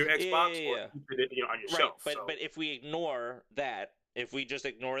disappear your Xbox Yeah. or keep it on your Right, shelf. but if we ignore that, if we just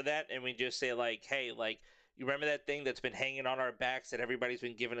ignore that and we just say like, hey, like, you remember that thing that's been hanging on our backs that everybody's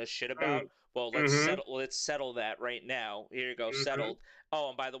been giving us shit about? Well, let's settle that right now. Here you go, settled. Oh,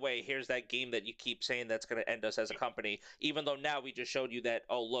 and by the way, here's that game that you keep saying that's going to end us as a company. Even though now we just showed you that,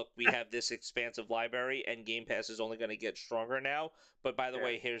 oh look, we have this expansive library and Game Pass is only going to get stronger now. But by the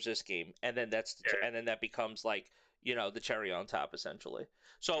way, here's this game, and then and then that becomes like, the cherry on top essentially.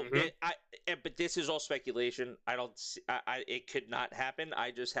 So but this is all speculation. I don't. It could not happen.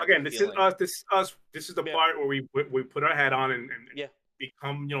 I just have again, a this feeling. is us. This is the part where we put our hat on and Yeah.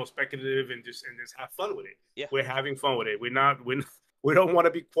 become speculative and just have fun with it. Yeah. We're having fun with it. We don't want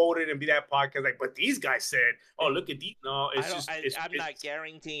to be quoted and be that podcast like, but these guys said, oh look at these. No, I'm not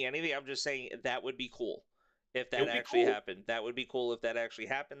guaranteeing anything. I'm just saying that would be cool if that actually happened. That would be cool if that actually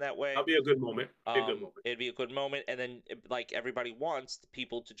happened that way. That'd be a good moment. It'd be a good moment, and then like everybody wants the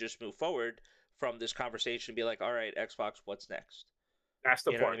people to just move forward from this conversation and be like, all right, Xbox, what's next? That's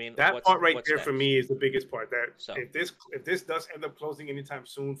the You know part. what I mean? That part right what's there next? for me is the biggest part. That So- if this does end up closing anytime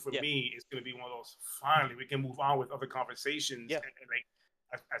soon, for me, it's going to be one of those. Finally, we can move on with other conversations. Yeah. And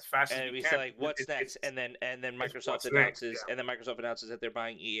like as fast And as we can. say like, what's next? And then Microsoft what's announces, next, yeah. and then Microsoft announces that they're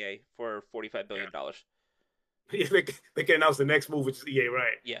buying EA for $45 billion. Yeah, they can announce the next move, which is EA,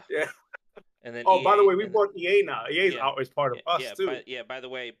 right? Yeah. Yeah. And then Oh, by the EA way, we bought EA now. EA's out as part of us too. By the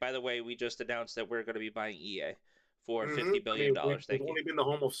way, we just announced that we're going to be buying EA for $50 billion. We've only been the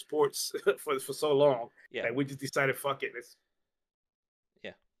home of sports for so long. Yeah. That we just decided, fuck it.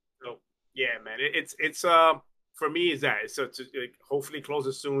 Yeah. So yeah, man, it's for me is that it's to hopefully close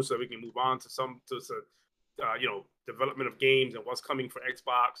it soon so we can move on to some development of games and what's coming for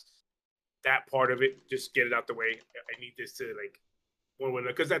Xbox. That part of it, just get it out the way. I need this to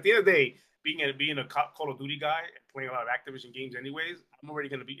because at the end of the day, being a Call of Duty guy and playing a lot of Activision games, anyways, it's already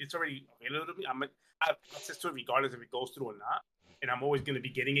available to me. I have access to it regardless if it goes through or not, and I'm always going to be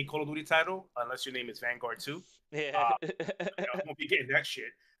getting a Call of Duty title unless your name is Vanguard 2. Yeah, I won't be getting that shit.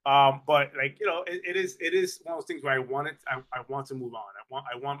 But it is one of those things where I want to move on.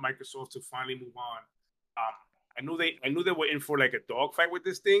 I want Microsoft to finally move on. I knew they were in for like a dogfight with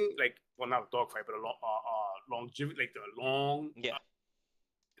this thing, not a dogfight, but a longevity, like the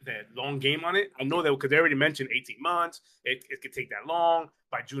long game on it. I know that because they already mentioned 18 months. It could take that long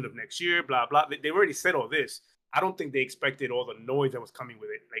by June of next year. Blah blah. They've already said all this. I don't think they expected all the noise that was coming with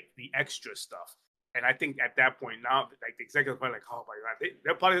it, like the extra stuff. And I think at that point now, like the executives are like, oh my god,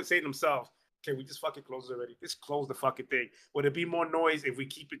 they're probably saying to themselves, "Can we just fucking close it already? Just close the fucking thing." Would it be more noise if we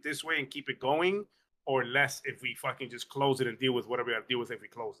keep it this way and keep it going, or less if we fucking just close it and deal with whatever we have to deal with if we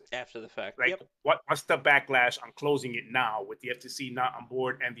close it? after the fact. Like, Yep. what's the backlash on closing it now with the FTC not on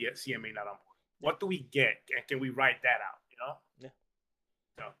board and the CMA not on board? What do we get, and can we write that out? Yeah.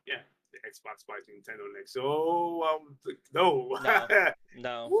 So yeah, the Xbox buys Nintendo next. So no,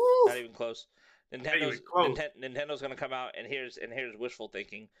 No, Woo! not even close. Nintendo's gonna come out, and here's wishful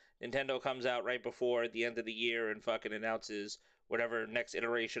thinking. Nintendo comes out right before the end of the year and fucking announces whatever next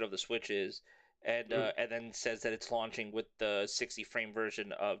iteration of the Switch is, and then says that it's launching with the 60 frame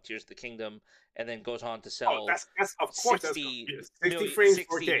version of Tears of the Kingdom, and then goes on to sell that's of course 60 frames 60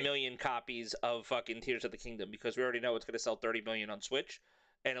 4K. million copies of fucking Tears of the Kingdom, because we already know it's gonna sell 30 million on Switch.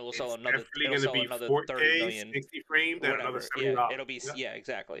 and it will sell It's another. definitely It'll going to sell be another 30 4K, million. 60 frames, and another Whatever. Yeah, $70. it'll be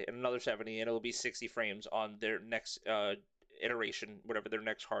exactly, and another 70, and it'll be 60 frames on their next iteration, whatever their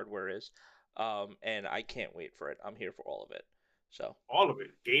next hardware is. And I can't wait for it. I'm here for all of it. So all of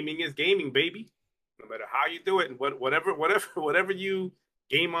it. Gaming is gaming, baby. No matter how you do it and whatever you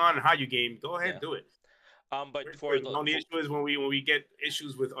game on and how you game, go ahead and do it. But for the only issue is when we get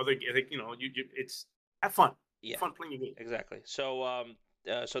issues with other, like, it's have fun. Yeah, fun playing your game. Exactly. So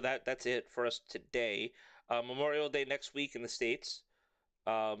so that's it for us today. Memorial Day next week in the States.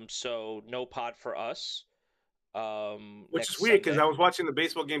 So no pod for us. Which Next is weird because Sunday. I was watching the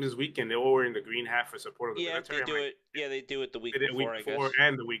baseball games this weekend. They all were in the green hat for support of the military. They do it. Yeah, they do it the week they did before, week before, I guess,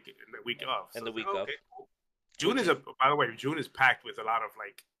 and the week of. and So the week like, of. okay, cool. June is by the way, June is packed with a lot of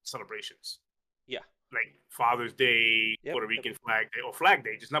like celebrations. Yeah. Like Father's Day, Puerto Rican Flag Day, or Flag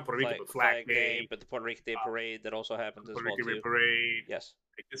Day, just not Puerto Rican, but Flag Day. But the Puerto Rican Day parade that also happens as well too. Parade. Yes.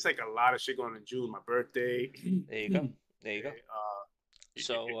 It's like a lot of shit going on in June. My birthday. There you go. There you go.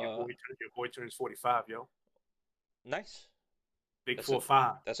 So your boy turns 45, yo. Nice. Big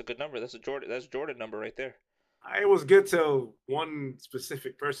 4-5. That's a good number. That's Jordan number right there. It was good till one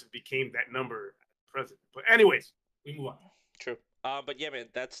specific person became that number present. But anyways, we move on. True. But yeah, man,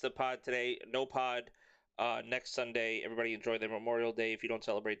 that's the pod today. No pod. Next Sunday. Everybody enjoy their Memorial Day. If you don't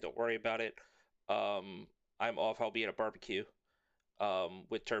celebrate, don't worry about it. I'm off. I'll be at a barbecue.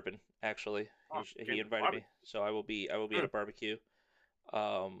 With Turpin, actually. He invited me, so I will be at a barbecue.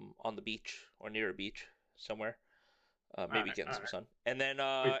 On the beach or near a beach somewhere. Maybe getting some sun. And then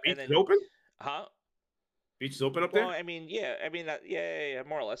beach is open? Huh? Beach is open up there? Well, I mean, yeah,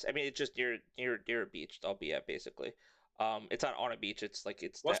 more or less. I mean, it's just near a beach I'll be at, basically. It's not on a beach. It's like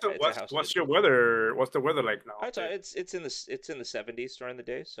what's your weather? What's the weather like now? It's in the 70s during the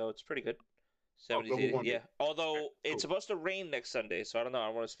day, so it's pretty good. 70s, 80s, yeah. Although it's supposed to rain next Sunday, so I don't know. I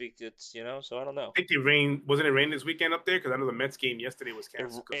want to speak. So I don't know. I think it rained. Wasn't it rain this weekend up there? Because I know the Mets game yesterday was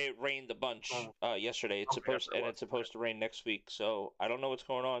canceled. It rained a bunch yesterday. It's supposed to rain next week. So I don't know what's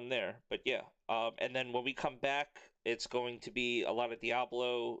going on there, but yeah. And then when we come back, it's going to be a lot of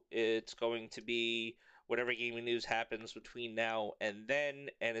Diablo. It's going to be whatever gaming news happens between now and then,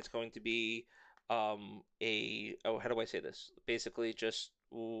 and it's going to be how do I say this? Basically, just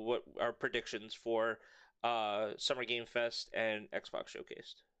what our predictions for Summer Game Fest and Xbox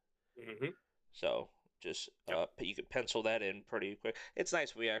Showcased. Mm-hmm. So just you could pencil that in pretty quick. It's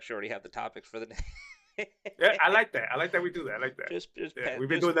nice we actually already have the topics for the Yeah, I like that. I like that we do that. I like that. We've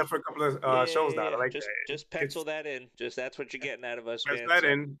been doing that for a couple of shows now. I like that. Just pencil that in. That's what you're getting out of us, man. Pencil that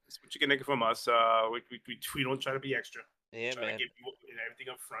in. That's what you're getting from us. We don't try to be extra. Yeah, man. To give you everything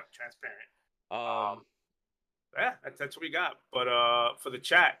up front, transparent. Yeah, that's what we got. But for the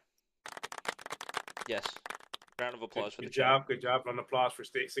chat, yes, round of applause for the chat. Good job. Round of applause for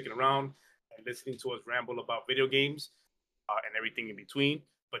sticking around and listening to us ramble about video games and everything in between.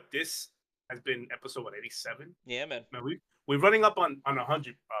 But this has been episode 87. Yeah, man. We're running up on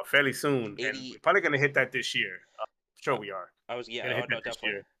 100 fairly soon, 80... and we're probably gonna hit that this year. Sure, we are.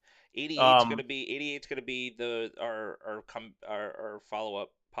 Definitely. 88's gonna be our follow up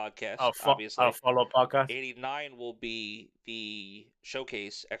podcast. Obviously, our follow up podcast. 89 will be the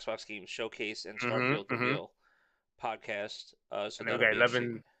showcase, Xbox Games Showcase and Starfield Reveal podcast. So we got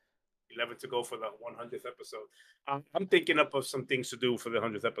 11 to go for the 100th episode. I'm thinking up of some things to do for the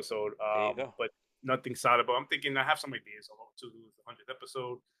 100th episode, but nothing solid. But I'm thinking I have some ideas on what to do with the 100th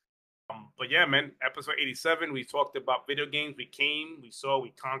episode. But yeah, man, episode 87, we talked about video games. We came, we saw,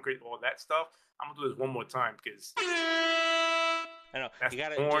 we conquered all that stuff. I'm gonna do this one more time because I know you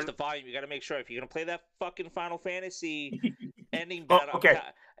gotta just the volume. You gotta make sure if you're gonna play that fucking Final Fantasy ending battle. Okay,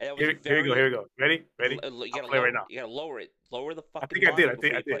 here we go. Ready? You gotta play right now. You gotta lower it. Lower the fucking. I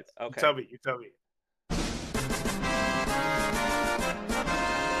think I did. Okay. You tell me.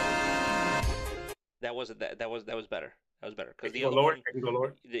 That wasn't that. That was better. That was better because the other one. I can go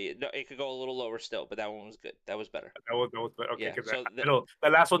lower. No, it could go a little lower still, but that one was good. That was better. That was better. Okay, yeah, so the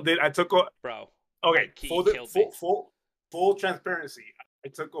last one did. I took off. Bro. Okay, full transparency. I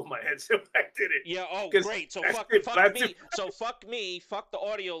took off my headset. I did it. Yeah. Oh, great. So fuck me. So fuck me. Fuck the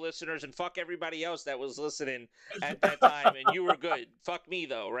audio listeners and fuck everybody else that was listening at that time. And you were good. Fuck me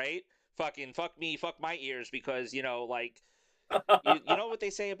though, right? Fucking fuck me. Fuck my ears because like. You know what they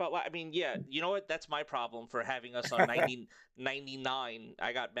say about yeah, you know what, that's my problem for having us on 99.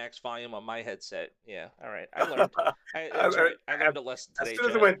 I got max volume on my headset. Yeah, all right, I learned I learned a lesson today. As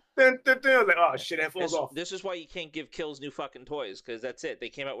soon as it went dun, dun, dun, I was like, oh shit, it falls off. This is why you can't give Kills new fucking toys, because that's it. They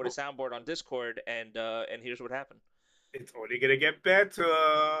came out with a soundboard on Discord, and here's what happened. It's only gonna get better.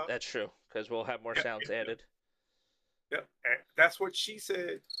 That's true, because we'll have more sounds added. Yep. That's what she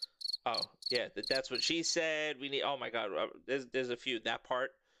said. Oh yeah, that's what she said. We need. Oh my god, there's a few that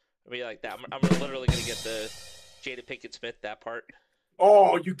part. I mean, like that. I'm literally gonna get the Jada Pinkett Smith that part.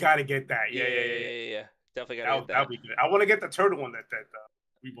 Oh, you gotta get that. Yeah. Definitely gotta get that. That'll be good. I want to get the turtle one that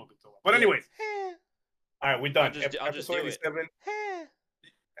we both talked. But anyways, all right, we're done. I'll just do it.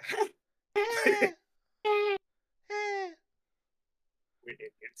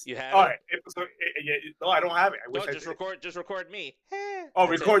 You have all it? right. Episode, yeah, no, I don't have it. I wish I just did. record. Just record me. Oh,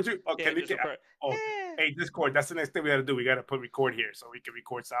 That's record it. you? Oh, can we get? Oh, hey, Discord. That's the next thing we got to do. We got to put record here so we can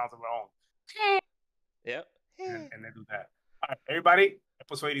record sounds of our own. Yep. And then do that. All right, everybody.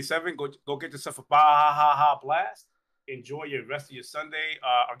 Episode 87. Go get yourself a ha blast. Enjoy your rest of your Sunday.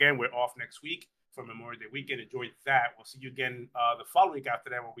 Again, we're off next week for Memorial Day weekend. Enjoy that. We'll see you again the following week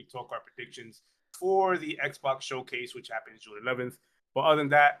after that when we talk our predictions for the Xbox Showcase, which happens June 11th. But other than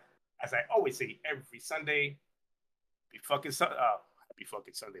that, as I always say every Sunday, happy fucking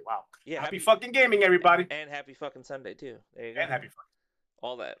Sunday. Wow. Yeah. Happy fucking gaming, everybody. And happy fucking Sunday too. There you go. And happy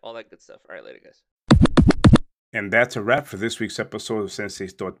fucking. All that good stuff. All right, later, guys. And that's a wrap for this week's episode of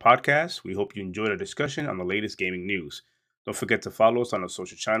Sensei's Thought Podcast. We hope you enjoyed our discussion on the latest gaming news. Don't forget to follow us on our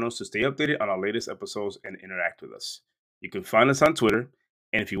social channels to stay updated on our latest episodes and interact with us. You can find us on Twitter.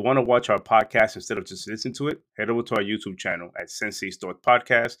 And if you want to watch our podcast instead of just listen to it, head over to our YouTube channel at Sensei's Thought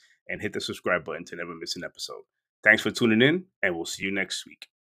Podcast and hit the subscribe button to never miss an episode. Thanks for tuning in, and we'll see you next week.